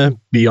are going to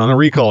be on a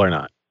recall or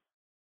not.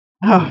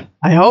 Oh,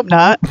 I hope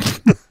not.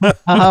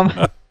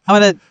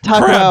 I'm going to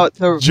talk about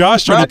the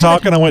Josh started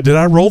talking. I went, did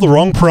I roll the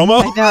wrong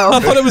promo? I know. I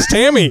thought it was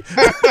Tammy.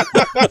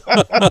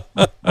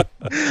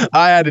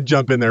 I had to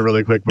jump in there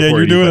really quick before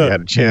you're doing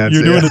had a chance.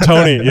 You're doing a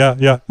Tony.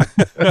 Yeah.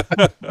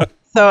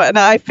 So, and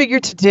I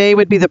figured today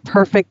would be the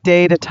perfect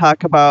day to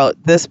talk about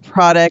this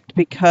product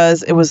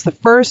because it was the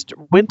first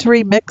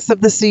wintry mix of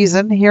the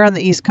season here on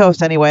the East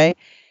Coast anyway.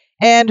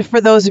 And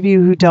for those of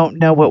you who don't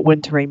know what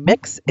wintry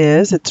mix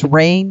is, it's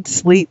rain,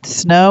 sleet,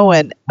 snow,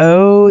 and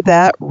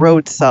that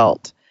road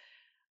salt.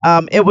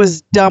 It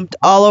was dumped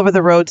all over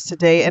the roads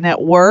today and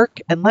at work.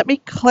 And let me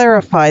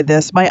clarify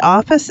this. My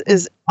office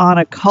is on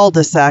a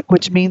cul-de-sac,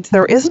 which means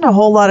there isn't a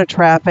whole lot of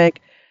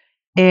traffic,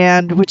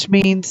 and which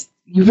means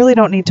you really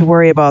don't need to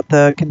worry about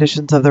the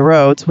conditions of the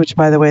roads, which,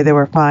 by the way, they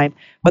were fine.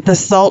 But the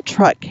salt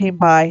truck came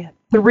by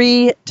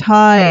 3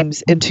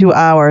 times in 2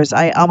 hours.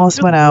 I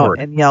almost went out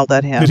and yelled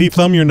at him. Did he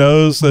thumb your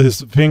nose,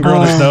 his finger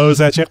on his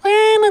nose at you?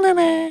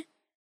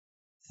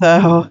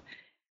 So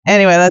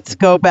anyway, let's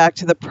go back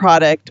to the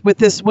product. With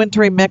this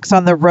wintry mix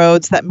on the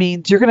roads, that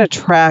means you're going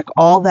to track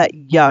all that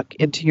yuck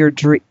into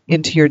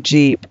your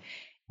Jeep.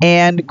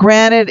 And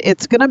granted,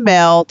 it's going to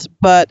melt,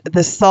 but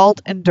the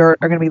salt and dirt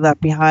are going to be left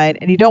behind.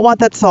 And you don't want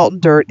that salt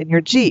and dirt in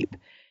your Jeep.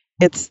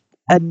 It's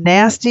a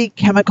nasty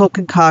chemical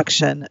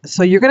concoction.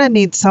 So you're going to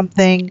need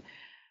something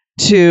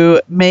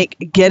to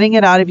make getting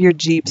it out of your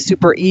Jeep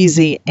super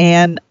easy.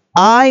 And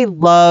I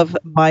love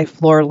my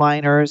floor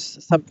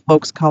liners. Some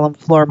folks call them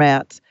floor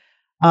mats.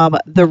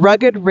 The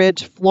Rugged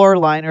Ridge floor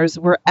liners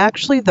were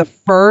actually the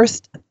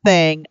first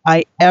thing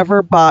I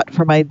ever bought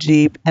for my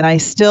Jeep, and I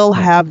still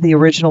have the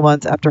original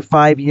ones after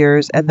 5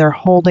 years, and they're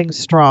holding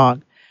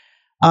strong.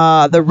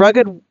 The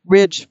Rugged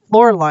Ridge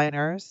floor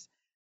liners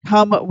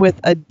come with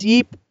a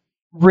deep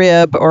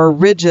rib or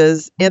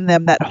ridges in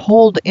them that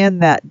hold in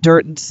that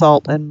dirt and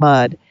salt and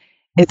mud.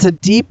 It's a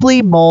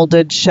deeply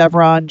molded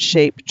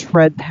chevron-shaped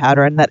tread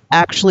pattern that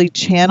actually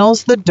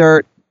channels the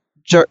dirt,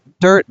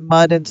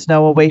 mud, and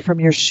snow away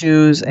from your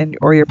shoes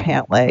or your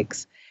pant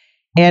legs.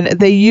 And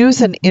they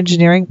use an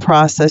engineering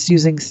process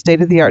using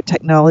state-of-the-art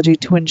technology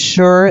to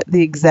ensure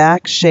the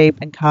exact shape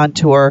and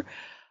contour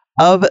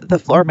of the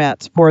floor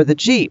mats for the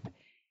Jeep.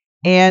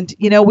 And,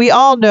 we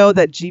all know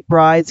that Jeep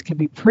rides can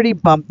be pretty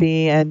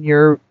bumpy and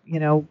you're,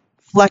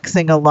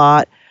 flexing a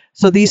lot.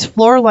 So these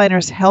floor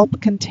liners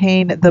help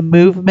contain the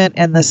movement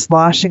and the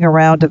sloshing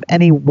around of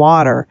any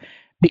water,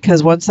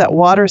 because once that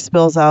water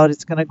spills out,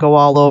 it's going to go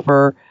all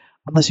over.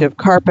 Unless you have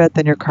carpet,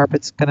 then your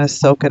carpet's going to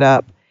soak it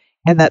up.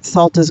 And that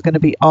salt is going to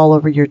be all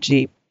over your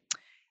Jeep.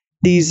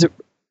 These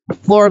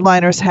floor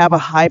liners have a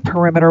high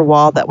perimeter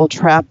wall that will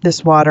trap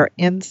this water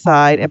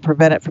inside and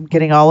prevent it from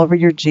getting all over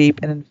your Jeep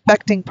and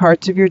infecting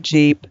parts of your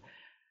Jeep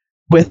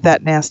with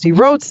that nasty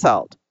road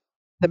salt.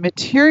 The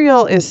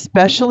material is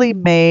specially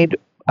made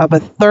of a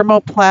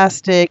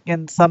thermoplastic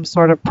and some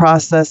sort of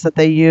process that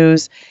they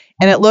use,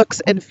 and it looks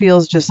and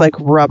feels just like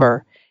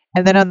rubber.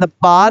 And then on the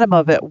bottom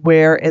of it,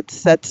 where it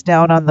sets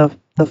down on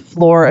the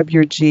floor of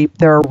your Jeep,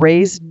 there are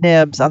raised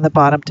nibs on the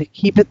bottom to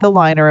keep the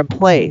liner in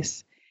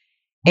place.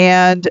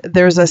 And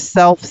there's a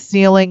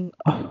self-sealing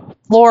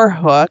floor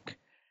hook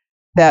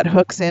that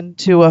hooks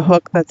into a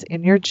hook that's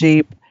in your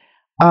Jeep.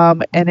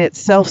 And it's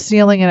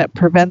self-sealing and it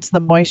prevents the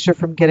moisture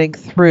from getting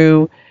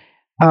through.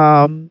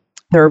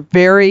 They're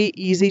very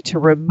easy to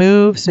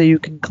remove, so you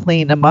can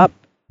clean them up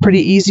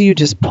pretty easy. You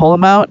just pull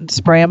them out and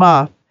spray them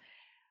off.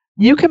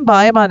 You can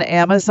buy them on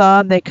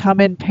Amazon. They come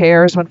in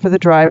pairs, one for the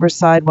driver's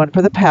side, one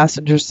for the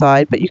passenger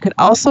side. But you can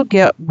also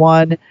get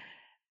one,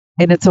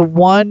 and it's a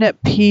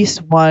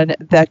one-piece one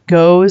that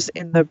goes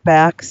in the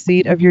back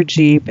seat of your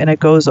Jeep, and it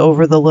goes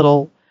over the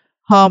little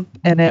hump,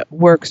 and it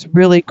works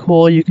really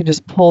cool. You can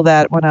just pull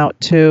that one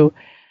out too.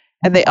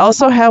 And they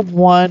also have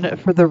one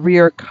for the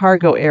rear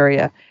cargo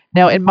area.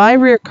 Now, in my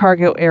rear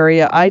cargo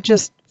area, I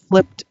just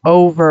flipped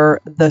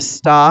over the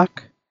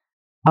stock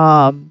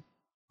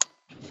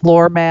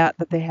floor mat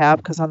that they have,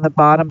 because on the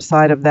bottom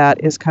side of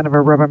that is kind of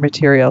a rubber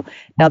material.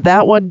 Now,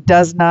 that one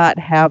does not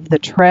have the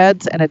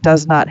treads, and it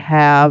does not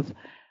have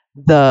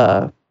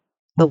the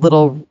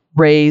little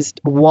raised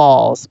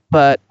walls,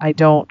 but I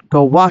don't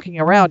go walking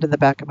around in the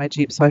back of my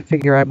Jeep, so I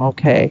figure I'm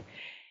okay.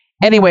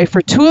 Anyway,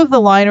 for 2 of the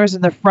liners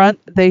in the front,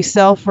 they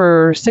sell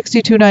for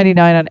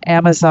 $62.99 on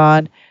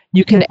Amazon.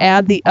 You can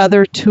add the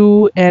other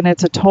 2, and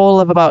it's a total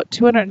of about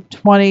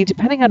 $220,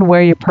 depending on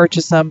where you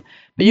purchase them.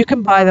 But you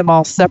can buy them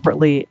all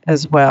separately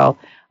as well.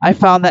 I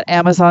found that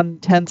Amazon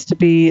tends to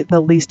be the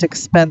least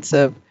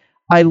expensive.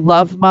 I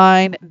love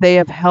mine. They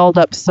have held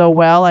up so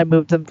well. I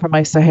moved them from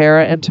my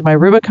Sahara into my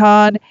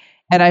Rubicon,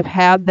 and I've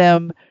had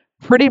them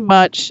pretty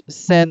much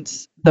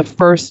since the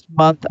first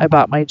month I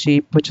bought my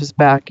Jeep, which was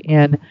back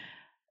in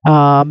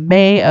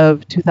May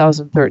of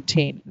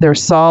 2013. They're a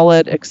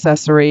solid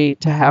accessory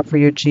to have for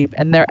your Jeep,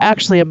 and they're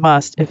actually a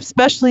must,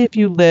 especially if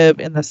you live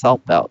in the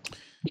Salt Belt,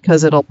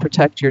 because it'll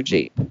protect your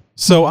Jeep.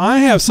 So I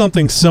have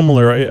something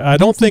similar. I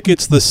don't think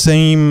it's the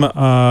same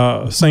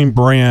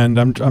brand.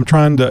 I'm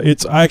trying to.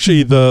 It's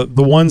actually the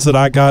ones that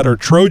I got are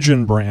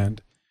Trojan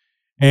brand,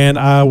 and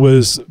I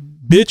was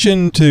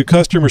bitching to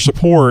customer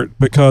support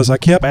because I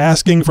kept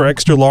asking for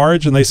extra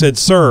large, and they said,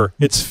 "Sir,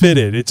 it's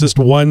fitted. It's just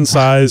one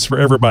size for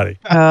everybody."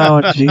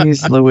 Oh,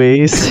 geez,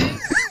 Louise.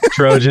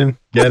 Trojan,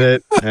 get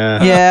it?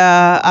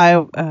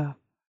 Yeah,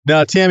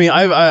 Now, Tammy,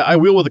 I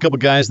wheel with a couple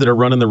guys that are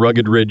running the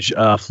Rugged Ridge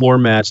floor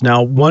mats.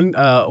 Now, one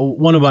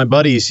of my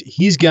buddies,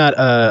 he's got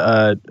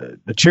a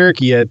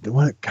Cherokee at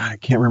God, I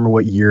can't remember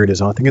what year it is.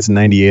 I think it's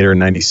 98 or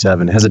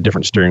 97. It has a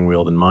different steering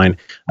wheel than mine.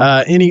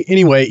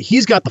 Anyway,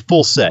 he's got the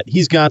full set.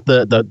 He's got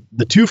the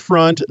two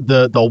front,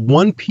 the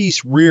one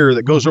piece rear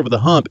that goes over the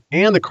hump,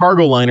 and the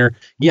cargo liner.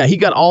 Yeah, he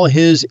got all of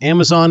his.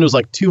 Amazon was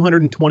like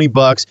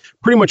 $220.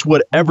 Pretty much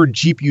whatever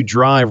Jeep you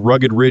drive,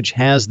 Rugged Ridge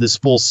has this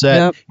full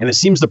set, and it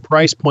seems the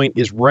price point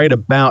is right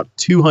about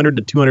 $200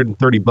 to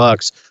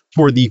 $230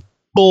 for the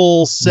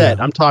full set.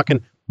 Yeah. I'm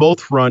talking both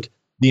front,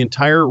 the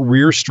entire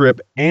rear strip,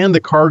 and the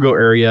cargo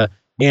area.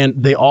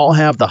 And they all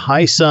have the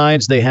high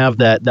sides. They have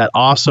that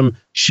awesome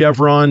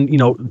chevron,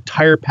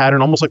 tire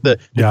pattern, almost like the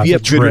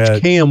BF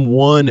Goodrich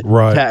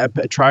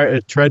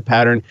KM1 tread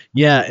pattern.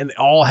 Yeah, and they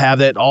all have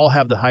that. All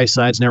have the high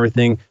sides and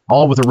everything.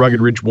 All with a Rugged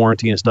Ridge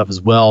warranty and stuff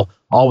as well.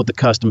 All with the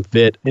custom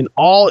fit. And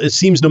all, it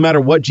seems, no matter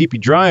what Jeep you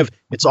drive,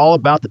 it's all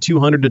about the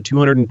 $200 to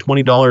 $220,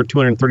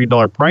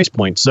 $230 price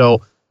point.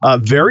 So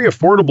very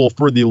affordable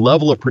for the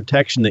level of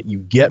protection that you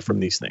get from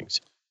these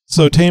things.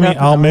 So, Tammy,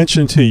 I'll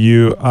mention to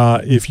you,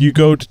 if you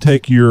go to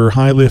take your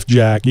high lift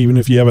jack, even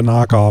if you have a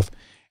knockoff,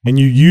 and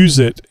you use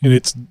it, and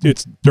it's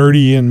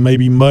dirty and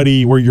maybe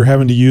muddy where you're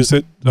having to use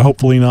it,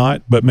 hopefully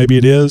not, but maybe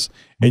it is,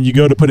 and you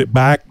go to put it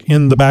back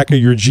in the back of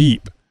your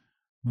Jeep,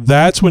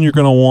 that's when you're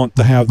going to want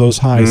to have those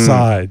high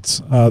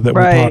sides that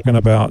we're talking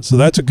about. So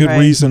that's a good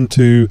reason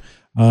to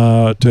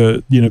go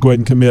ahead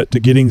and commit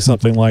to getting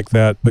something like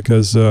that,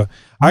 because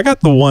I got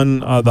the one,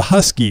 the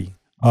Husky.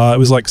 It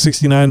was like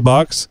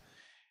 $69.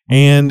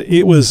 And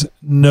it was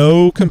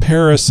no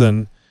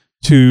comparison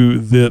to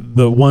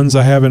the ones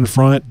I have in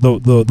front.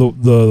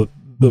 The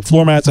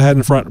floor mats I had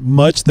in front,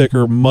 much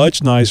thicker,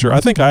 much nicer. I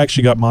think I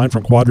actually got mine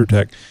from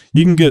Quadratec.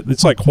 You can get,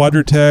 it's like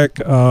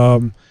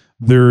Quadratec.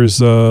 There's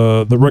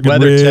the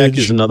Rugged Ridge. WeatherTech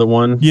is another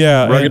one.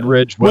 Yeah, Rugged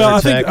Ridge. Well,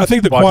 I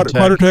think the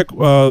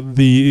Quadratec,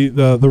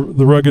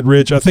 the Rugged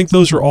Ridge. I think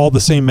those are all the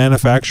same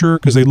manufacturer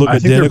because they look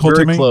identical to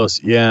me. Very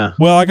close. Yeah.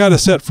 Well, I got a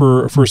set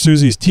for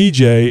Susie's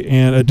TJ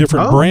and a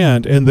different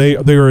brand, and they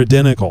are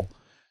identical.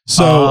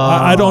 So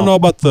I don't know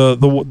about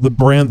the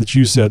brand that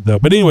you said though.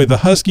 But anyway, the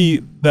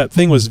Husky, that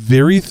thing was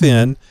very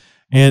thin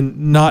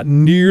and not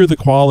near the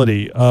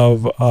quality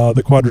of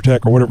the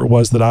Quadratec or whatever it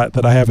was that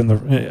I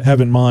have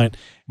in mind.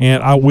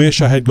 And I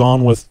wish I had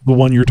gone with the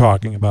one you're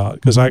talking about,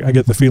 because I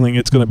get the feeling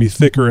it's going to be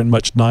thicker and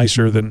much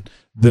nicer than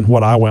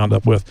what I wound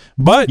up with.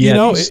 But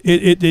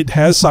it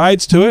has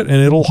sides to it and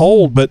it'll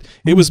hold. But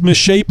it was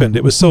misshapen.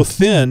 It was so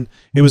thin.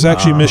 It was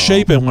actually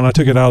misshapen when I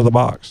took it out of the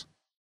box.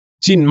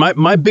 See,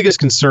 my biggest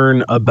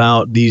concern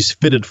about these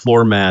fitted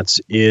floor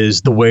mats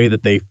is the way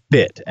that they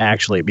fit,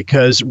 actually,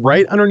 because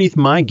right underneath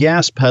my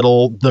gas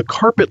pedal, the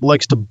carpet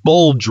likes to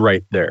bulge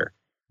right there.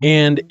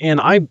 And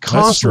I'm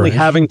constantly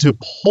having to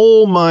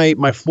pull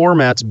my floor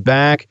mats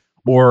back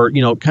or,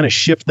 kind of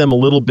shift them a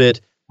little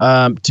bit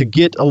to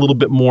get a little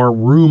bit more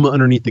room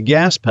underneath the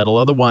gas pedal.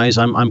 Otherwise,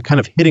 I'm kind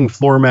of hitting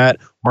floor mat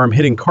or I'm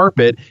hitting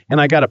carpet, and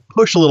I got to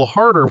push a little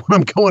harder when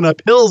I'm going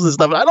up hills and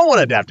stuff. I don't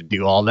want to have to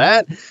do all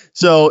that.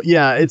 So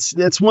yeah,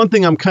 it's one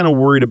thing I'm kind of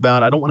worried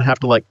about. I don't want to have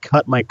to like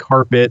cut my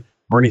carpet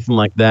or anything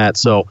like that.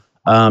 So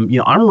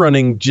I'm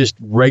running just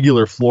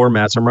regular floor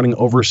mats. I'm running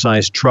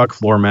oversized truck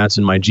floor mats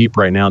in my Jeep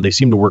right now. They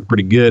seem to work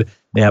pretty good.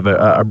 They have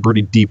a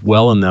pretty deep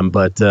well in them,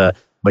 but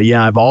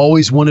yeah, I've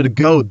always wanted to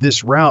go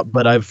this route,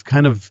 but I've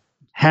kind of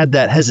had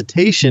that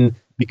hesitation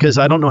because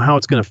I don't know how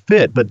it's going to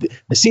fit. But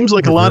it seems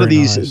like a lot of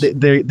these,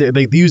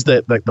 they use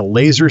that, like the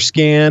laser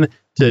scan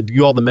to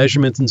do all the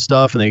measurements and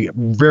stuff, and they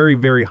very,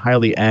 very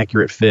highly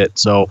accurate fit.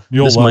 So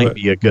this might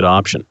be a good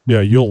option.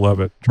 Yeah, you'll love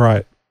it. Try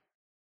it.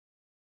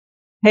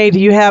 Hey,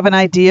 do you have an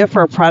idea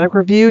for a product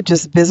review?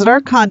 Just visit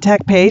our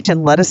contact page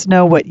and let us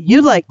know what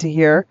you'd like to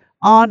hear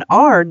on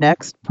our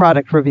next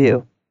product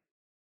review.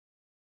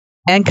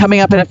 And coming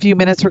up in a few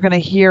minutes, we're going to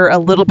hear a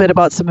little bit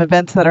about some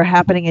events that are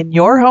happening in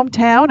your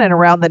hometown and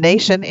around the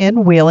nation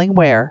in Wheeling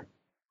Ware.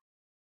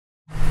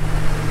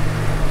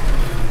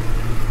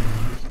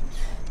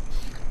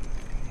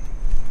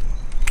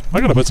 I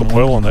got to put some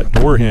oil on that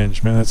door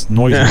hinge, man. That's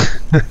noisy.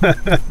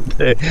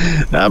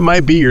 That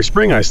might be your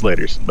spring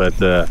isolators,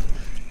 but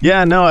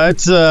yeah, no,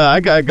 it's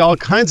I got all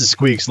kinds of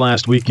squeaks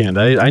last weekend.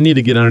 I need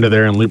to get under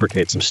there and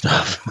lubricate some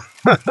stuff.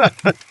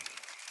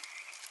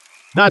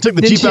 No, I took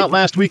the Jeep out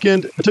last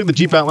weekend.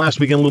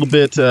 A little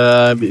bit,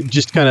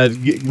 just kind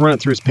of run it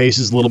through its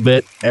paces a little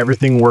bit.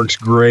 Everything works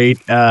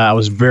great. I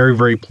was very,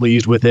 very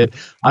pleased with it.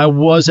 I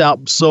was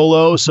out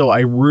solo, so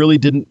I really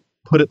didn't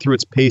put it through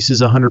its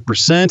paces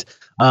 100%.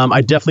 I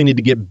definitely need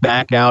to get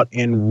back out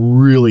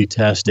and really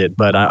test it,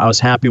 but I was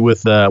happy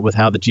with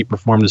how the Jeep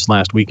performed this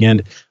last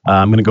weekend.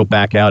 I'm going to go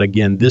back out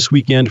again this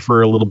weekend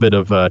for a little bit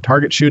of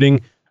target shooting,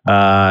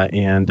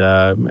 and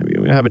maybe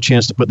we have a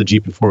chance to put the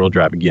Jeep in four-wheel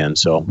drive again,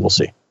 so we'll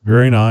see.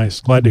 Very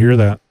nice. Glad to hear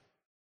that.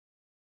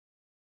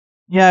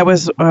 Yeah, I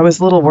was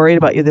a little worried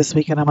about you this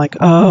weekend. I'm like,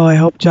 oh, I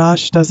hope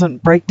Josh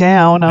doesn't break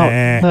down out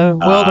in the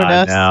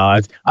wilderness. No,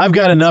 I've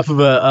got enough of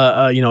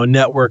a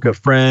network of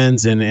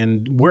friends,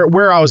 and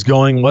where I was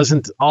going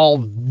wasn't all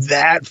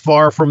that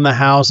far from the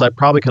house. I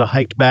probably could have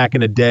hiked back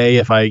in a day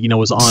if I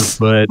was on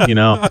foot,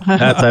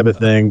 that type of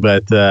thing.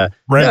 But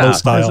Rambo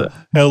style,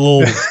 had a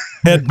little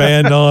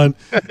headband on.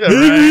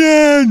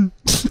 Vivian!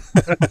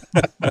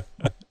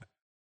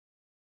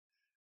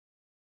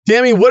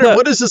 Tammy,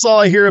 what is this all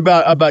I hear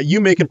about you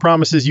making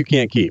promises you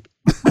can't keep?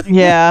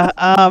 Yeah.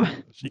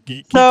 She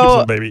keeps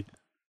them, baby.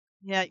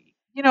 Yeah,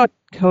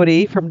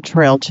 Cody from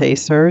Trail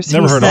Chasers.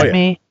 Never heard of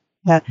you.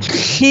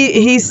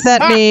 He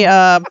sent me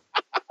a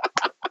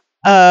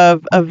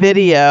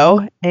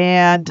video,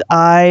 and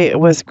I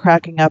was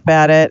cracking up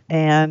at it,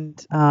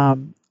 and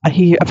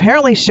he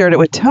apparently shared it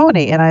with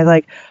Tony, and I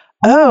like,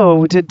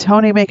 oh, did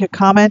Tony make a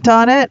comment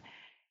on it?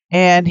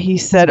 And he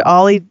said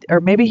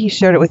or maybe he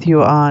shared it with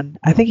you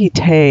I think he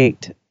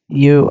tagged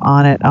you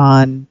on it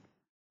on.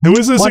 Who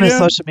is this again?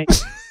 Social media.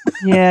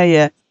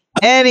 Yeah.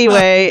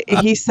 Anyway,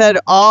 he said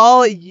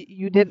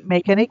you didn't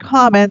make any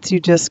comments.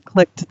 You just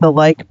clicked the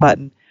like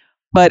button.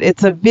 But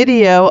it's a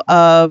video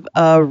of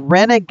a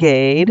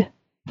renegade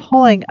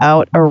pulling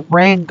out a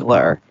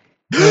Wrangler.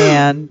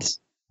 And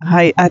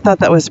I thought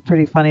that was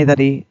pretty funny that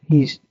he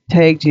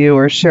tagged you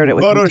or shared it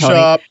with you, Tony.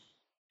 Photoshop.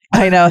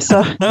 I know.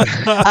 So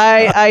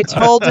I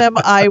told him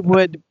I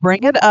would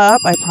bring it up.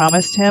 I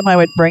promised him I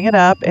would bring it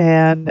up,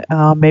 and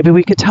maybe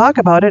we could talk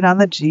about it on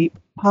the Jeep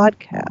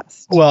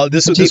podcast. Well,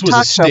 this was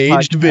a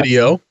staged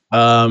video.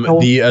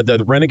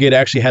 The Renegade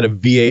actually had a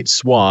V8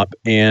 swap,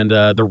 and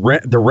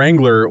the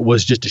Wrangler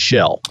was just a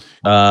shell.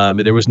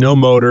 There was no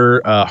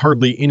motor,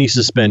 hardly any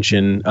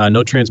suspension,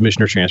 no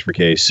transmission or transfer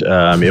case.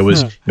 It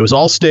was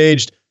all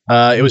staged.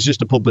 It was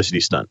just a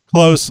publicity stunt.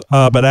 Close,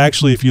 but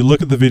actually, if you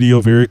look at the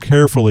video very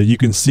carefully, you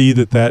can see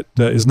that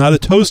is not a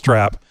tow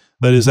strap.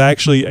 That is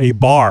actually a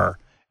bar,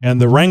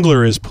 and the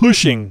Wrangler is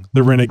pushing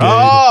the Renegade.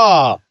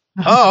 Oh,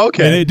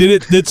 okay. And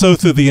it did so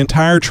through the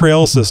entire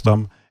trail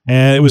system,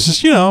 and it was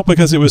just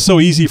because it was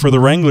so easy for the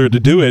Wrangler to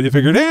do it. It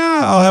figured,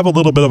 I'll have a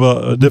little bit of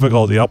a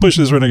difficulty. I'll push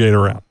this Renegade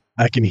around.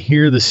 I can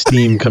hear the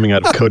steam coming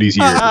out of Cody's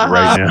ears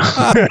right now.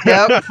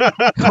 Yep.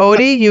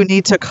 Cody, you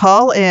need to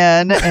call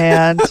in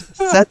and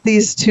set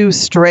these two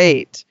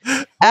straight.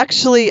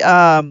 Actually,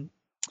 I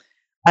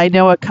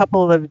know a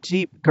couple of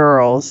Jeep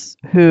girls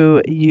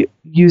who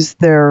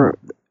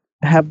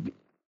have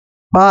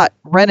bought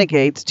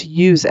Renegades to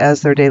use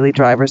as their daily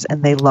drivers,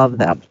 and they love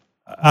them.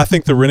 I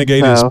think the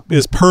Renegade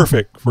is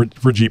perfect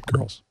for Jeep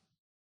girls.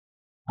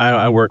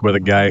 I work with a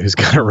guy who's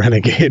got a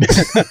Renegade.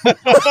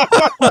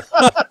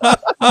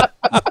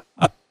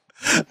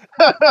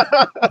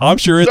 I'm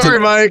sure it's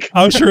Mike.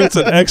 I'm sure it's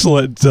an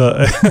excellent.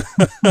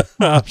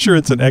 I'm sure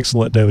it's an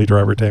excellent daily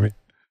driver, Tammy.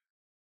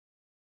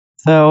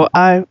 So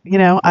I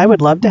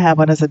would love to have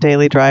one as a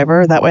daily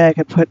driver. That way I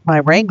could put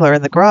my Wrangler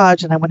in the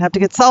garage and I wouldn't have to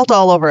get salt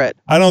all over it.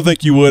 I don't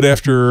think you would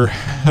after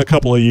a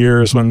couple of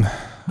years when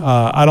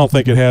I don't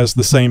think it has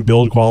the same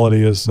build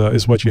quality as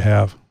what you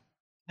have.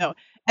 No.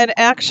 And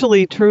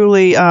actually,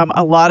 truly,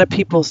 a lot of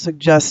people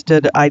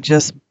suggested I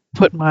just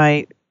put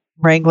my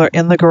Wrangler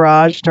in the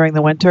garage during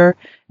the winter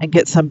and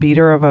get some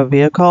beater of a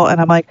vehicle.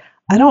 And I'm like,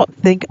 I don't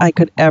think I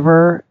could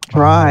ever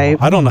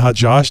drive. I don't know how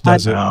Josh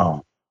does it.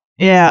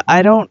 Yeah,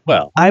 I don't.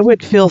 Well, I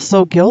would feel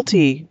so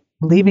guilty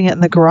leaving it in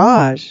the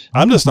garage.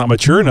 I'm just not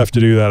mature enough to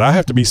do that. I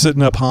have to be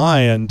sitting up high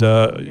and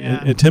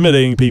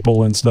intimidating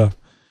people and stuff.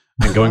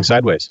 And going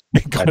sideways.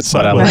 That's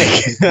what I like.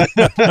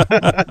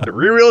 The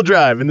rear-wheel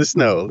drive in the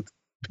snow.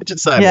 Pitch it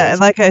sideways. Yeah, and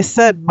like I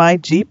said, my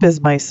Jeep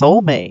is my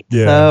soulmate.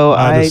 Yeah, so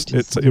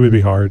it would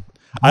be hard.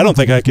 I don't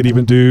think I could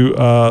even do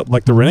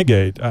like the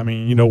Renegade. I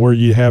mean, where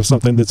you have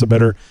something that's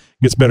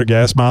gets better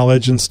gas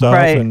mileage and stuff,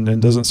 right.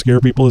 and doesn't scare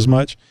people as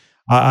much.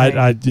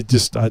 I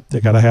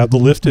gotta have the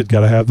lifted,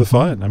 gotta have the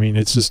fun. I mean,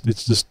 it's just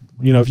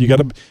if you're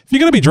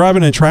gonna be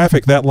driving in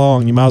traffic that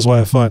long, you might as well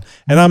have fun.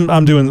 And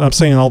I'm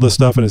saying all this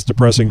stuff, and it's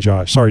depressing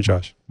Josh. Sorry,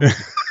 Josh.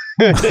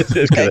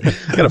 It's got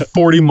a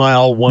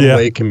 40-mile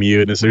one-way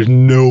commute, and there's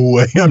no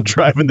way I'm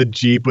driving the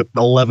Jeep with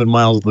 11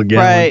 miles to the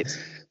gallon. Right.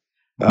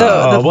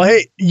 Well,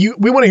 hey,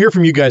 we want to hear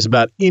from you guys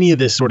about any of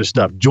this sort of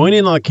stuff. Join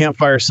in on the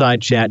Campfire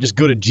Side Chat. Just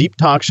go to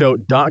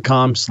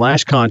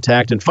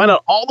jeeptalkshow.com/contact and find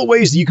out all the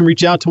ways that you can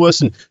reach out to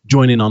us and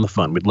join in on the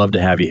fun. We'd love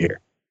to have you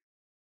here.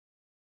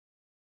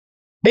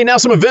 Hey, now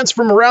some events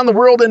from around the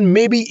world and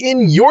maybe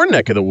in your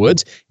neck of the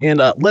woods. And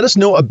let us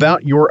know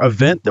about your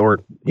event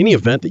or any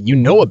event that you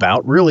know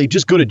about. Really,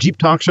 just go to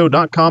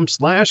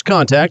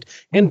jeeptalkshow.com/contact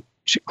and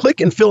click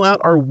and fill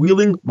out our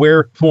Wheeling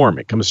Where form.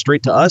 It comes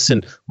straight to us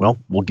and, well,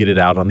 we'll get it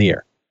out on the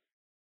air.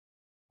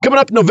 Coming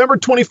up November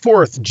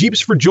 24th, Jeeps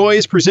for Joy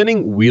is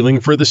presenting Wheeling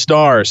for the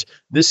Stars.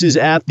 This is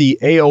at the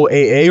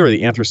AOAA, or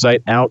the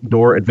Anthracite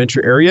Outdoor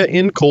Adventure Area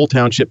in Cole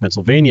Township,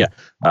 Pennsylvania.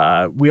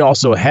 We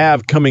also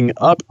have coming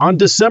up on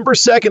December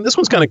 2nd, this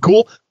one's kind of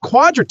cool,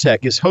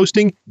 Quadratech is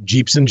hosting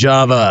Jeeps in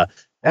Java.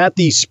 at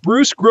the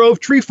Spruce Grove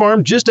Tree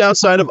Farm just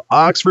outside of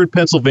Oxford,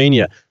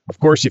 Pennsylvania. Of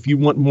course, if you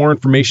want more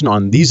information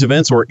on these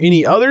events or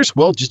any others,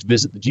 well, just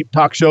visit the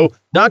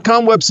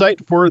JeepTalkShow.com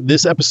website for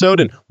this episode,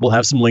 and we'll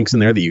have some links in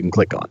there that you can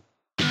click on.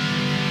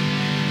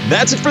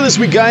 That's it for this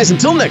week, guys.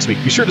 Until next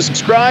week, be sure to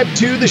subscribe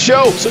to the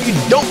show so you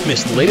don't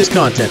miss the latest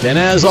content. And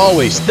as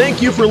always,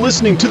 thank you for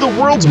listening to the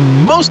world's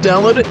most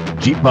downloaded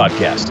Jeep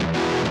podcast.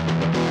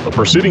 The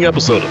preceding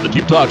episode of the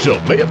Jeep Talk Show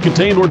may have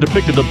contained or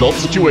depicted adult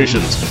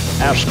situations.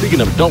 Now,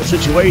 speaking of adult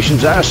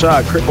situations, I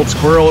saw a crippled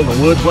squirrel in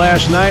the woods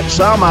last night.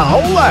 Saw my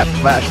whole life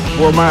flash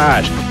before my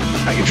eyes.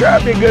 Now, you try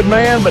to be a good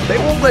man, but they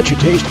won't let you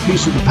taste a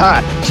piece of the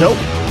pie. So,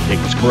 take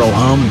the squirrel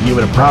home, give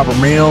it a proper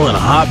meal and a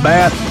hot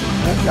bath.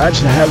 I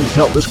just haven't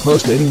felt this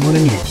close to anyone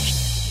in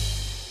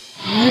years.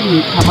 How did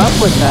you come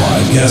up with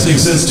that? Podcasting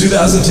since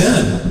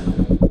 2010.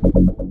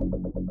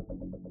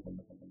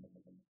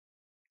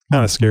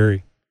 Kind of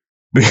scary.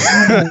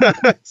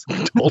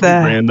 Totally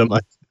random.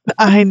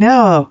 I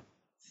know.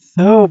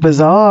 So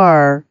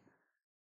bizarre.